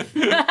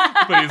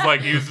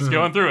 But he was just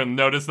going through and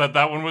noticed that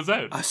one was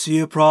out. I see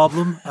a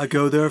problem. I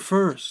go there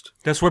first.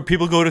 That's where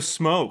people go to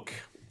smoke.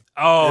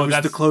 Oh,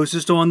 that's the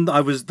closest one.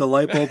 The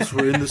light bulbs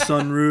were in the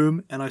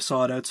sunroom, and I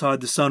saw it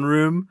outside the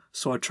sunroom,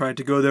 so I tried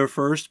to go there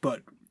first,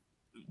 but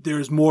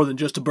there's more than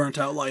just a burnt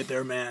out light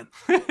there, man.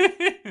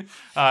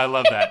 I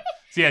love that.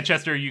 So yeah,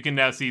 Chester, you can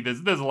now see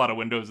there's a lot of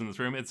windows in this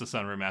room. It's a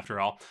sunroom after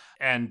all.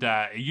 And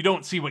you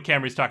don't see what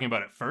Camry's talking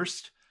about at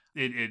first.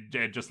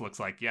 It just looks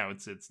like,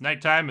 it's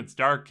nighttime, it's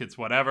dark, it's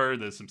whatever.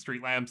 There's some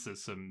street lamps,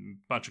 there's some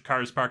bunch of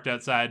cars parked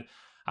outside.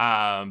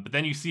 But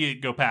then you see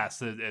it go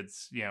past.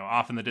 It's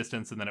off in the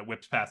distance, and then it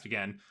whips past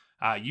again.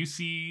 You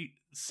see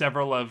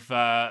several of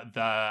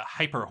the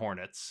hyper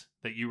hornets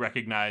that you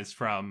recognize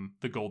from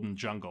the Golden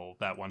Jungle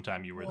that one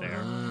time you were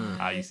there.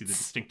 You see the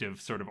distinctive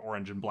sort of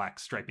orange and black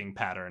striping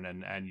pattern,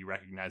 and you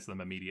recognize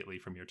them immediately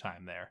from your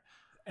time there.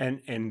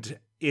 And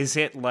is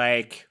it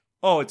like,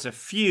 oh, it's a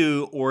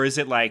few, or is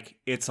it like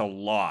it's a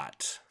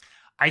lot?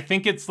 I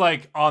think it's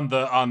like on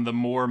the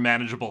more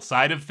manageable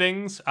side of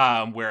things,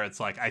 where it's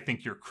like, I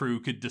think your crew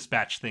could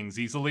dispatch things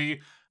easily.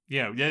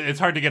 It's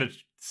hard to get a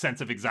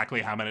sense of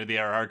exactly how many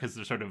there are because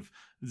they're sort of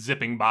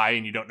zipping by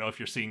and you don't know if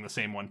you're seeing the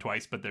same one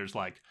twice, but there's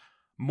like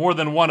more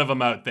than one of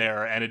them out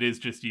there, and it is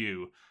just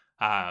you.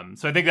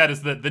 So I think that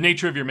is the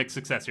nature of your mixed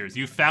success here. Is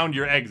you found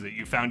your exit,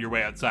 you found your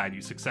way outside,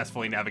 you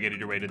successfully navigated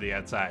your way to the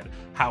outside.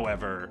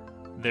 However,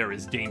 there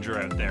is danger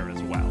out there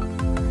as well.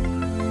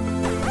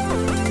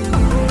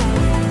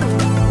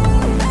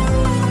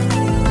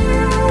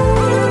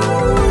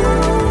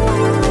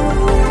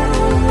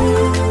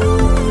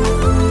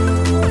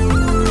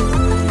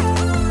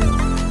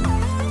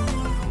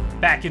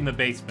 Back in the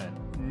basement,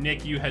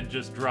 Nick, you had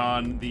just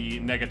drawn the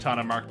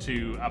Negatana Mark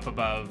II up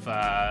above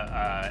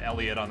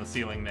Elliot on the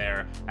ceiling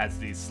there as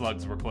these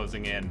slugs were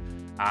closing in.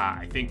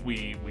 I think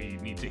we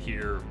need to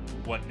hear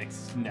what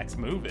Nick's next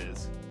move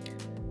is.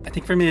 I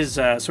think from his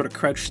sort of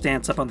crouched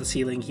stance up on the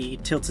ceiling, he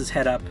tilts his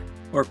head up,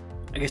 or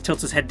I guess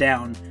tilts his head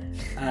down,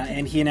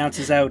 and he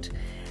announces out,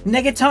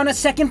 Negatana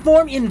second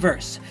form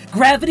inverse,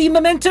 gravity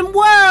momentum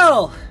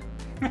whirl!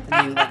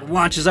 And he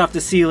launches off the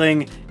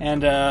ceiling,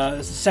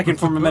 and second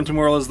form momentum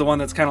whirl is the one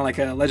that's kind of like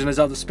a Legend of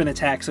Zelda spin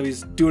attack, so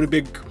he's doing a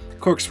big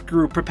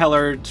corkscrew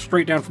propeller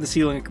straight down from the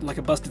ceiling like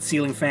a busted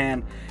ceiling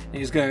fan, and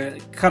he's gonna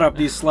cut up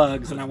these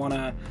slugs, and I want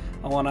to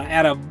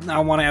add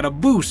a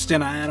boost,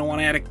 and I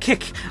want to add a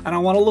kick, and I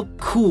want to look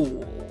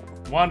cool.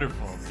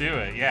 Wonderful, do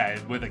it. Yeah,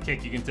 with a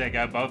kick you can take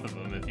out both of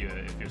them if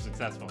you're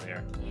successful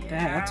here.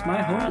 That's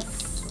my hope.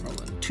 Roll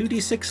a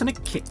 2d6 and a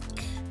kick.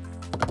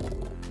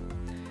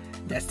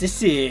 That's the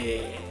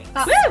 6.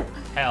 Woo!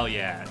 Hell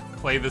yeah!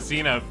 Play the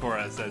scene out for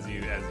us as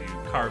you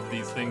carve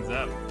these things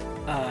up.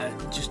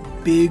 Just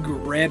big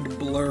red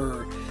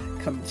blur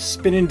come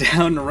spinning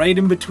down right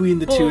in between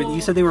the two. And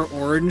you said they were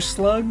orange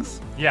slugs?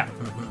 Yeah.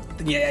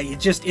 Yeah, it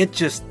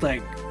just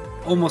like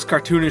almost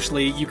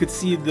cartoonishly, you could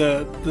see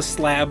the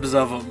slabs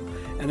of them,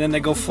 and then they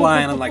go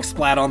flying and like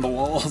splat on the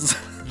walls.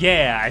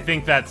 Yeah, I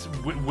think that's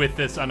with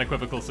this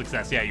unequivocal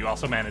success. Yeah, you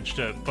also managed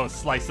to both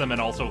slice them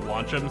and also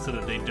launch them so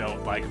that they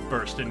don't like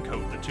burst and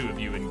coat the two of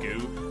you in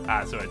goo.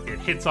 So it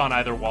hits on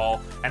either wall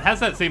and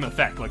has that same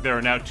effect. Like there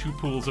are now 2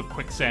 pools of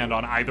quicksand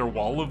on either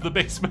wall of the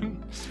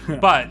basement,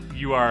 but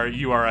you are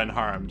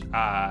unharmed.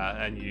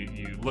 And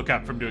you look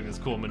up from doing this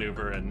cool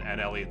maneuver, and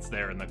Elliot's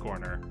there in the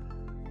corner.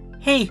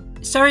 Hey,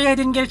 sorry I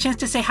didn't get a chance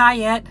to say hi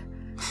yet.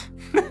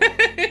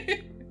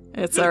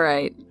 It's all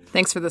right.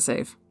 Thanks for the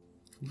save.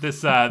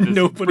 This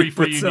Nobody brief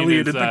puts reunion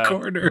Elliot is, in the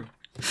corner.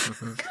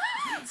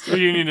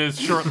 reunion is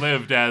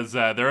short-lived as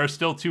there are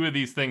still 2 of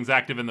these things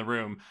active in the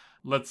room.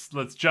 Let's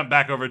jump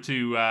back over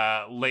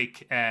to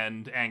Lake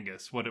and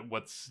Angus.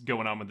 What's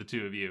going on with the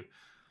 2 of you?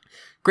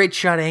 Great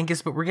shot,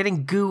 Angus, but we're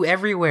getting goo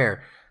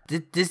everywhere.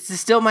 This is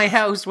still my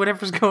house,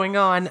 whatever's going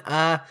on.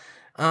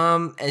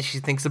 As she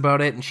thinks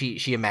about it, and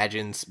she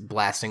imagines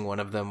blasting one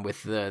of them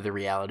with the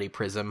reality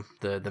prism,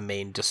 the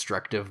main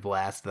destructive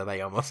blast that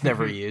I almost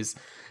never use.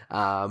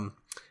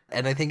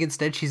 And I think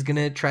instead she's going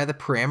to try the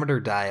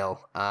parameter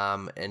dial,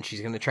 and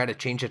she's going to try to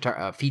change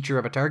a feature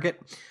of a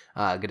target.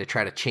 Going to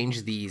try to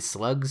change these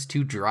slugs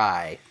to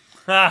dry.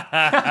 Oh,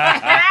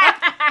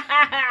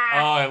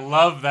 I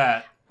love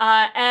that.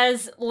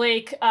 As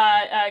Lake,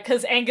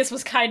 because Angus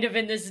was kind of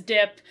in this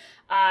dip,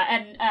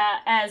 and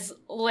as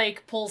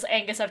Lake pulls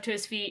Angus up to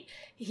his feet,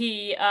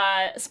 he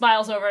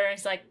smiles over and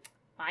he's like,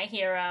 my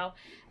hero.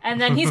 And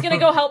then he's going to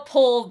go help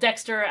pull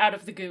Dexter out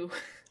of the goo.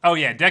 Oh,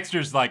 yeah,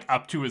 Dexter's, like,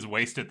 up to his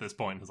waist at this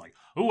point. He's like,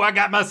 oh, I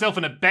got myself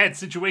in a bad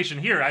situation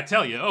here, I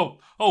tell you.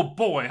 Oh,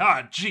 boy,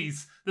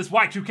 jeez. This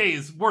Y2K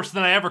is worse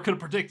than I ever could have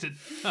predicted.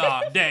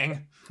 Oh,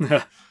 dang.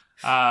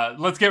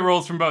 Let's get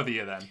rolls from both of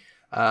you, then.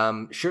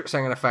 Sure, so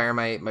I'm going to fire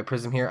my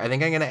prism here. I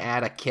think I'm going to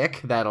add a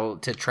kick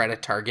to try to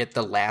target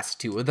the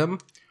last 2 of them.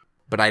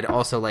 But I'd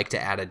also like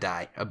to add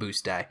a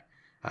boost die,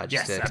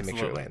 just to make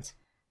sure it lands.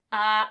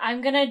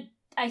 I'm going to,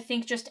 I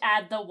think, just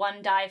add the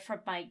 1 die from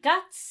my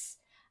guts.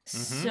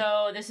 Mm-hmm.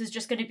 So this is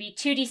just going to be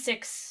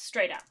 2d6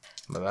 straight up.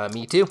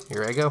 Me too.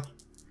 Here I go.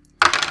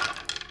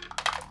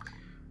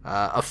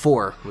 A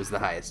 4 was the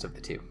highest of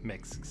the 2.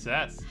 Mixed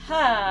success.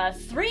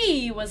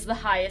 3 was the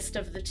highest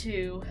of the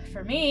 2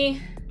 for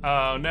me.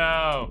 Oh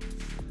no.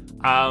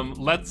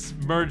 Let's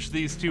merge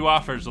these 2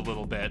 offers a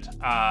little bit.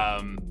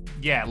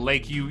 Yeah,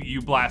 Lake,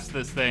 you blast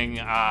this thing,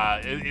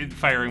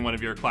 firing one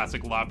of your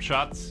classic lob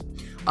shots.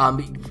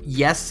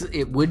 Yes,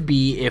 it would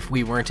be if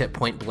we weren't at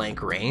point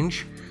blank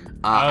range.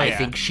 I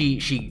think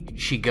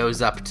she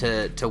goes up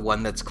to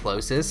one that's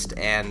closest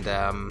and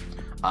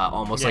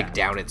almost like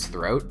down its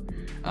throat.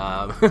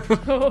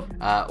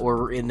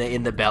 or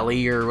in the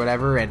belly or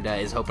whatever, and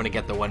is hoping to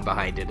get the one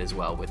behind it as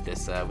well with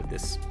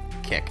this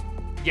kick.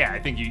 Yeah, I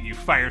think you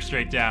fire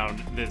straight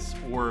down. This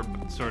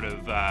orb sort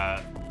of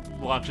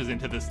launches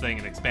into this thing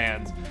and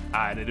expands,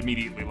 and it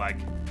immediately like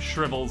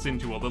shrivels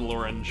into a little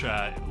orange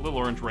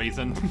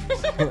raisin.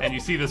 And you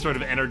see this sort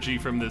of energy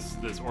from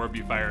this orb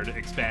you fired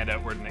expand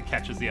outward, and it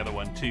catches the other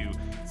one too.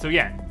 So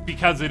yeah,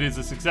 because it is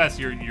a success,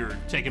 you're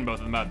taking both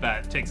of them out.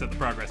 That takes out the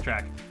progress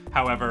track.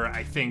 However,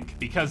 I think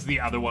because the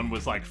other one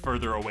was like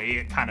further away,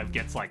 it kind of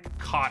gets like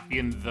caught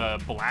in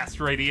the blast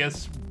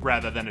radius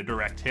rather than a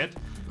direct hit.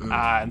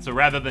 And so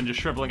rather than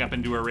just shriveling up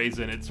into a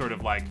raisin, it sort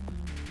of like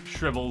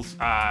shrivels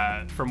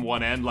from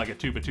one end like a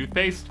tube of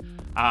toothpaste.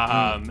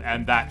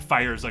 And that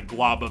fires a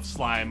glob of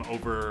slime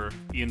over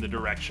in the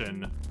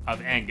direction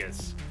of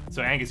Angus.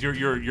 So Angus,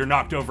 you're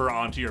knocked over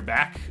onto your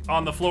back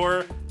on the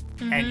floor,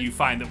 and you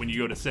find that when you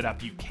go to sit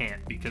up, you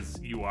can't because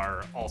you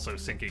are also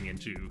sinking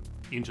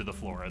into the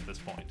floor at this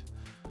point.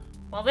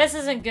 Well, this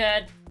isn't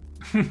good.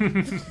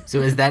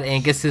 So is that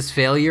Angus's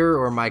failure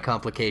or my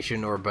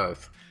complication or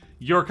both?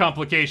 Your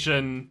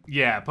complication,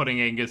 yeah,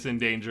 putting Angus in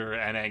danger,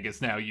 and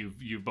Angus, now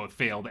you've both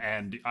failed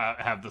and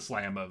have the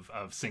slam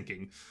of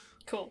sinking.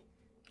 Cool.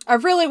 I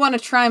really want to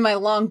try my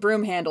long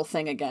broom handle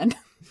thing again.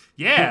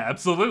 Yeah,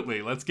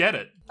 absolutely. Let's get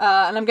it.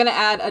 And I'm going to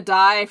add a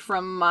die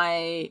from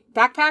my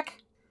backpack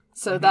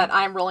so that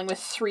I'm rolling with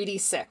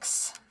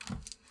 3d6.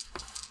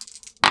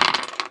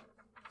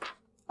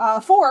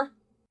 4.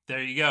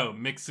 There you go.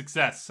 Mixed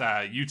success.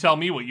 You tell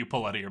me what you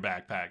pull out of your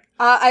backpack.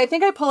 I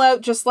think I pull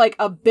out just like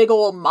a big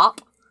ol'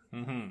 mop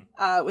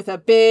with a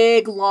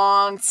big,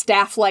 long,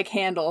 staff-like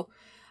handle.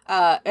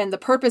 And the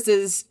purpose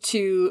is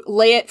to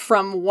lay it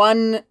from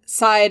one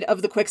side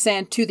of the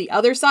quicksand to the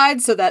other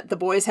side so that the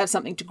boys have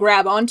something to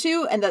grab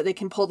onto and that they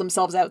can pull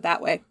themselves out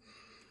that way.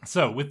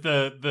 So with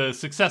the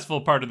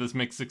successful part of this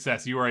mixed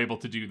success, you are able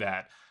to do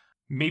that.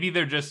 Maybe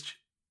they're just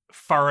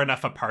far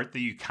enough apart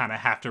that you kind of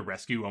have to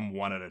rescue them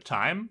one at a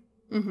time.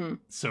 Mm-hmm.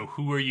 So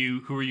who are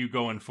you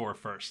going for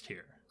first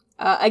here?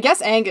 I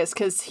guess Angus,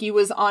 because he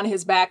was on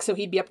his back, so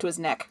he'd be up to his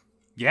neck.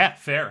 Yeah,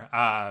 fair.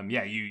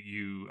 Yeah,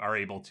 you are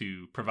able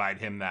to provide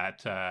him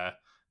that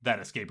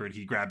escape route.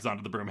 He grabs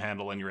onto the broom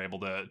handle, and you're able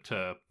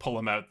to pull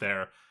him out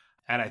there.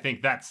 And I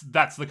think that's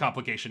the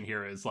complication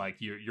here is like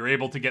you're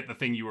able to get the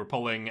thing you were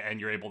pulling, and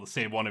you're able to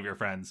save one of your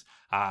friends.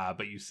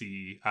 But you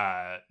see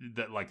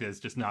that like there's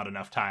just not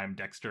enough time.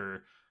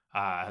 Dexter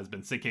has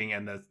been sinking,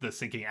 and the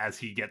sinking as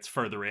he gets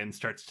further in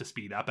starts to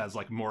speed up as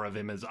like more of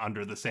him is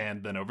under the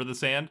sand than over the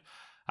sand.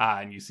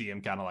 And you see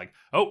him kind of like,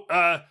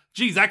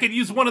 geez, I could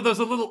use one of those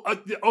little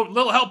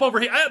help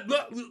over here.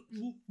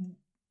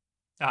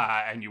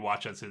 And you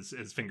watch as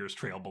his fingers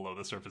trail below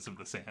the surface of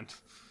the sand.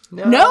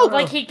 No!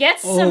 Like he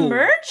gets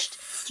submerged?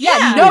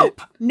 Yeah, nope.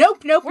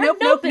 Nope. We're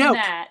noping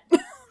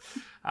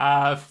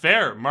that.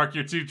 Fair. Mark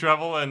your 2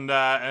 trouble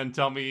and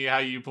tell me how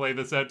you play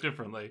this out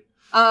differently.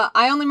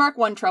 I only mark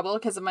 1 trouble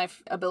because of my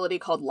ability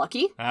called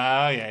Lucky.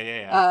 Oh,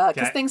 yeah.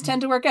 Because things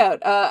tend to work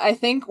out. I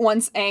think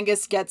once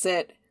Angus gets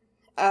it,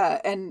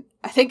 and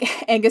I think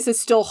Angus is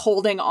still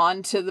holding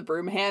on to the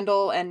broom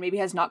handle and maybe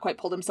has not quite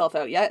pulled himself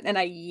out yet, and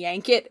I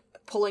yank it,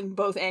 pulling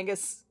both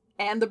Angus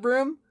and the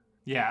broom.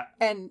 Yeah.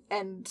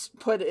 And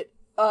put it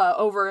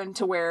over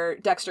into where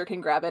Dexter can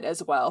grab it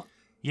as well.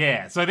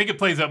 Yeah, so I think it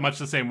plays out much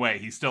the same way.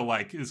 He still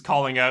like is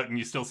calling out, and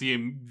you still see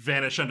him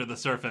vanish under the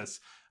surface.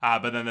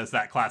 But then there's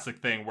that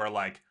classic thing where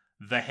like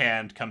the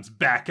hand comes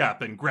back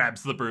up and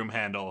grabs the broom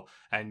handle,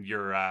 and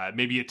you're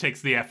maybe it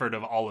takes the effort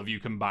of all of you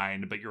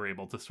combined, but you're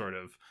able to sort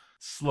of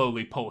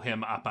slowly pull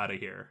him up out of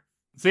here.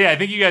 So yeah, I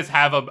think you guys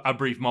have a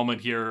brief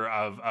moment here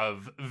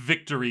of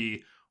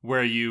victory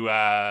where you've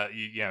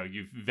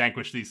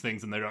vanquished these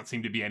things, and there don't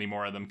seem to be any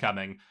more of them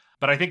coming.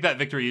 But I think that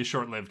victory is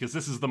short-lived because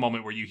this is the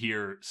moment where you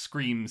hear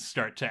screams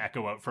start to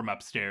echo out from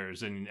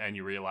upstairs, and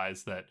you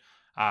realize that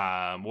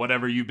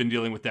whatever you've been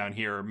dealing with down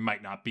here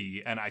might not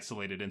be an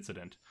isolated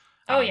incident.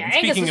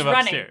 Angus is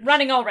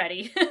running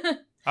already.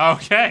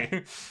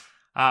 Okay.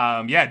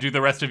 Do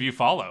the rest of you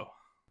follow?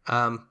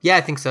 Yeah,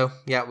 I think so.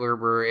 Yeah,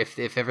 we're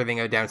if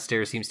everything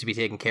downstairs seems to be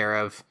taken care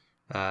of,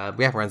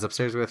 runs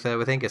upstairs with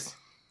Angus.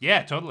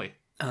 Yeah, totally.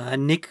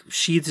 Nick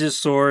sheathes his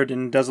sword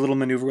and does a little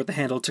maneuver with the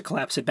handle to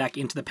collapse it back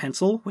into the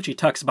pencil, which he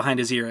tucks behind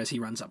his ear as he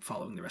runs up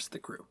following the rest of the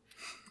crew.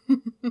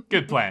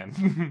 Good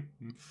plan.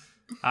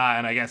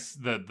 And I guess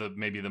the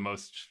maybe the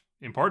most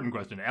important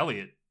question,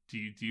 Elliot, do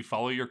you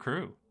follow your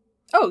crew?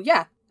 Oh,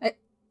 yeah.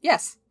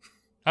 Yes.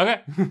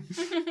 Okay.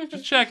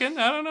 Just checking.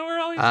 I don't know where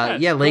Elliot's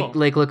at. Yeah,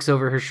 Lake looks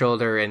over her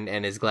shoulder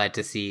and is glad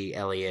to see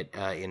Elliot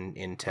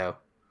in tow.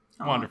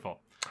 Wonderful.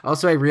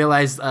 Also, I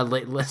realized, so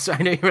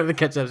I know you wanted to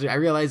catch up. I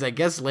realized, I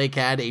guess Lake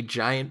had a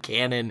giant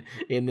cannon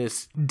in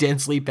this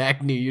densely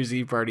packed New Year's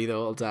Eve party the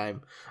whole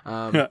time.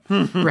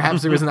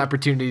 Perhaps there was an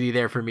opportunity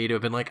there for me to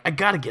have been like, I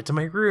gotta get to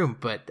my room.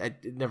 But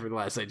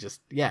nevertheless,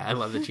 I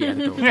love that she had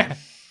it the whole time.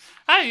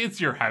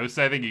 It's your house.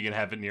 I think you can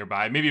have it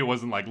nearby. Maybe it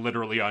wasn't like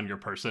literally on your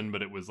person,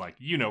 but it was like,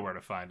 you know where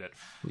to find it.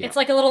 Yeah. It's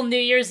like a little New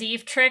Year's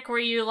Eve trick where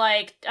you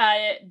like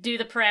do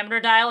the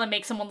parameter dial and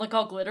make someone look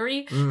all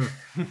glittery.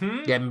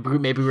 Yeah,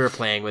 maybe we were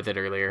playing with it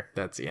earlier.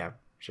 That's, yeah,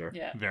 sure.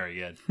 Yeah. Very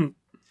good.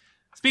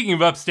 Speaking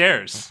of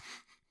upstairs,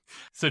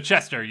 so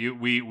Chester,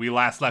 we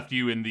last left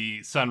you in the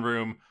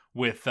sunroom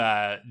with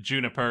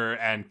Juniper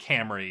and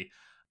Camry.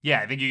 Yeah,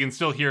 I think you can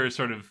still hear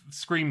sort of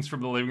screams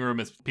from the living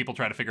room as people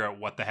try to figure out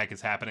what the heck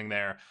is happening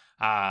there.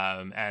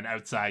 And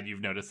outside,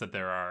 you've noticed that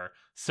there are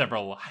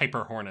several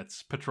Hyper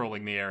Hornets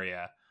patrolling the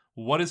area.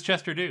 What does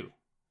Chester do?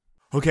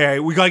 Okay,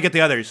 we gotta get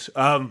the others.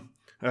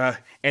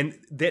 And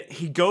that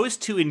he goes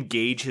to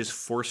engage his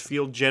force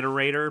field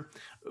generator,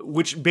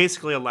 which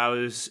basically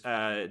allows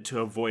to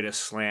avoid a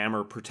slam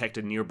or protect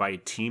a nearby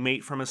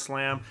teammate from a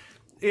slam.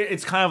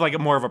 It's kind of like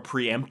more of a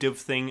preemptive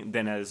thing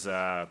than as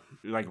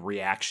like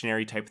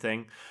reactionary type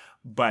thing.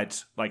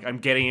 But like I'm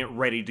getting it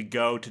ready to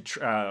go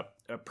to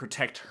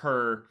protect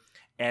her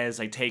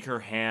as I take her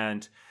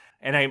hand,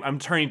 and I'm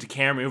turning to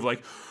Camry of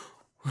like,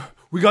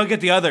 we gotta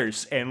get the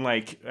others, and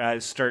like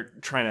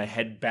start trying to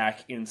head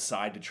back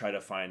inside to try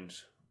to find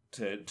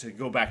to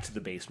go back to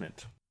the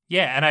basement.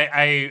 Yeah, and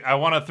I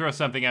want to throw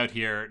something out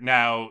here.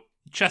 Now,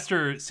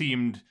 Chester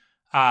seemed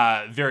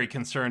very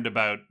concerned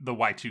about the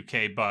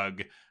Y2K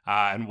bug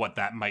and what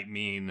that might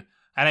mean.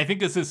 And I think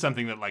this is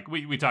something that like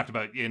we talked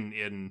about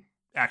in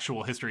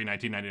actual history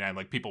 1999,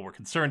 like people were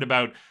concerned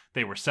about.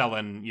 They were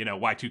selling,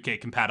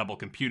 Y2K compatible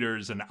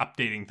computers and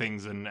updating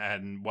things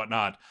and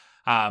whatnot.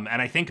 And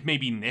I think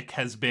maybe Nick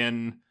has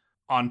been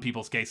on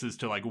people's cases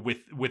to like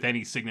with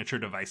any signature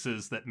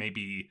devices that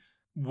maybe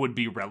would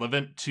be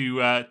relevant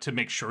to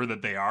make sure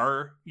that they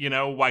are,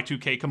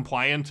 Y2K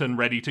compliant and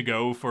ready to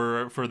go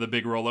for the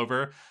big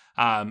rollover.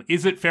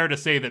 Is it fair to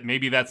say that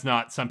maybe that's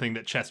not something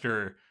that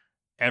Chester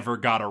ever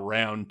got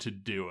around to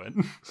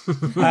doing?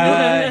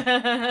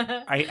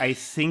 I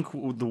think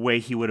the way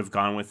he would have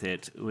gone with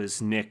it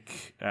was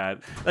Nick,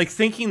 like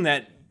thinking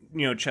that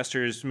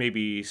Chester's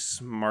maybe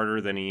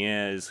smarter than he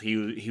is. He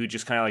would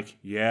just kind of like,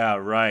 yeah,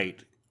 right,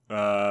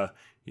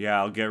 yeah,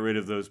 I'll get rid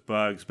of those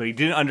bugs, but he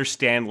didn't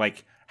understand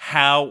like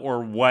how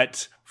or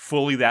what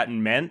fully that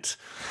meant.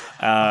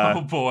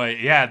 Oh boy,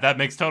 yeah, that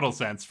makes total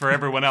sense. For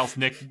everyone else,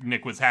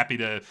 Nick was happy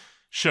to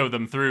show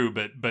them through,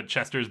 but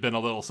Chester's been a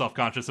little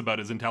self-conscious about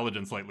his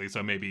intelligence lately,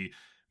 so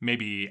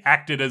maybe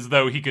acted as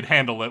though he could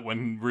handle it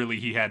when really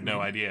he had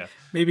no idea.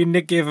 Maybe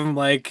Nick gave him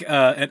like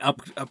an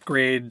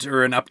upgrade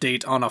or an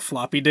update on a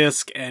floppy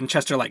disk, and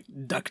Chester like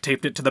duct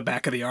taped it to the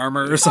back of the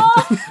armor or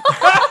something.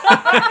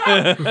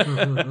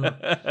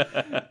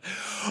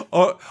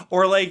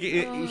 or like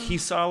he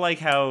saw like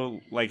how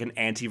like an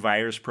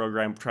antivirus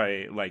program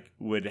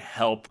would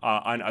help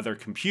on other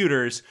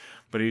computers,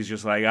 but he's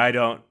just like, I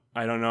don't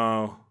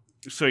know.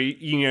 So,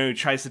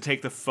 tries to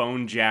take the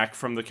phone jack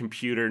from the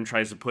computer and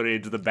tries to put it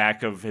into the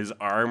back of his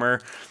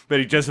armor, but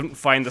he doesn't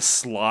find the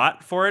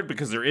slot for it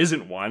because there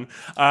isn't one.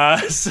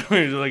 So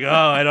he's like, oh,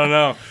 I don't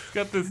know.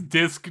 Got this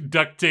disc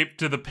duct taped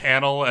to the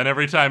panel, and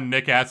every time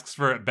Nick asks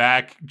for it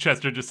back,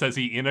 Chester just says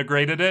he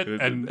integrated it,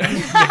 and Nick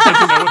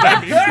doesn't know what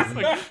that means. He's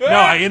like, no,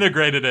 I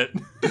integrated it.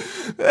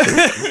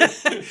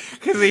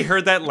 Because he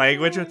heard that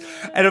language.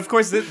 And of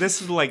course,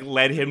 this like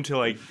led him to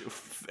like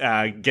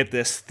get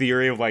this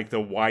theory of like the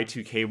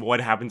Y2K,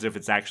 what happens if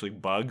it's actually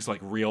bugs, like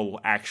real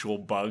actual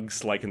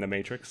bugs like in the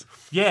Matrix.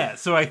 Yeah,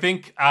 so I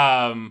think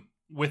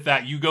with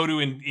that, you go to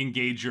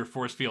engage your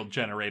force field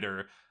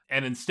generator,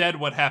 and instead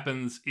what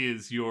happens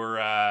is your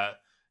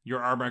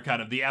armor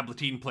kind of, the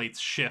Ablatine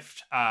plates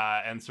shift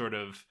and sort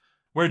of,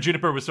 where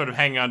Juniper was sort of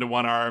hanging onto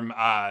one arm,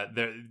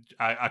 there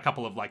a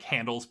couple of like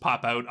handles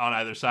pop out on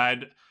either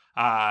side,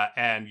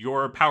 and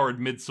your powered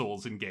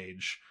midsoles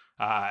engage.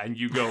 And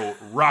you go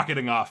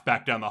rocketing off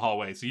back down the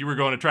hallway. So you were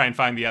going to try and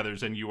find the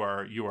others, and you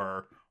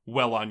are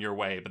well on your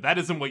way. But that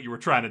isn't what you were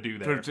trying to do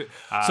there. So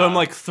I'm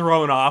like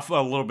thrown off a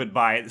little bit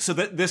by it. So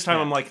this time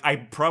I'm like, I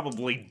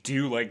probably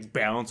do like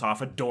bounce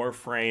off a door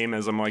frame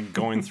as I'm like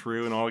going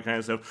through and all that kind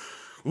of stuff.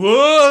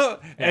 Whoa!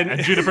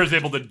 And Juniper's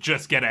able to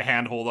just get a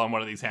handhold on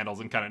one of these handles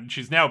and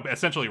she's now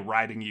essentially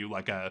riding you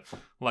like a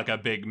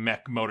big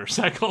mech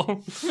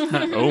motorcycle.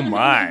 Oh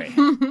my!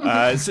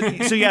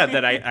 So yeah,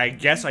 that I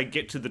guess I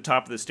get to the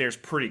top of the stairs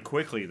pretty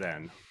quickly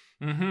then.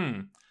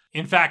 Mm-hmm.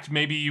 In fact,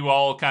 maybe you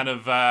all kind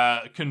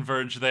of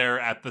converge there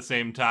at the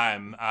same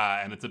time,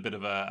 and it's a bit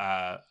of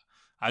a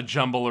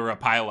jumble or a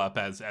pileup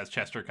as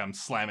Chester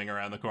comes slamming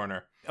around the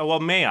corner. Oh well,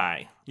 may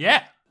I?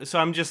 Yeah. So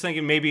I'm just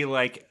thinking maybe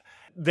like,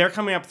 they're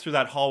coming up through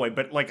that hallway,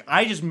 but like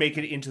I just make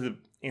it into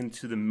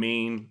the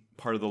main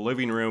part of the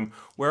living room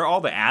where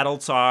all the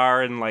adults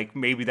are, and like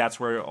maybe that's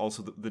where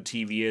also the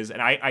TV is, and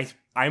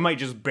I might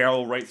just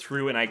barrel right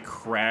through and I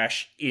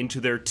crash into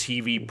their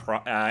TV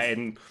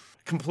and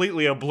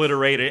completely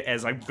obliterate it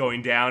as I'm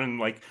going down, and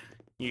like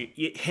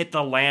you hit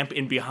the lamp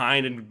in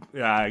behind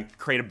and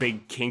create a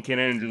big kink in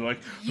it, and just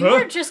like, you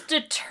are just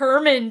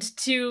determined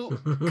to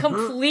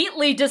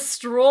completely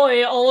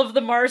destroy all of the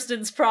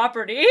Marsden's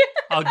property.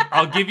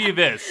 I'll give you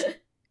this.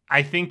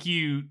 I think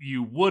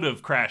you would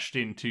have crashed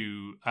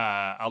into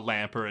a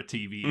lamp or a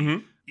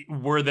TV.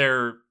 Were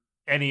there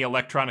any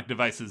electronic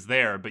devices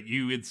there, but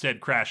you instead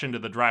crash into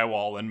the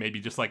drywall and maybe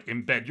just like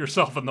embed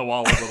yourself in the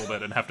wall a little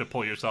bit and have to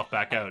pull yourself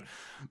back out.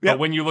 But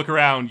when you look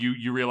around,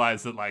 you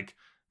realize that like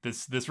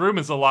this room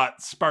is a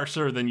lot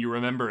sparser than you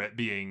remember it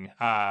being,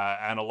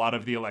 and a lot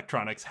of the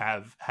electronics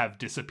have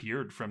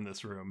disappeared from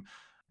this room.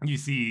 You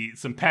see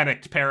some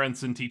panicked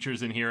parents and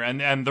teachers in here,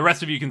 and the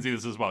rest of you can see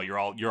this as well. You're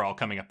all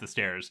coming up the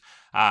stairs,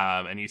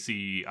 and you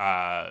see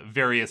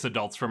various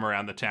adults from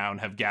around the town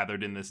have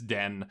gathered in this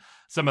den.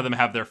 Some of them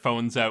have their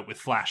phones out with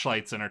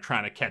flashlights and are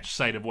trying to catch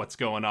sight of what's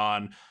going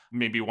on.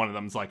 Maybe one of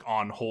them's like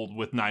on hold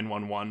with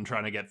 911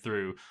 trying to get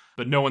through,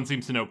 but no one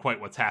seems to know quite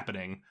what's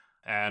happening.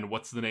 And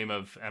what's the name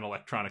of an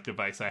electronic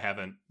device I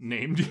haven't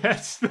named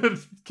yet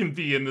that can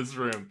be in this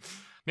room?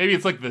 Maybe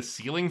it's like the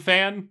ceiling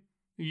fan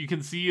you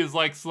can see is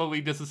like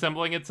slowly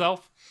disassembling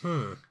itself.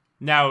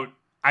 Now,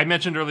 I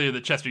mentioned earlier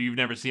that Chester, you've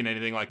never seen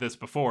anything like this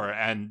before,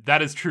 and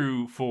that is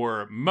true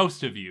for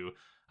most of you.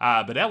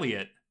 But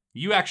Elliot,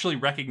 you actually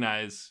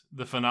recognize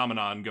the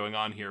phenomenon going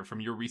on here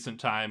from your recent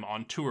time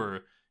on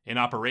tour in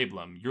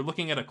Operablum. You're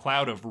looking at a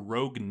cloud of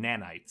rogue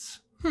nanites.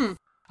 So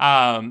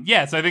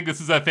I think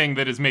this is a thing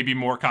that is maybe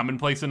more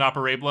commonplace in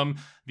Operablum.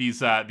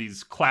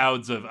 These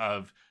clouds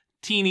of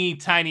teeny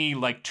tiny,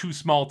 like too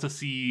small to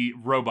see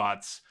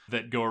robots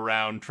that go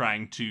around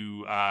trying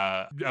to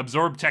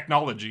absorb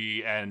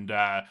technology and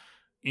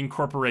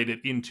incorporate it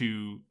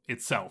into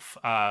itself.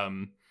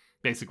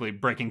 Basically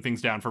breaking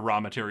things down for raw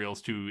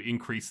materials to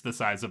increase the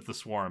size of the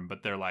swarm.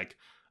 But they're like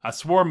a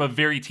swarm of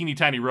very teeny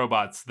tiny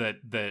robots that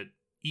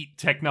eat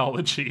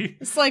technology.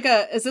 Is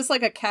this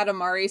like a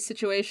Katamari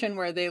situation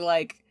where they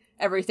like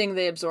everything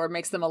they absorb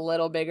makes them a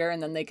little bigger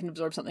and then they can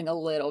absorb something a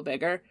little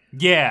bigger?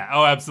 Yeah,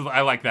 oh, absolutely.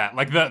 I like that.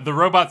 Like the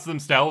robots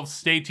themselves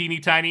stay teeny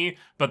tiny,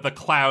 but the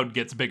cloud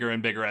gets bigger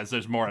and bigger as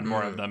there's more and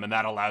more of them, and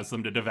that allows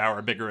them to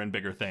devour bigger and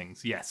bigger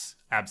things. Yes,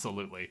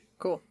 absolutely.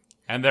 Cool.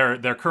 And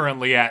they're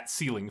currently at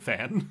ceiling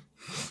fan.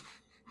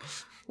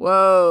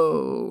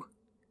 Whoa.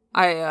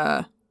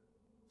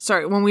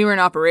 Sorry, when we were in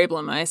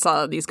Operablum, I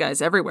saw these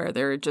guys everywhere.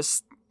 They're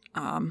just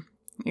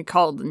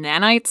called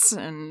nanites,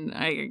 and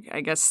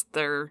I guess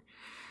they're,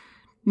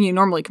 you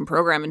normally can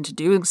program into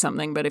doing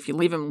something, but if you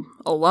leave them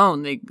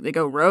alone, they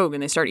go rogue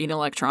and they start eating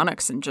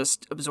electronics and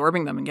just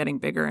absorbing them and getting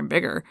bigger and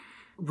bigger.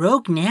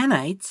 Rogue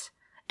nanites?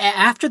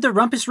 After the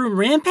Rumpus Room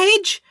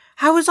rampage?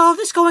 How is all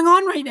this going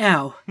on right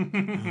now?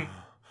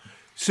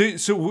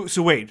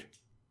 So wait,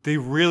 they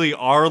really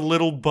are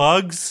little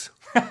bugs?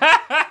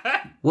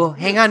 Well,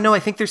 hang on. No, I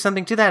think there's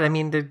something to that. I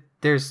mean,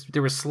 there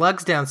were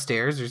slugs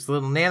downstairs. There's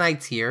little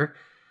nanites here.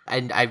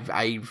 And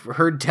I've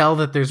heard tell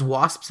that there's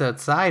wasps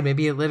outside.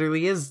 Maybe it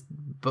literally is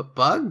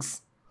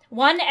bugs.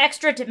 One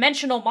extra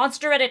dimensional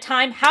monster at a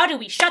time. How do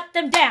we shut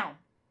them down?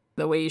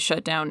 The way you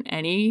shut down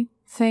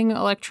anything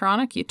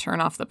electronic, you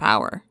turn off the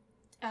power.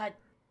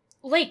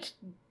 Like,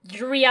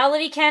 your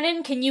reality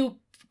cannon, can you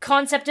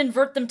concept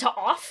invert them to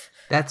off?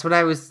 That's what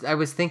I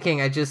was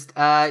thinking. I just,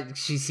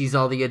 she sees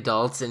all the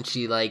adults and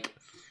she like,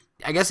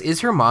 I guess,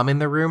 is her mom in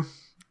the room?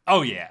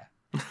 Oh, yeah.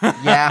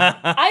 Yeah.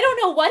 I don't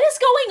know what is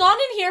going on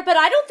in here, but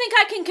I don't think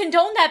I can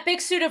condone that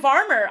big suit of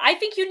armor. I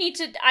think you need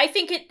to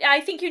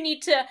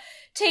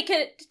take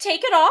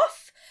it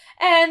off,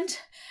 and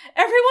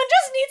everyone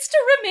just needs to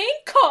remain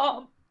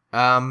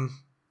calm.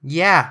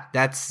 Yeah,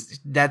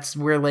 that's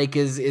where Lake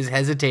is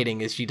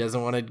hesitating, is she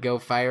doesn't want to go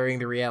firing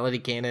the reality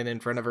cannon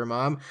in front of her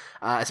mom,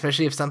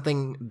 especially if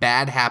something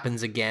bad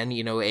happens again.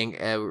 You know,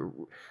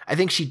 I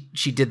think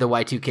she did the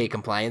Y2K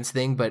compliance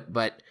thing, but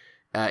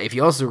if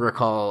you also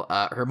recall,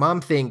 her mom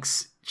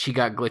thinks she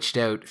got glitched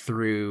out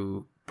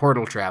through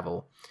portal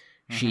travel.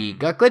 Mm-hmm. She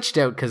got glitched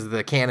out because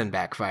the cannon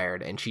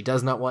backfired, and she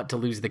does not want to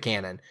lose the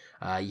cannon.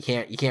 You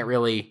can't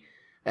really,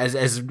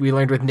 as we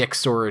learned with Nick's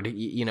sword,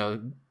 you know,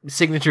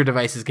 signature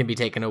devices can be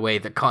taken away.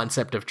 The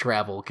concept of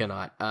travel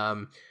cannot.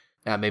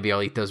 Maybe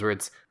I'll eat those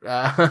words.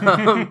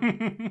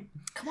 Come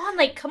on,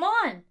 Lake, come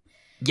on.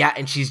 Yeah,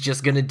 and she's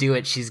just gonna do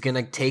it. She's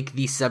gonna take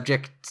the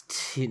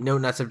subjectivity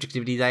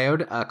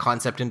diode,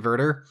 concept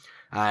inverter,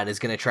 and is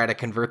gonna try to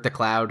convert the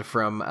cloud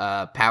from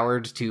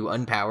powered to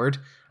unpowered.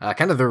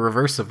 Kind of the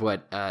reverse of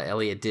what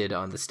Elliot did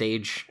on the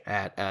stage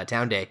at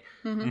Town Day.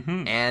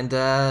 Mm-hmm.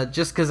 And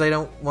just because I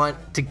don't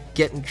want to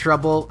get in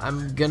trouble,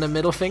 I'm gonna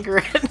middle finger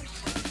it.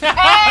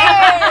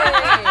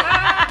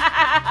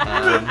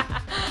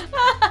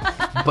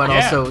 But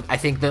also, I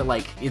think that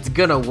like it's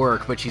gonna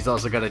work, but she's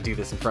also gonna do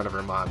this in front of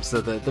her mom.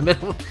 So the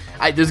middle,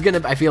 I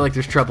feel like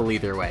there's trouble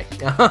either way.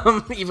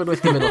 Even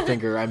with the middle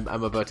finger, I'm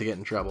about to get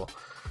in trouble.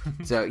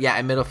 So yeah,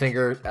 I middle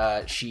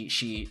finger.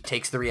 She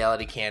takes the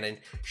reality cannon.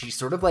 She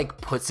sort of like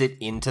puts it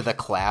into the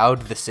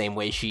cloud the same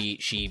way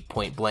she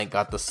point blank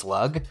got the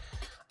slug.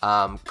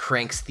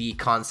 Cranks the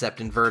concept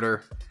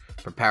inverter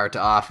from power to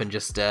off, and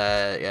just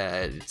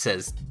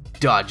says,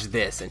 "Dodge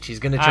this," and she's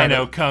gonna try. I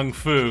know kung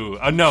fu.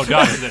 Oh no,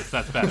 dodge this.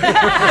 That's better.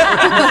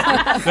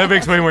 That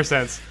makes way more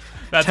sense.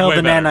 That's Tell way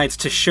the better. nanites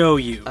to show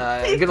you.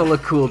 I'm gonna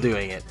look cool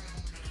doing it.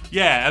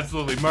 Yeah,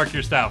 absolutely. Mark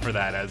your style for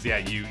that as,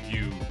 you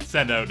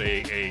send out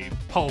a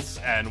pulse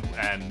and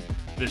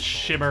this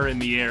shimmer in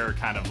the air,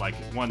 kind of like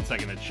 1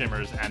 second it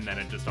shimmers and then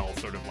it just all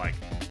sort of like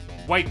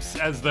wipes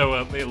as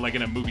though like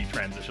in a movie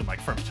transition, like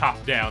from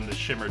top down, the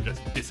shimmer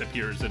just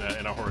disappears in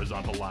a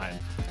horizontal line,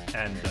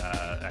 and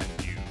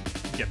you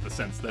get the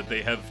sense that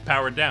they have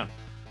powered down.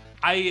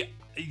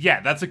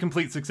 That's a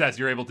complete success.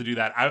 You're able to do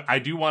that. I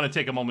do want to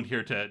take a moment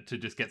here to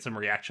just get some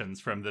reactions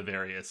from the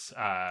various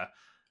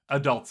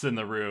adults in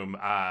the room.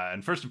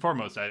 And first and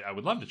foremost, I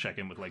would love to check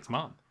in with Lake's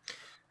mom.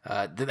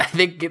 I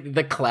think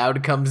the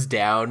cloud comes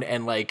down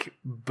and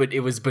but it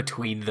was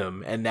between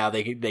them, and now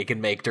they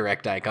can make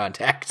direct eye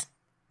contact.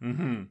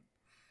 Mm-hmm.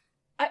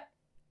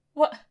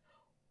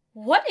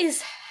 What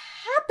is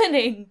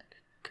happening?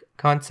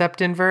 Concept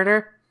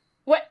inverter?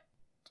 What?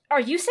 Are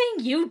you saying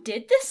you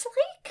did this,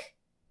 Lake?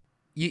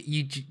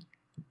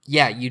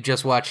 You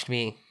just watched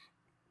me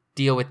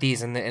deal with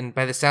these, and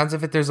by the sounds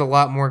of it, there's a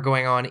lot more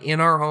going on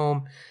in our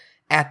home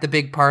at the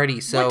big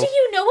party, so... What do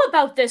you know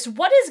about this?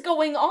 What is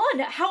going on?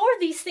 How are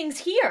these things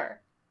here?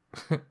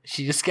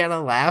 She just kind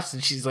of laughs,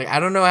 and she's like, I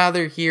don't know how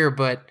they're here,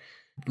 but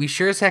we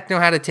sure as heck know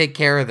how to take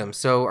care of them,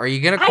 so are you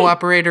gonna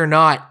cooperate or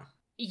not?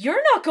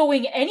 You're not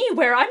going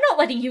anywhere. I'm not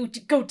letting you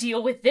go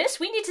deal with this.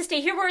 We need to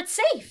stay here where it's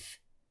safe.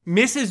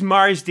 Mrs.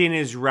 Marsden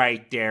is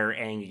right there,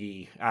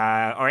 Angie,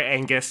 or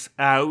Angus.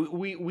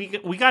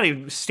 We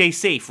gotta stay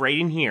safe right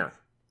in here.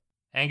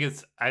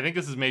 Angus, I think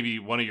this is maybe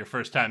one of your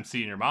first times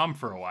seeing your mom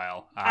for a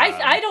while.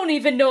 I don't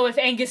even know if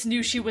Angus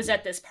knew she was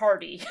at this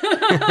party.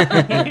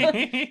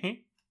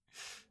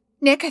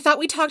 Nick, I thought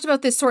we talked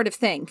about this sort of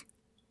thing.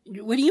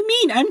 What do you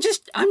mean? I'm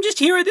just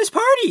here at this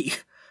party.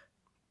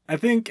 I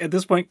think at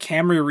this point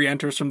Camry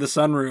re-enters from the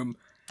sunroom.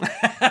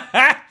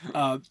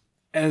 And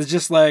it's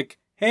just like,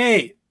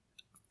 hey,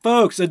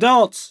 folks,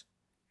 adults,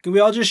 can we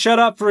all just shut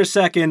up for a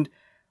second?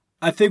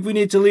 I think we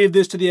need to leave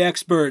this to the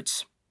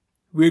experts.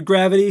 Weird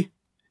gravity,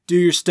 do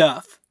your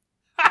stuff.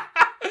 Oh,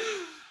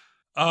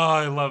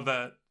 I love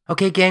that.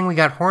 Okay, gang, we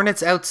got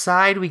hornets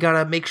outside. We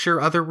gotta make sure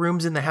other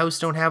rooms in the house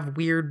don't have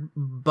weird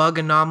bug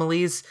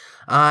anomalies.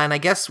 And I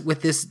guess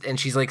with this, and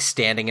she's like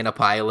standing in a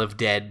pile of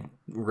dead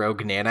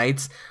rogue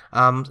nanites,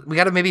 we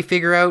gotta maybe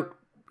figure out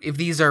if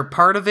these are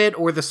part of it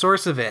or the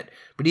source of it.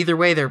 But either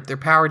way, they're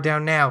powered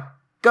down now.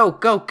 Go,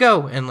 go,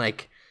 go! And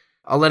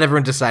I'll let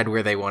everyone decide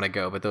where they want to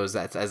go, but those,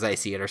 that's, as I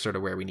see it, are sort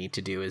of where we need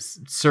to do is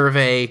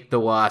survey the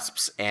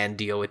wasps and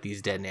deal with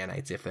these dead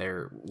nanites if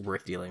they're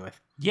worth dealing with.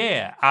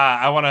 Yeah,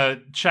 I want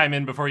to chime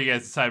in before you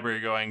guys decide where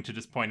you're going to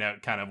just point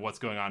out kind of what's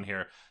going on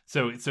here.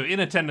 So in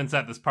attendance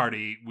at this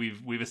party,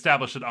 we've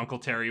established that Uncle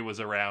Terry was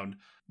around.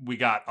 We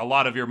got a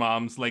lot of your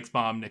moms, Lake's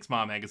mom, Nick's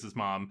mom, Angus's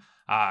mom.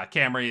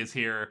 Camry is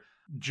here.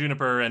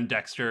 Juniper and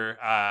Dexter,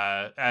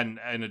 and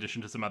in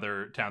addition to some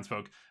other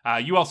townsfolk.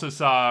 You also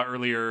saw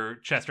earlier,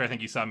 Chester, I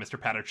think you saw Mr.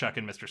 Patterchuck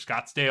and Mr.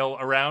 Scottsdale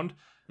around.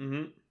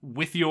 Mm-hmm.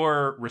 With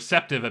your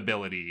receptive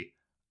ability,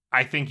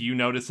 I think you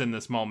notice in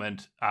this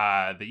moment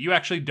that you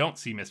actually don't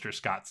see Mr.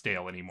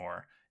 Scottsdale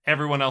anymore.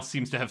 Everyone else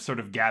seems to have sort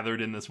of gathered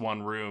in this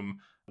one room,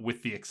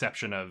 with the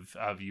exception of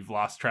you've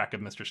lost track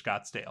of Mr.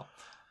 Scottsdale.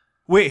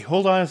 Wait,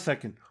 hold on a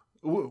second.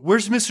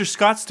 Where's Mr.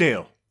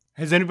 Scottsdale?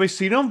 Has anybody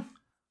seen him?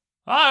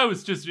 He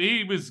was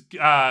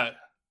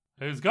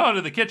going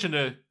to the kitchen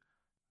to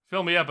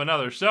fill me up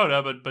another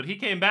soda, but he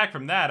came back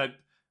from that.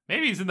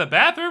 Maybe he's in the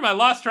bathroom? I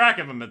lost track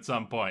of him at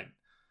some point.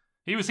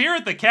 He was here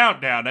at the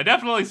countdown. I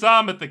definitely saw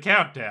him at the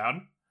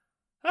countdown.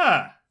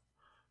 Huh.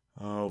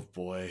 Oh,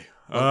 boy.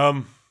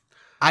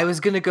 I was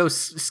gonna go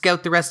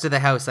scout the rest of the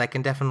house. I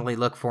can definitely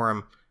look for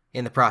him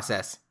in the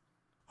process.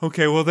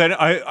 Okay, well then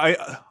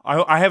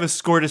I have a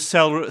score to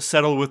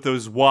settle with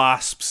those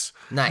wasps.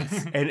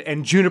 Nice.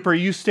 And Juniper,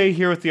 you stay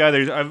here with the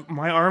others.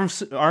 My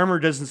armor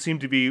doesn't seem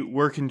to be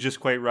working just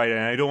quite right,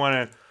 and I don't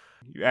want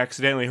to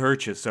accidentally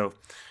hurt you. So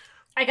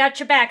I got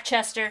your back,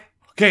 Chester.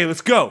 Okay, let's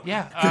go.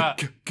 Yeah.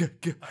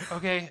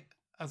 Okay,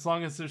 as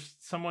long as there's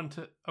someone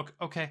to.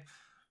 Okay.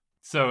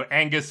 So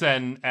Angus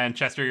and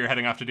Chester, you're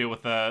heading off to deal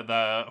with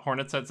the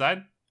hornets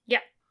outside. Yeah.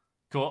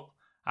 Cool.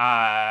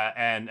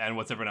 And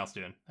what's everyone else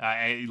doing?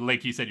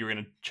 Lake, you said you were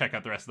going to check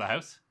out the rest of the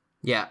house?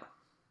 Yeah.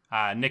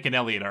 Nick and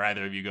Elliot, are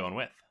either of you going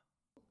with?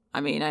 I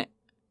mean,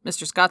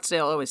 Mr.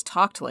 Scottsdale always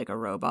talked like a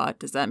robot.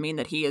 Does that mean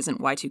that he isn't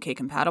Y2K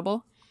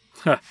compatible?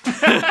 Got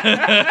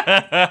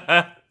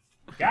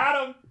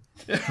him!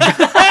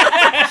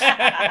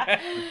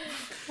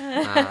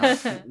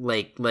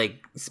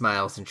 Lake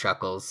smiles and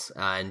chuckles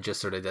and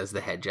just sort of does the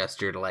head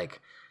gesture to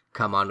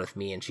come on with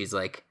me, and she's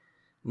like,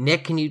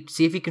 Nick, can you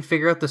see if you can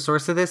figure out the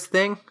source of this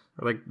thing?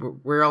 Or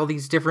where all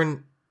these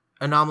different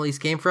anomalies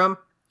came from?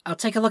 I'll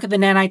take a look at the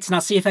nanites and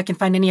I'll see if I can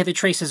find any other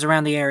traces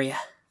around the area.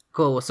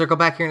 Cool, we'll circle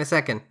back here in a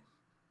second.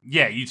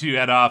 Yeah, you two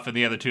head off, and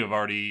the other two have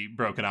already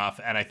broken off,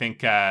 and I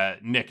think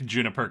Nick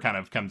Juniper kind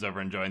of comes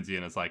over and joins you,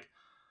 and is like,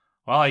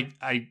 well,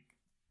 I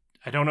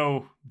don't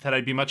know that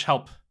I'd be much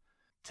help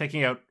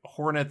taking out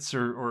hornets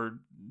or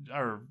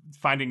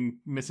finding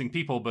missing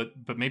people, but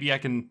maybe I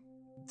can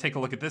take a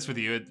look at this with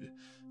you. It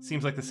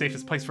seems like the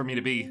safest place for me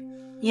to be.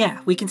 Yeah,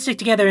 we can stick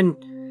together and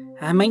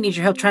I might need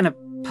your help trying to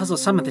puzzle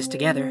some of this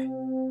together.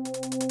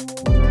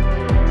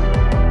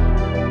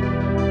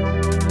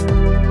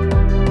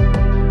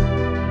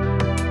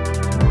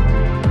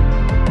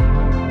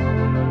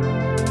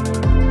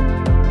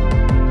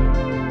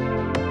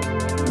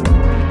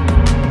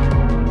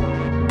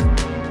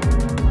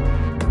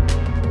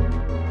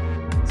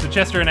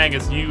 Chester and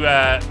Angus, do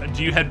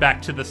you head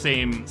back to the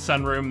same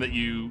sunroom that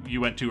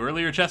you went to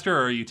earlier, Chester,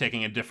 or are you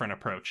taking a different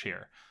approach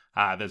here?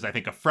 There's, I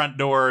think, a front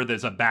door.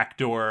 There's a back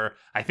door.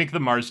 I think the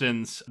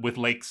Marsdens, with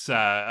Lake's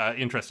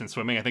interest in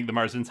swimming, I think the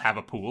Marsdens have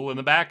a pool in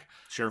the back.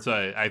 Sure.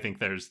 So I think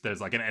there's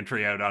like an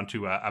entry out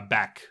onto a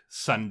back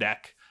sun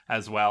deck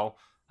as well.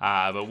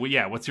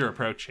 What's your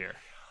approach here?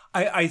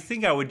 I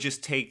think I would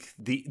just take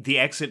the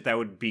exit that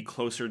would be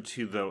closer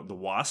to the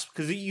wasp,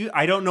 because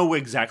I don't know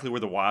exactly where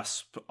the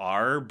wasp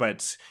are,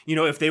 but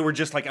if they were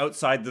just like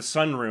outside the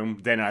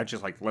sunroom, then I'd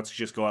just like, let's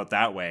just go out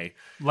that way.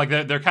 Like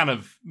they're kind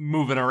of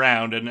moving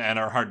around and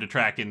are hard to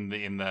track in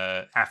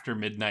the after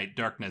midnight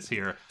darkness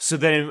here. So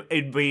then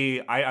it'd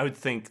be I would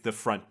think the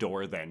front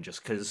door then,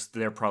 just because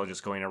they're probably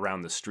just going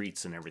around the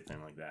streets and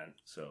everything like that.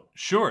 So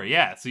sure,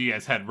 yeah. So you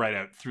guys head right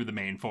out through the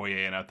main foyer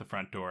and out the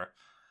front door.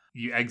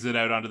 You exit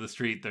out onto the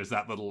street. There's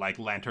that little like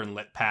lantern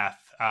lit path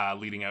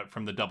leading out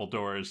from the double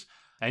doors.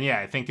 And yeah,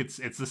 I think it's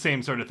the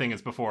same sort of thing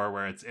as before,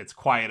 where it's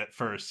quiet at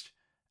first,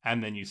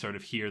 and then you sort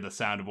of hear the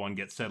sound of one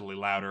get steadily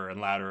louder and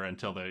louder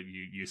until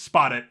you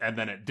spot it, and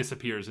then it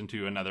disappears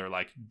into another,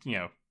 like,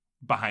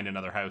 behind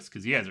another house,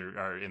 because you guys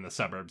are in the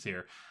suburbs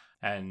here.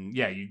 And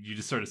yeah, you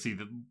just sort of see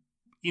the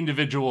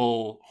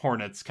individual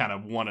hornets kind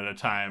of one at a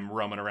time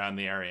roaming around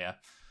the area.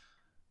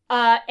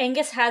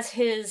 Angus has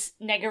his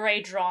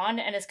Negare drawn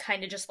and is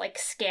kind of just like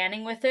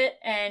scanning with it,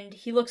 and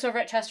he looks over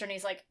at Chester and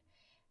he's like,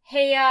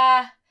 "Hey,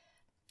 I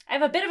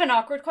have a bit of an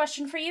awkward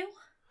question for you."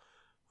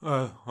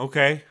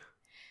 Okay.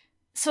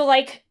 So,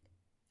 like,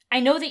 I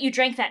know that you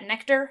drank that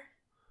nectar.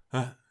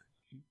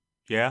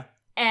 Yeah.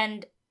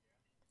 And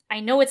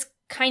I know it's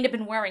kind of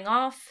been wearing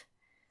off.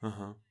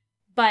 Uh-huh.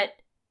 But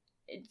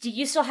do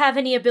you still have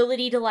any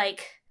ability to,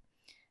 like,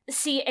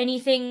 see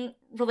anything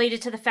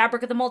related to the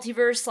fabric of the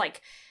multiverse,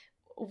 like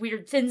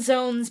weird thin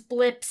zones,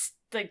 blips,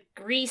 the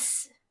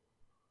grease?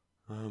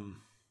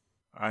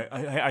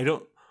 I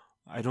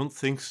don't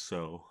think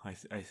so. I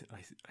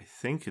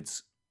think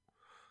it's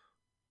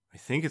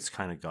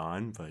kind of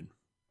gone, but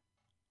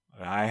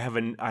I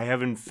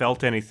haven't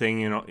felt anything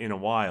in a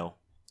while.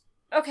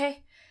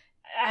 Okay.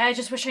 I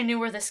just wish I knew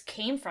where this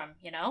came from,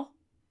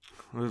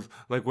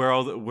 Like where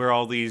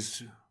all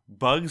these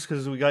bugs,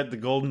 because we got the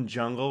Golden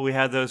Jungle. We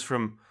had those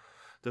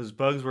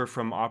bugs were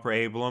from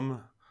Opera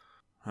Ablum.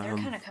 They're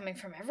kind of coming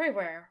from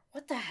everywhere.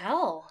 What the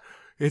hell?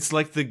 It's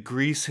like the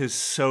grease has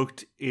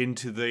soaked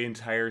into the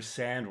entire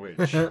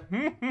sandwich.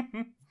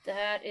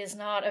 That is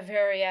not a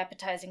very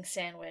appetizing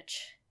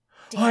sandwich.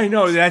 Damn. I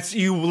know,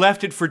 you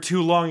left it for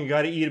too long. You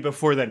got to eat it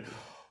before then.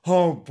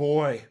 Oh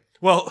boy.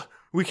 Well,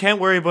 we can't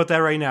worry about that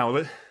right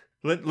now.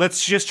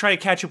 Let's just try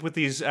to catch up with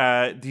these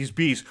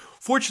bees.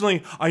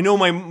 Fortunately, I know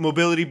my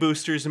mobility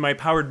boosters and my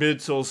powered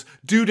midsoles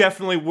do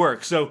definitely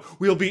work, so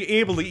we'll be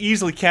able to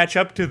easily catch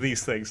up to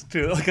these things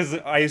too. Because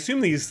I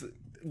assume these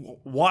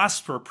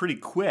wasps are pretty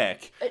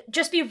quick.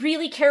 Just be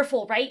really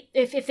careful, right?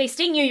 If they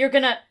sting you, you're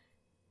gonna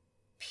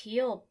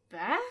peel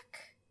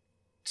back?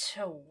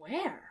 To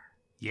where?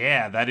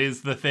 Yeah, that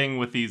is the thing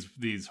with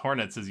these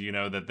hornets, is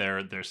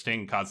that their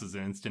sting causes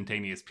an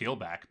instantaneous peel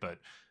back, but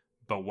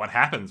what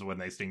happens when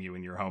they sting you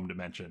in your home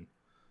dimension?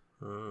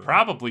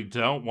 Probably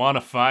don't want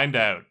to find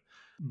out.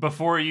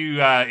 Before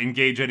you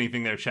engage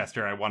anything there,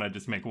 Chester, I want to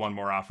just make one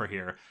more offer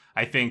here.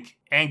 I think,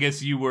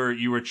 Angus, you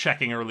were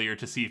checking earlier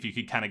to see if you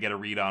could kind of get a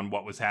read on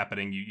what was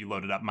happening. You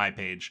loaded up my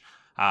page.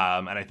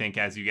 And I think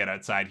as you get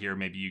outside here,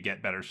 maybe you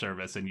get better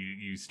service and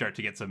you start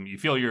to get you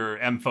feel your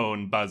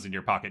M-phone buzz in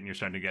your pocket and you're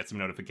starting to get some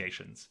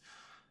notifications.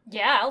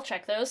 Yeah, I'll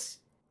check those.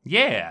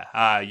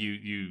 Yeah,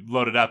 you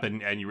load it up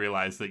and you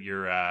realize that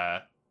you're...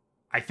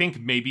 I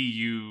think maybe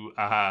you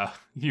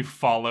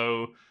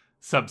follow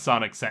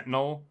Subsonic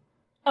Sentinel.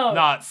 Oh,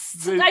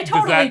 I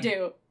totally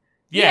do.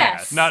 Yeah,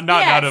 yes, not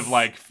out of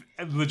like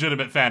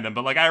legitimate fandom,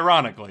 but like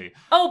ironically.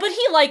 Oh, but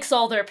he likes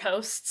all their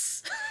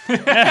posts.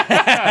 Gotta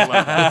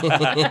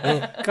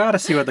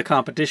see what the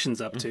competition's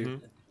up to.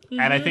 Mm-hmm.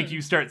 And I think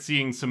you start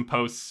seeing some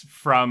posts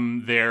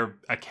from their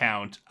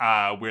account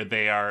where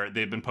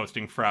they've been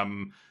posting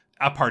from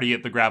a party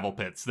at the gravel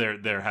pits.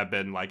 There have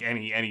been like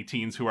any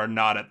teens who are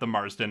not at the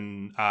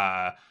Marsden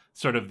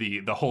sort of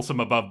the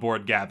wholesome above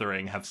board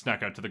gathering have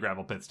snuck out to the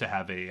gravel pits to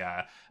have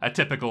a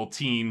typical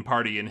teen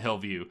party in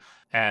Hillview.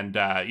 And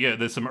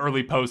there's some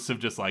early posts of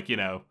just like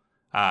there's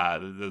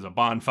a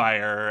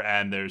bonfire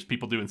and there's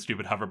people doing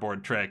stupid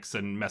hoverboard tricks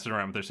and messing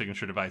around with their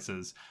signature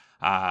devices.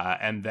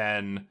 And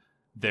then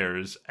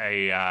there's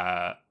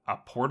a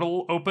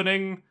portal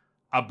opening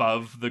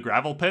above the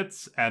gravel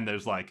pits, and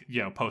there's like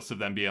posts of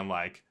them being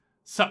like,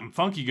 something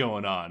funky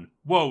going on.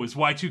 Whoa, is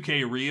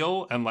Y2K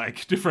real? And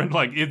like different,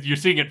 like you're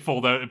seeing it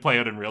play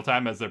out in real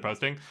time as they're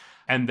posting.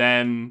 And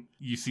then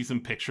you see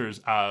some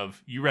pictures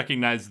of, you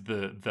recognize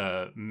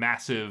the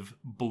massive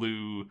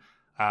blue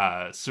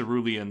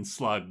cerulean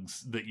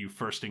slugs that you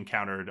first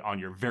encountered on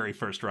your very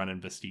first run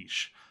in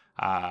Vestige.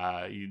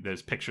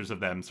 There's pictures of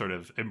them sort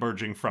of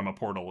emerging from a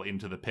portal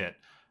into the pit.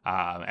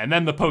 And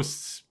then the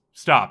posts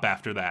stop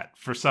after that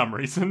for some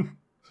reason,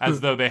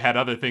 as though they had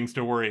other things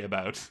to worry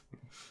about.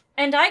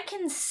 And I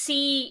can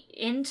see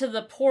into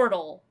the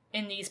portal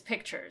in these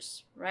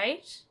pictures,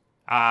 right?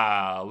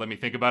 Let me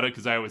think about it,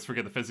 because I always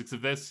forget the physics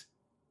of this.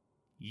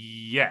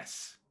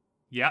 Yes.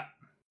 Yep.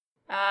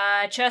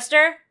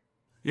 Chester?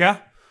 Yeah?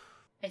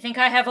 I think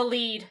I have a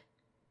lead.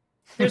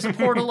 There's a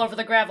portal over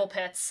the gravel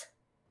pits.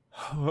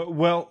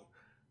 Well,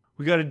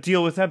 we gotta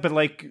deal with that, but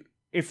like,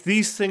 if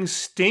these things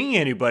sting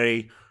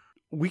anybody,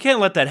 we can't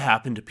let that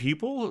happen to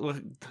people.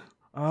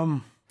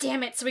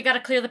 Damn it, so we gotta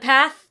clear the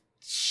path?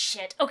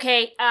 Shit.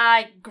 Okay,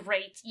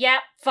 great. Yep,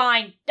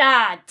 fine.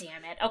 Damn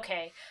it.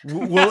 Okay.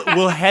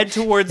 We'll head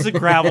towards the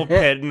gravel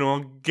pit and we'll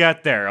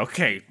get there.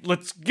 Okay,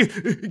 let's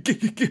You're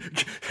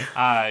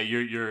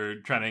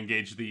trying to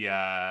engage the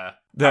powered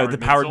midsoles to go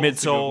gliding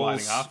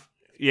midsoles. off?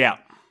 Yeah.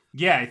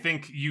 Yeah, I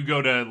think you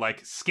go to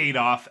like skate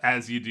off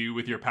as you do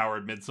with your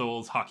powered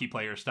midsoles, hockey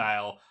player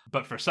style.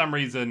 But for some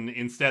reason,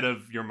 instead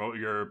of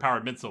your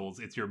powered midsoles,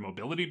 it's your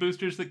mobility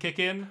boosters that kick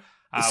in.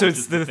 So which it's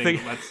is the thing thing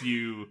that lets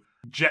you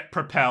jet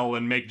propel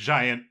and make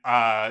giant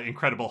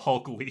Incredible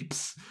Hulk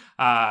leaps.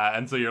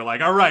 And so you're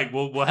like, all right,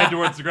 we'll head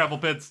towards the gravel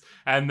pits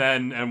and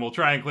we'll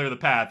try and clear the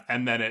path.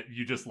 And then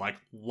you just like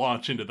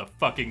launch into the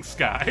fucking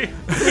sky.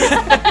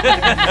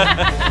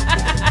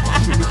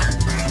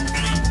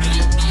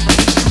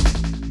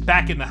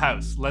 Back in the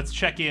house, let's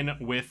check in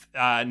with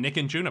Nick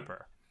and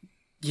Juniper.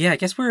 Yeah, I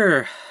guess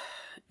we're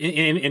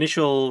in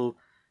initial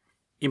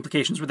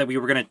implications were that we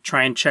were going to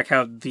try and check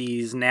out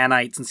these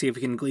nanites and see if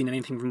we can glean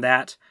anything from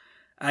that.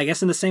 I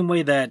guess in the same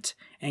way that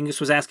Angus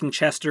was asking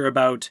Chester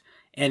about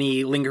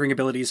any lingering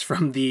abilities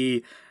from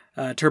the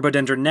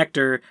Turbodendron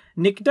Nectar,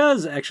 Nick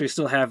does actually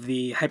still have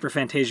the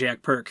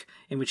Hyperphantasiac perk,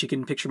 in which he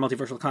can picture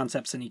multiversal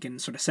concepts and he can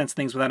sort of sense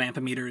things without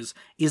ampimeters.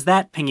 Is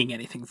that pinging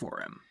anything for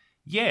him?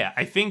 Yeah,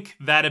 I think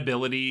that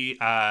ability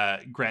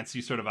grants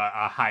you sort of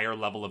a higher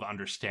level of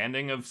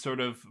understanding of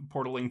sort of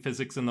portaling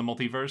physics in the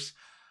multiverse.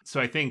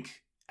 So I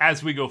think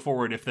as we go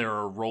forward, if there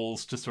are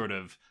roles to sort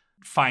of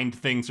find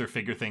things or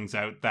figure things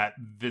out, that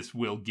this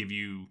will give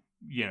you,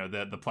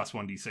 the plus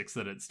 1d6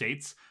 that it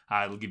states.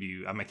 It'll give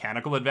you a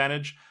mechanical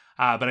advantage.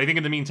 But I think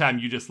in the meantime,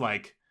 you just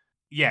like,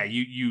 yeah,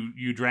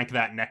 you drank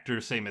that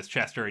nectar, same as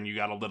Chester, and you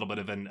got a little bit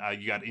of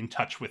you got in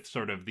touch with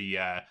sort of the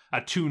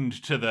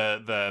attuned to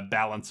the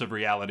balance of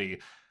reality.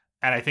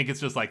 And I think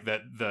it's just like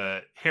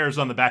the hairs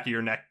on the back of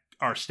your neck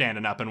are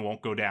standing up and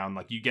won't go down.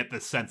 Like you get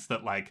this sense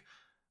that like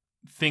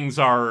things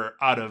are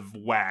out of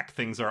whack,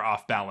 things are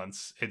off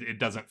balance. It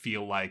doesn't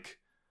feel like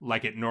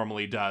it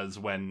normally does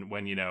when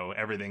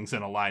everything's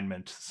in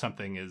alignment.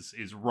 Something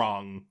is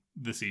wrong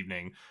this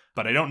evening.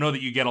 But I don't know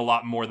that you get a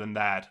lot more than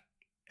that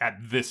at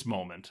this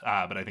moment,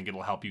 but I think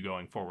it'll help you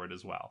going forward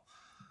as well.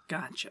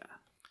 Gotcha.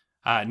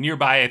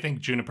 Nearby, I think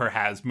Juniper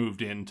has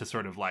moved in to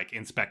sort of like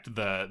inspect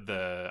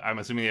the I'm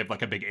assuming they have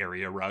like a big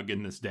area rug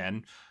in this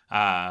den.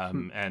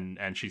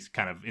 And she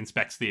kind of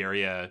inspects the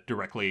area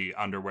directly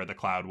under where the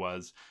cloud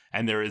was.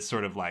 And there is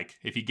sort of like,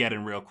 if you get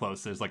in real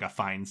close, there's like a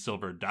fine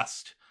silver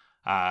dust.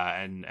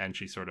 And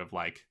she sort of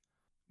like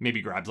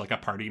maybe grabs like a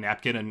party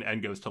napkin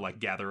and goes to like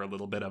gather a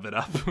little bit of it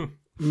up.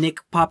 Nick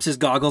pops his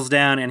goggles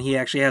down and he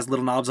actually has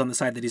little knobs on the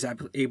side that he's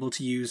able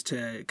to use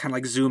to kind of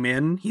like zoom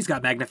in. He's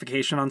got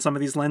magnification on some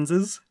of these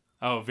lenses.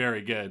 Oh,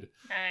 very good.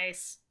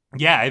 Nice.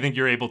 Yeah, I think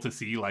you're able to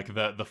see like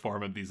the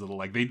form of these little,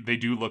 like they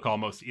do look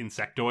almost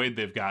insectoid.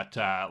 They've got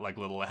like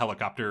little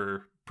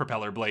helicopter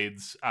propeller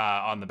blades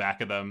on the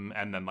back of them,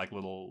 and then like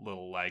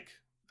little like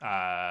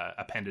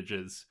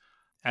appendages,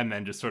 and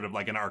then just sort of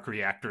like an arc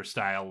reactor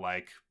style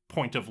like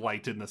point of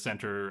light in the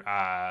center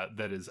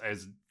that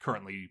is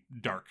currently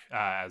dark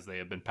as they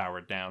have been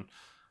powered down.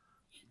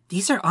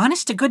 These are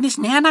honest to goodness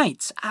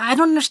nanites. I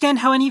don't understand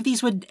how any of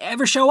these would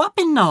ever show up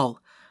in Null.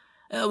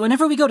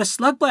 Whenever we go to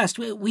Slug Blast,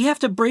 we have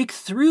to break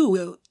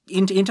through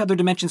into other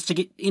dimensions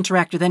to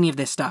interact with any of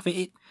this stuff.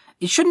 It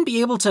shouldn't be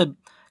able to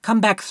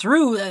come back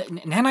through.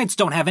 Nanites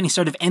don't have any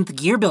sort of nth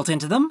gear built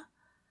into them.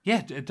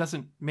 Yeah, it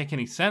doesn't make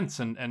any sense.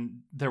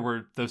 And there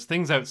were those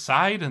things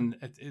outside, and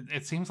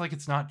it seems like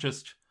it's not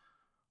just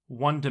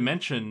one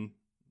dimension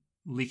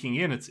leaking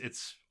in.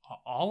 It's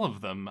all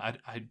of them.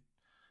 I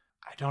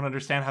don't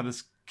understand how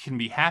this can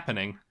be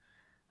happening.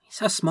 We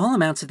saw small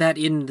amounts of that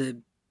in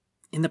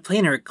the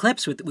planar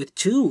eclipse with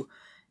two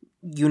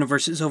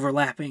universes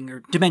overlapping,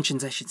 or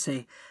dimensions, I should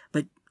say.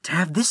 But to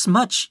have this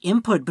much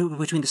input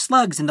between the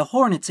slugs and the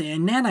hornets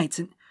and nanites,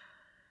 and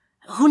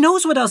who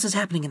knows what else is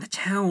happening in the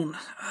town.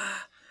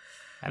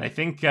 And I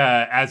think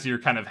as you're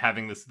kind of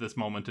having this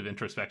moment of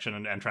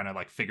introspection and trying to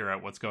like figure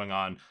out what's going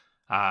on,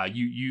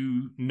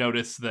 you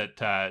notice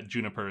that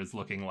Juniper is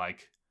looking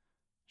like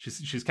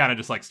she's kind of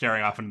just like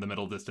staring off into the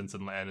middle distance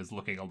and is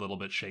looking a little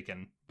bit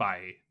shaken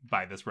by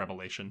this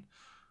revelation.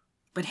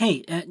 But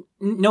hey,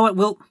 know what?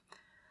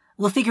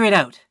 We'll figure it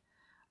out.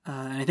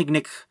 And I think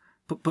Nick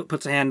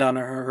puts a hand on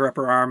her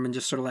upper arm and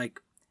just sort of like,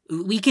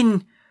 we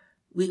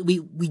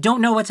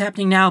don't know what's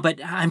happening now,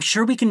 but I'm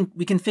sure we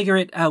can figure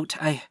it out.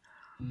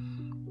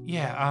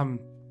 Yeah,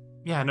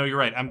 no, you're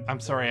right.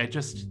 I'm sorry.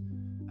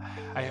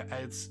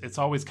 It's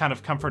always kind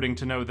of comforting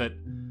to know that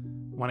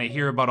when I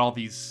hear about all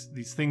these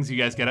things you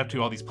guys get up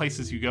to, all these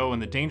places you go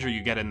and the danger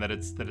you get in, that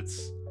it's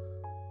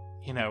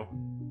you know,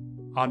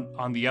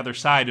 on the other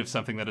side of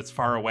something, that it's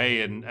far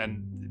away and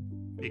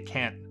it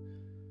can't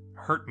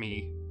hurt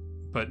me.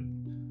 But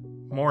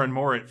more and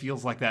more it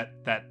feels like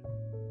that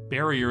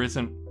barrier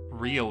isn't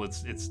real.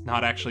 It's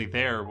not actually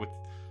there. With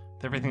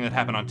everything that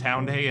happened on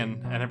Town Day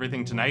and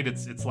everything tonight,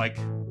 it's like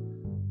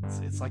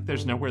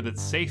there's nowhere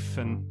that's safe.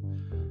 And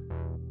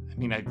I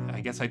mean, I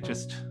guess I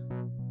just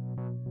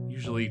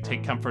usually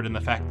take comfort in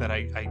the fact that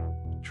I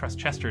trust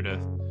Chester to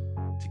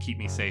keep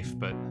me safe,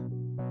 but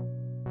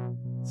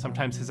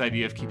sometimes his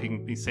idea of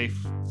keeping me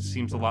safe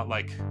seems a lot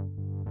like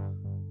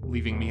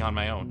leaving me on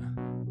my own,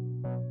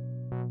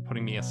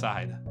 putting me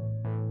aside.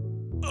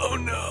 Oh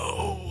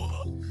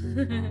no!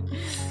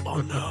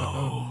 Oh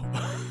no!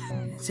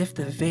 As if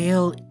the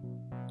veil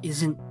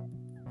isn't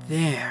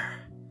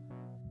there.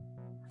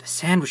 The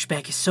sandwich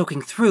bag is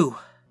soaking through.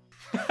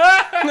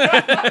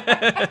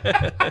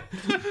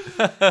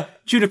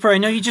 Juniper, I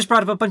know you just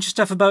brought up a bunch of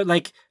stuff about,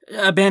 like,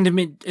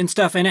 abandonment and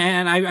stuff, and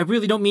I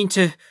really don't mean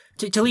to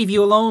leave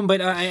you alone, but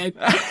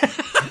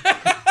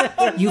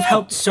you've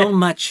helped so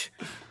much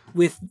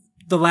with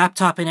the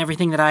laptop and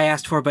everything that I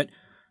asked for, but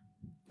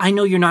I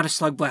know you're not a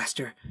slug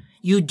blaster.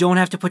 You don't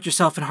have to put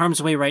yourself in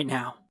harm's way right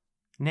now.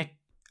 Nick,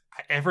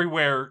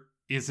 everywhere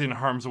is in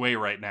harm's way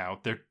right now.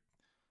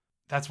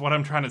 That's what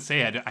I'm trying to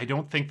say. I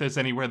don't think there's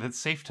anywhere that's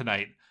safe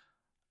tonight.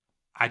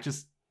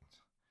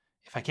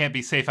 If I can't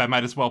be safe, I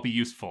might as well be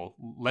useful.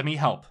 Let me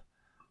help.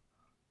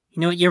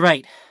 You know what? You're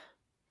right.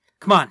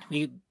 Come on.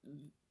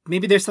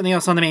 Maybe there's something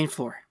else on the main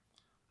floor.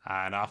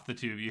 And off the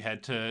two of you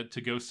head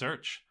to go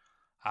search.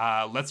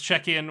 Let's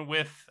check in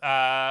with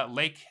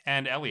Lake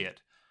and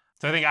Elliot.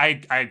 So I think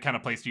I kind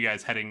of placed you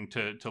guys heading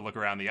to look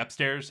around the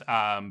upstairs.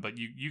 But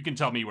you can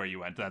tell me where you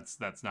went. That's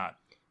not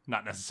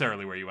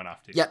necessarily where you went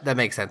off to. Yeah, that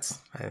makes sense.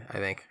 I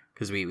think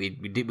because we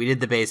did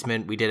the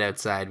basement, we did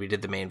outside, we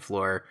did the main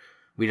floor.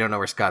 We don't know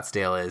where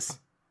Scottsdale is.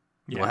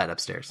 Yeah. We'll head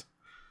upstairs.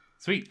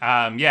 Sweet.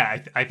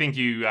 I think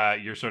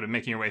you're sort of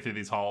making your way through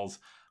these halls.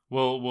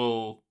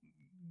 We'll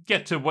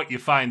get to what you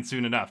find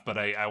soon enough, but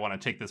I want to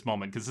take this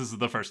moment because this is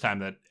the first time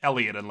that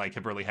Elliot and Lake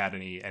have really had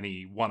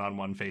any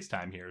one-on-one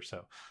FaceTime here,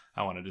 so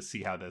I wanted to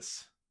see how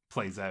this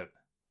plays out.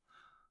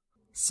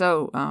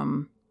 So,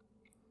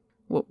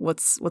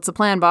 what's the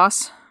plan,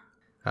 boss?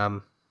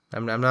 I'm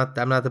not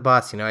the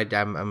boss. You know,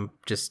 I'm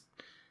just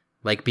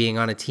like being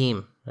on a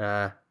team.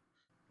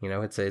 You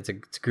know, it's a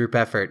group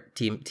effort,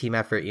 team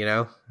effort. You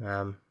know,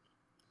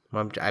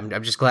 I'm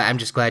just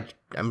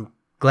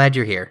glad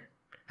you're here.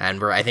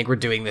 And I think we're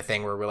doing the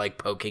thing where we're like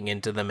poking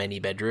into the many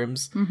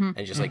bedrooms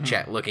and just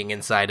like looking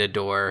inside a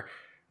door,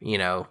 you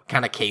know,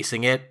 kind of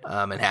casing it,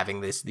 and having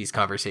these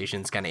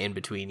conversations kind of in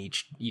between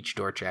each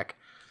door check.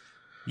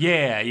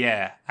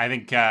 Yeah. I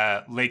think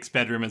Lake's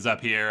bedroom is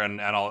up here,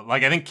 and all.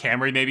 Like I think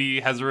Camry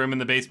maybe has a room in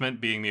the basement,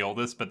 being the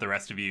oldest, but the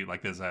rest of you,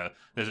 like, there's a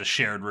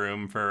shared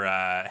room for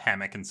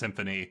Hammock and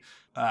Symphony,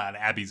 and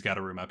Abby's got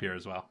a room up here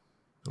as well.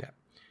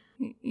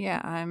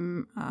 Yeah,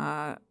 I'm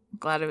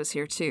glad I was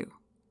here too.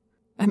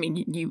 I mean,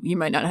 you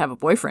might not have a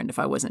boyfriend if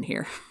I wasn't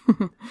here.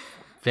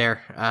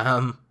 Fair.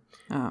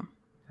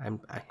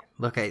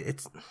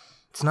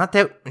 It's not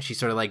that she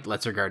sort of like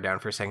lets her guard down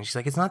for a second. She's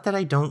like, it's not that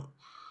I don't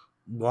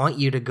want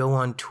you to go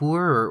on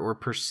tour or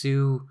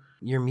pursue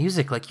your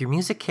music. Like, your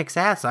music kicks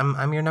ass.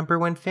 I'm your number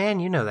one fan.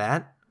 You know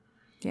that.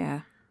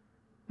 Yeah,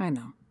 I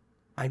know.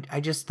 I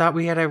just thought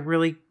we had a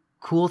really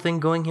cool thing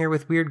going here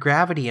with Weird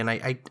Gravity, and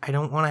I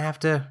don't want to have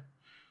to.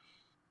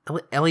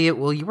 Elliot,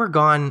 while you were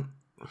gone,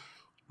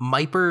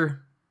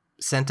 Myper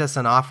sent us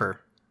an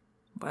offer.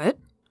 What?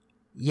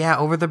 Yeah,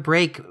 over the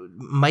break,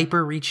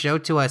 Myper reached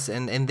out to us,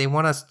 and they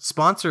want to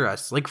sponsor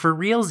us, like, for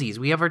realsies.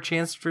 We have our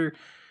chance to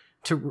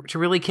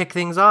really kick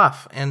things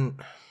off.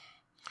 And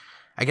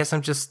I guess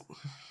I'm just,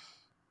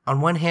 on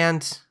one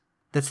hand,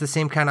 that's the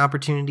same kind of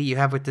opportunity you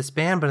have with this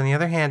band, but on the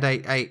other hand,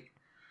 I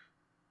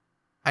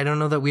don't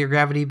know that Weird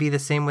Gravity would be the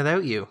same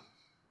without you.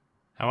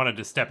 I wanted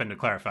to step in to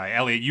clarify.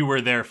 Elliot, you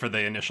were there for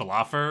the initial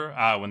offer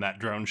when that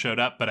drone showed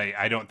up, but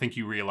I don't think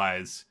you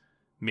realize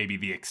maybe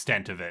the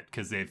extent of it,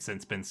 because they've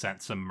since been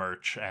sent some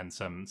merch and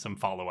some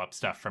follow-up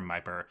stuff from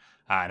Myper,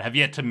 and have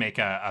yet to make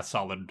a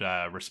solid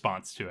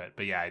response to it.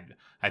 But yeah,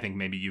 I think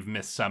maybe you've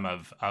missed some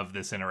of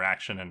this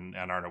interaction and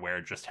aren't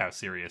aware just how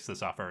serious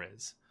this offer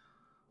is.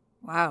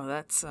 Wow,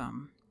 that's,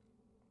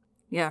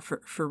 yeah, for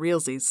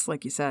realsies,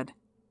 like you said.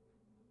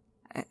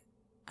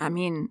 I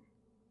mean,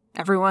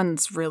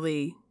 everyone's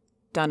really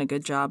done a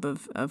good job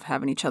of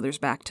having each other's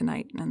back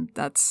tonight, and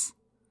that's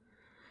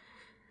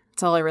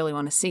all I really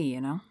want to see, you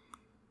know?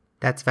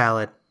 That's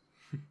valid.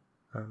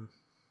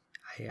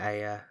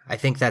 I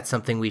think that's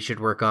something we should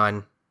work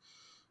on,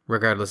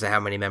 regardless of how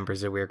many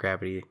members of Weird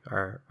Gravity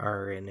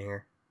are in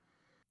here.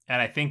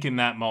 And I think in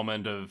that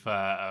moment of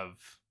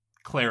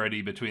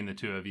clarity between the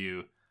two of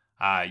you,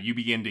 you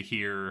begin to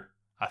hear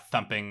a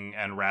thumping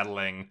and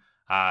rattling,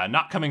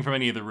 not coming from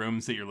any of the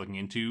rooms that you're looking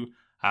into,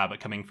 but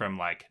coming from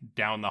like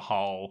down the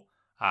hall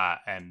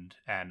and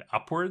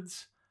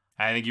upwards.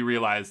 I think you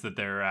realize that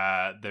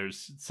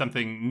there's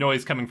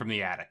noise coming from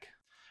the attic.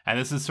 And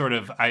this is sort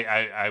of,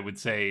 I would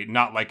say,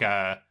 not like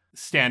a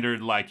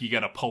standard, like you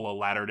got to pull a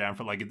ladder down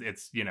for, like,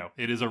 it's,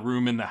 it is a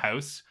room in the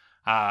house.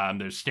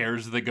 There's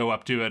stairs that go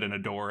up to it and a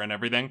door and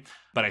everything.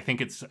 But I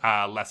think it's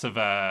less of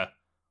a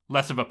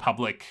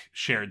public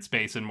shared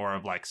space and more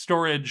of like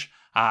storage.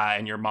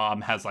 And your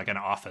mom has like an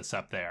office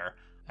up there.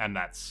 And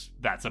that's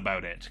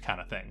about it,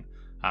 kind of thing.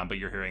 But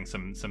you're hearing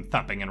some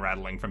thumping and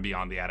rattling from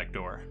beyond the attic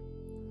door.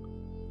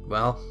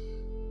 Well,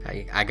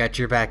 I got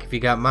your back if you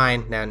got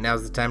mine.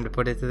 Now's the time to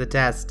put it to the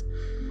test.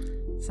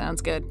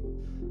 Sounds good.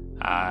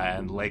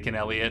 And Lake and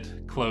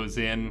Elliot close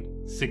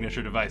in,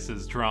 signature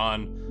devices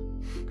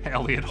drawn,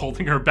 Elliot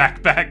holding her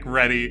backpack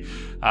ready,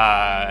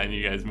 and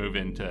you guys move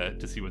in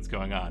to see what's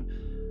going on.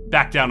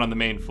 Back down on the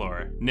main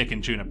floor, Nick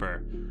and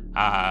Juniper.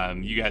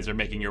 You guys are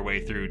making your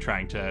way through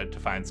trying to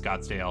find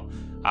Scottsdale.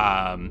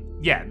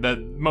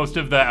 Most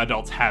of the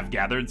adults have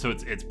gathered, so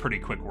it's pretty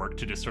quick work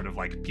to just sort of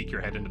like peek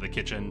your head into the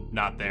kitchen,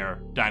 not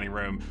there, dining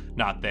room,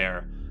 not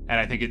there. And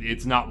I think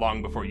it's not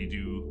long before you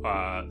do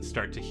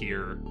start to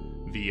hear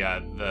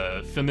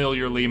the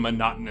familiarly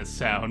monotonous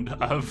sound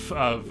of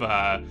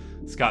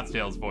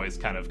Scottsdale's voice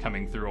kind of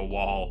coming through a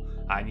wall.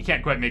 And you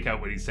can't quite make out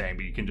what he's saying,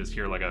 but you can just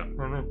hear like a...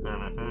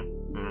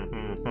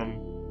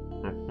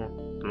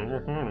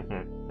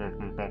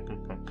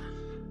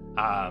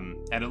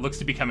 and it looks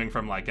to be coming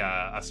from like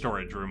a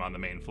storage room on the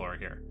main floor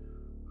here.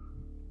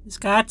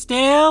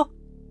 Scottsdale?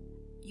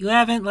 You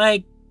haven't,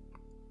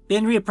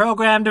 been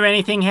reprogrammed or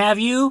anything, have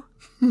you?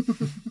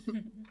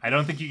 I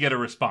don't think you get a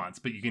response,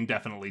 but you can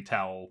definitely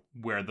tell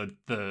where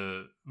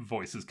the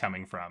voice is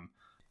coming from.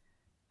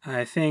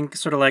 I think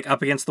sort of like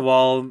up against the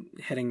wall,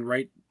 heading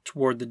right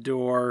toward the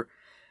door,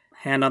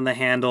 hand on the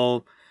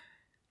handle,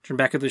 turn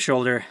back over the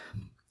shoulder.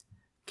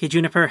 Okay,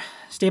 Juniper,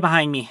 stay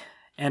behind me.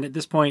 And at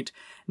this point,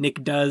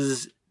 Nick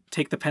does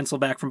take the pencil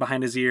back from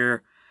behind his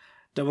ear,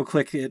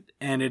 double-click it,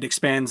 and it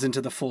expands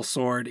into the full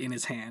sword in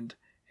his hand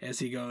as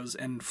he goes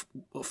and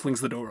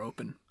flings the door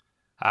open.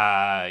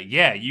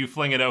 You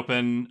fling it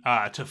open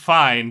to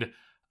find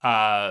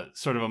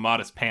sort of a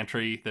modest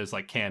pantry. There's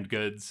like canned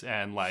goods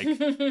and like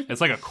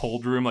it's like a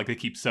cold room, like they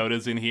keep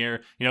sodas in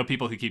here. You know,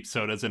 people who keep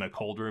sodas in a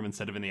cold room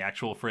instead of in the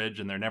actual fridge,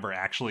 and they're never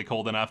actually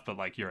cold enough, but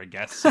like you're a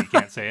guest, so you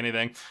can't say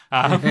anything.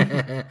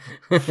 And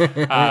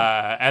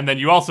then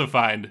you also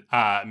find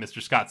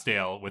Mr.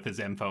 Scottsdale with his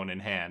M phone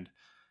in hand.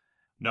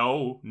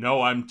 No,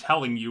 I'm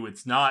telling you,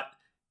 it's not.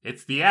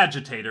 It's the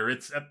agitator.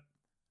 It's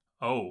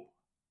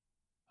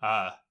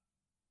I'm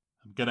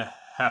gonna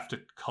have to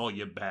call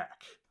you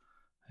back.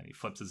 And he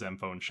flips his M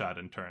phone shut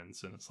and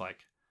turns, and it's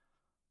like,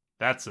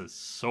 that's a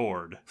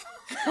sword.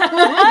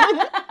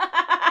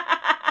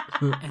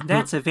 And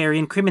that's a very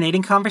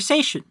incriminating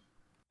conversation.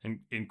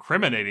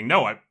 Incriminating?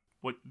 No,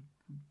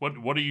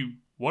 what are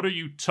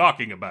you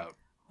talking about?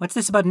 What's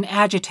this about an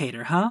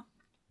agitator, huh?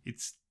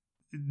 It's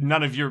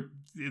none of your,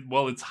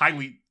 well, it's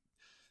highly...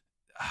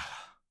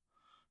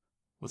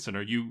 Listen,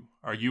 are you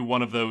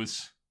one of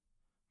those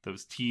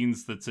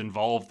teens that's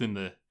involved in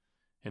the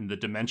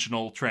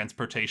dimensional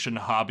transportation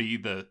hobby,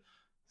 the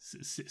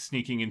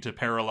sneaking into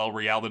parallel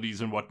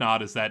realities and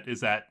whatnot? Is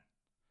that?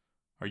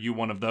 Are you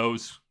one of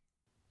those?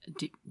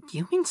 Do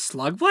you mean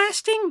slug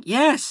blasting?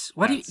 Yes.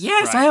 Yes,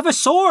 right. I have a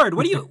sword.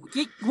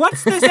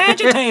 What's this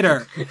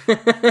agitator?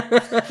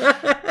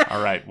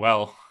 All right.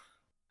 Well,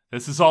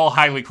 this is all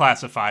highly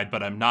classified,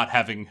 but I'm not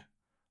having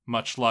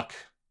much luck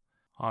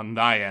on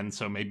thy end,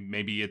 so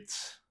maybe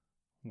it's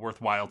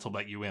worthwhile to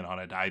let you in on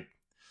it.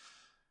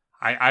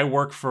 I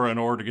work for an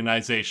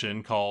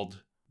organization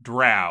called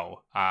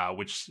DROW,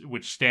 which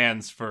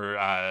stands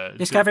for...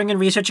 Discovering and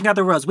Researching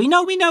Other Worlds. We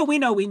know.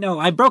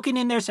 I've broken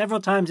in there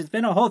several times. It's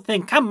been a whole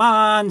thing. Come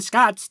on,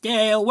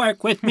 Scottsdale,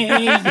 work with me.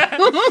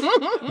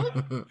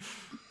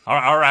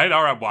 All right.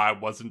 Well, I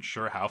wasn't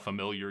sure how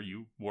familiar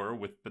you were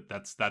with, but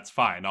that's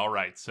fine. All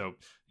right. So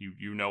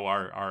you know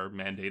our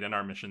mandate and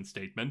our mission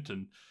statement,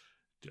 and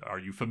are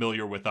you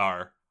familiar with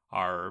our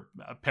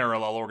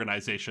parallel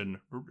organization,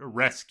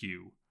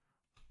 Rescue?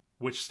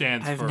 Which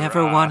stands for... I've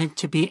never wanted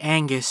to be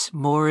Angus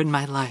more in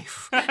my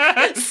life.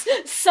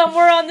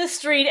 Somewhere on the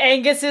street,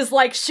 Angus is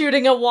like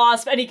shooting a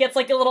wasp, and he gets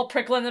like a little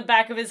prickle in the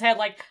back of his head,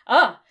 like,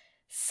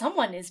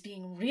 someone is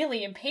being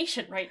really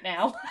impatient right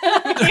now.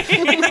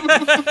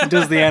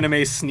 Does the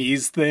anime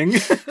sneeze thing?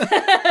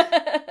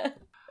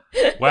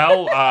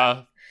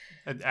 Well,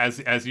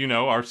 as you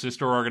know, our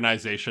sister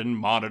organization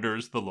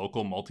monitors the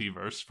local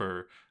multiverse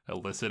for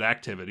illicit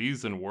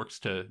activities and works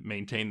to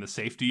maintain the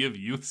safety of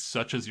youths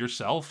such as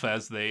yourself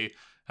as they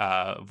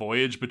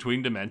voyage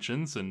between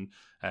dimensions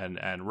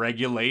and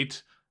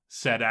regulate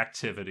said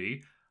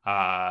activity.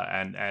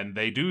 And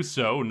they do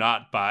so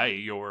not by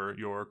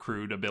your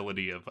crude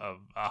ability of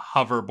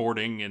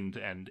hoverboarding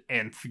and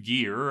nth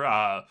gear,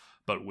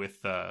 but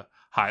with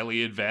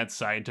highly advanced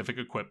scientific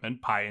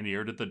equipment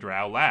pioneered at the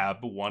Drow Lab.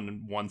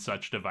 One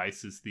such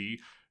device is the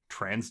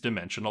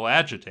transdimensional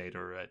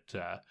agitator. It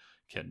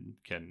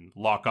can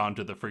lock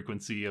onto the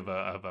frequency of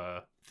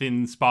a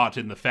thin spot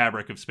in the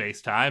fabric of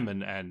space-time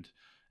and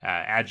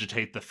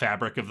agitate the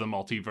fabric of the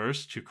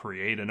multiverse to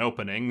create an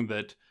opening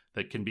that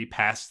can be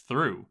passed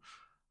through.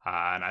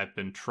 And I've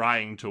been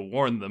trying to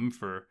warn them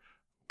for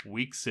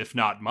weeks, if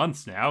not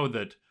months now,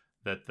 that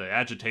the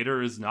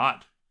agitator is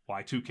not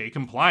Y2K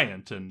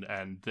compliant and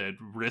that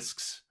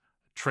risks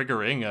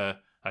triggering a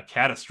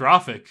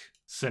catastrophic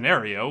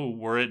scenario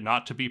were it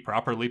not to be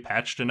properly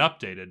patched and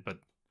updated. But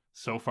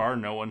so far,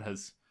 no one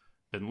has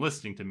been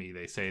listening to me.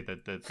 They say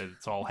that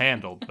it's all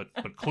handled,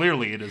 but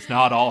clearly it is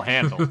not all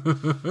handled.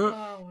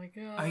 Oh my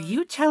god. Are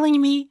you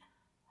telling me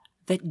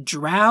that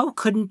Drow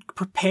couldn't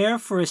prepare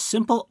for a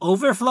simple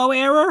overflow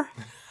error?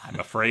 I'm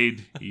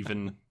afraid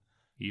even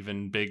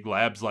big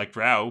labs like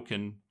Drow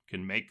can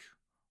make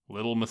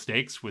little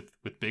mistakes with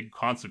big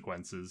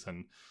consequences.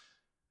 And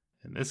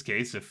in this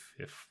case, if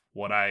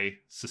what I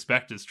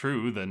suspect is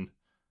true, then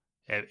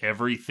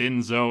every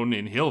thin zone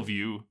in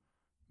Hillview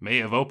may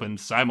have opened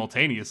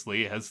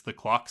simultaneously as the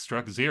clock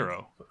struck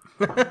 0.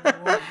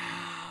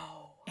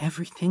 Wow.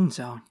 Every thin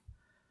zone.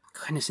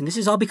 Goodness, and this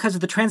is all because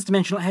of the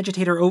transdimensional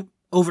agitator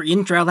over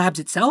in Drow Labs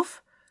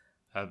itself?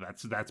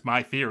 That's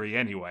my theory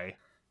anyway.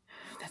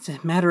 That's a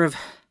matter of...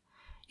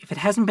 If it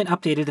hasn't been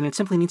updated, then it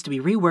simply needs to be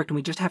reworked, and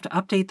we just have to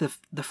update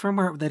the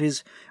firmware that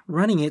is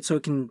running it so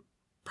it can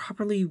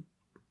properly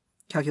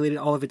calculate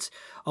all of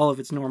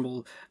its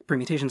normal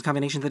permutations,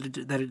 combinations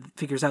that it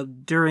figures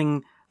out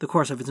during the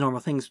course of its normal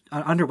things.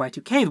 Under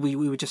Y2K, we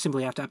would just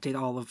simply have to update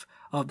all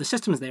of the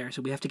systems there.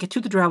 So we have to get to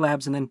the Drow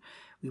Labs, and then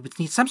we would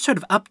need some sort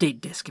of update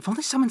disk. If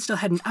only someone still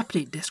had an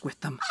update disk with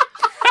them.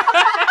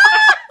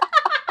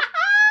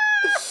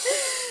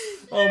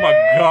 Oh my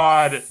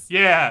god.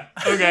 Yeah.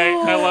 Okay.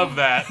 I love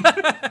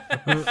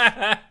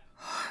that.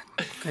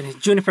 Goodness,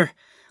 Juniper,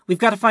 we've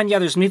got to find the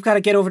others, and we've got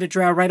to get over to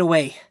Drow right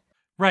away.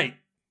 Right.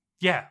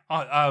 Yeah.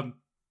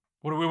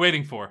 What are we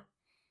waiting for?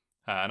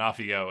 And off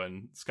you go.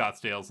 And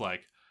Scottsdale's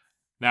like,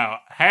 now,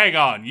 hang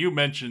on. You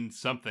mentioned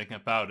something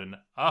about an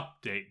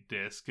update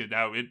disk.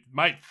 Now, it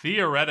might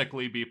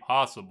theoretically be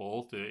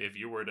possible if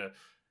you were to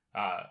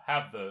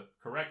have the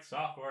correct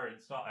software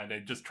installed, and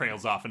it just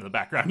trails off into the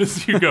background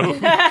as you go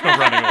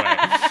running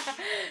away.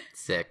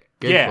 Sick.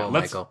 Good pull,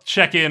 let's Michael.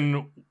 check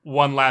in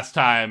one last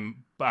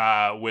time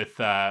with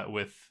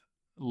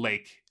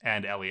Lake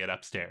and Elliot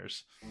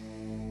upstairs.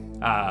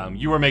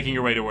 You are making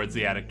your way towards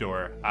the attic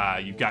door.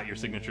 You've got your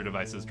signature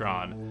devices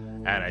drawn,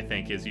 and I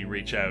think as you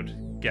reach out,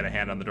 get a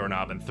hand on the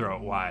doorknob and throw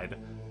it wide,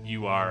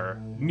 you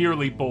are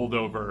nearly bowled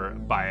over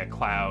by a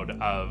cloud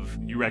of,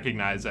 you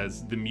recognize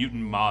as the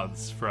mutant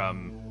moths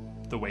from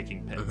the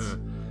Waking Pits.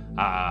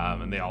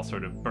 And they all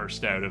sort of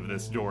burst out of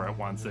this door at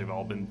once. They've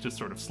all been just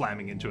sort of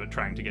slamming into it,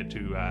 trying to get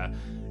to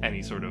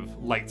any sort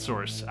of light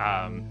source.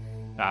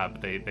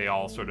 But they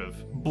all sort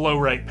of blow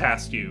right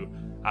past you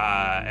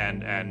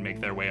and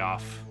make their way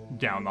off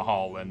down the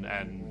hall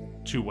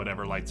and to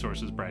whatever light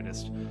source is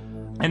brightest.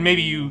 And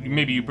maybe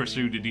you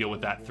pursue to deal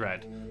with that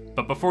threat.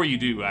 But before you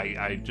do,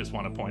 I just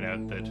want to point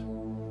out that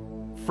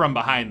from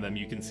behind them,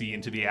 you can see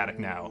into the attic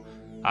now.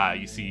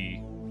 You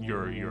see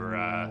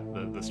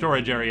the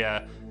storage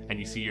area, and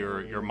you see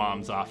your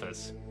mom's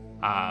office.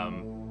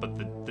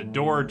 But the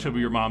door to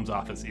your mom's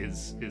office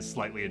is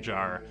slightly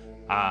ajar,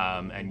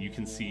 and you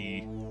can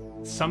see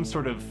some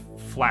sort of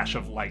flash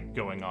of light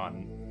going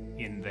on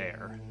in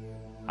there.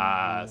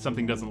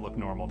 Something doesn't look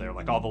normal there.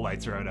 Like, all the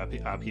lights are out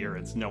up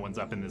here. No one's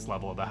up in this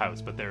level of the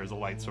house, but there is a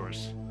light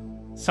source.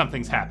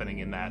 Something's happening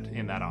in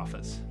that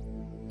office.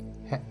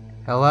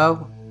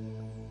 Hello?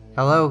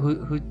 Hello?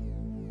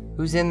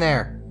 Who's in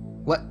there?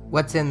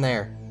 What's in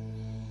there?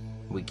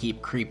 We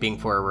keep creeping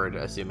forward,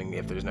 assuming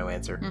if there's no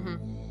answer.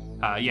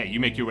 Mm-hmm. You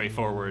make your way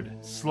forward,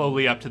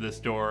 slowly up to this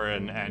door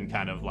and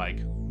kind of like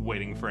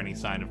waiting for any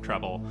sign of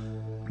trouble.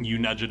 You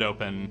nudge it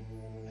open,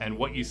 and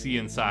what you see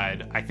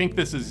inside, I think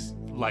this is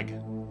like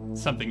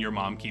something your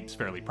mom keeps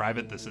fairly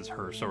private. This is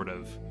her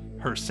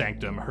her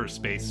sanctum, her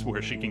space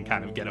where she can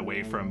kind of get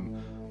away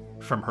from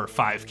her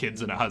 5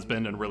 kids and a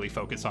husband and really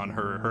focus on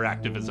her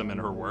activism and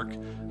her work.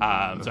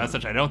 So as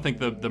such, I don't think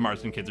the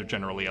Marsden kids are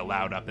generally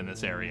allowed up in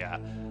this area.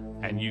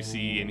 And you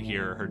see and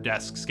hear her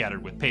desk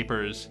scattered with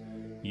papers.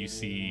 You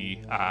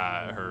see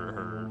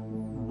her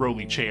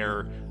rolly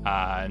chair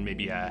and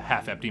maybe a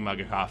half-empty mug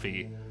of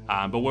coffee.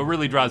 But what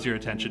really draws your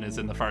attention is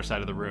in the far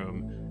side of the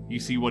room, you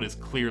see what is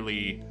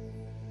clearly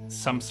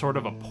some sort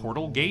of a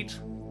portal gate.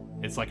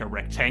 It's like a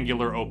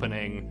rectangular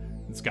opening.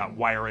 It's got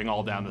wiring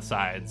all down the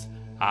sides,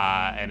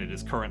 and it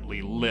is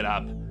currently lit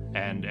up,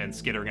 and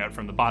skittering out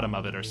from the bottom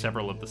of it are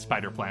several of the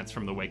spider plants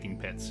from the Waking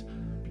Pits,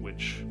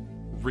 which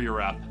rear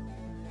up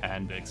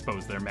and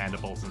expose their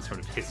mandibles and sort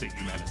of hiss at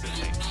you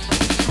menacingly.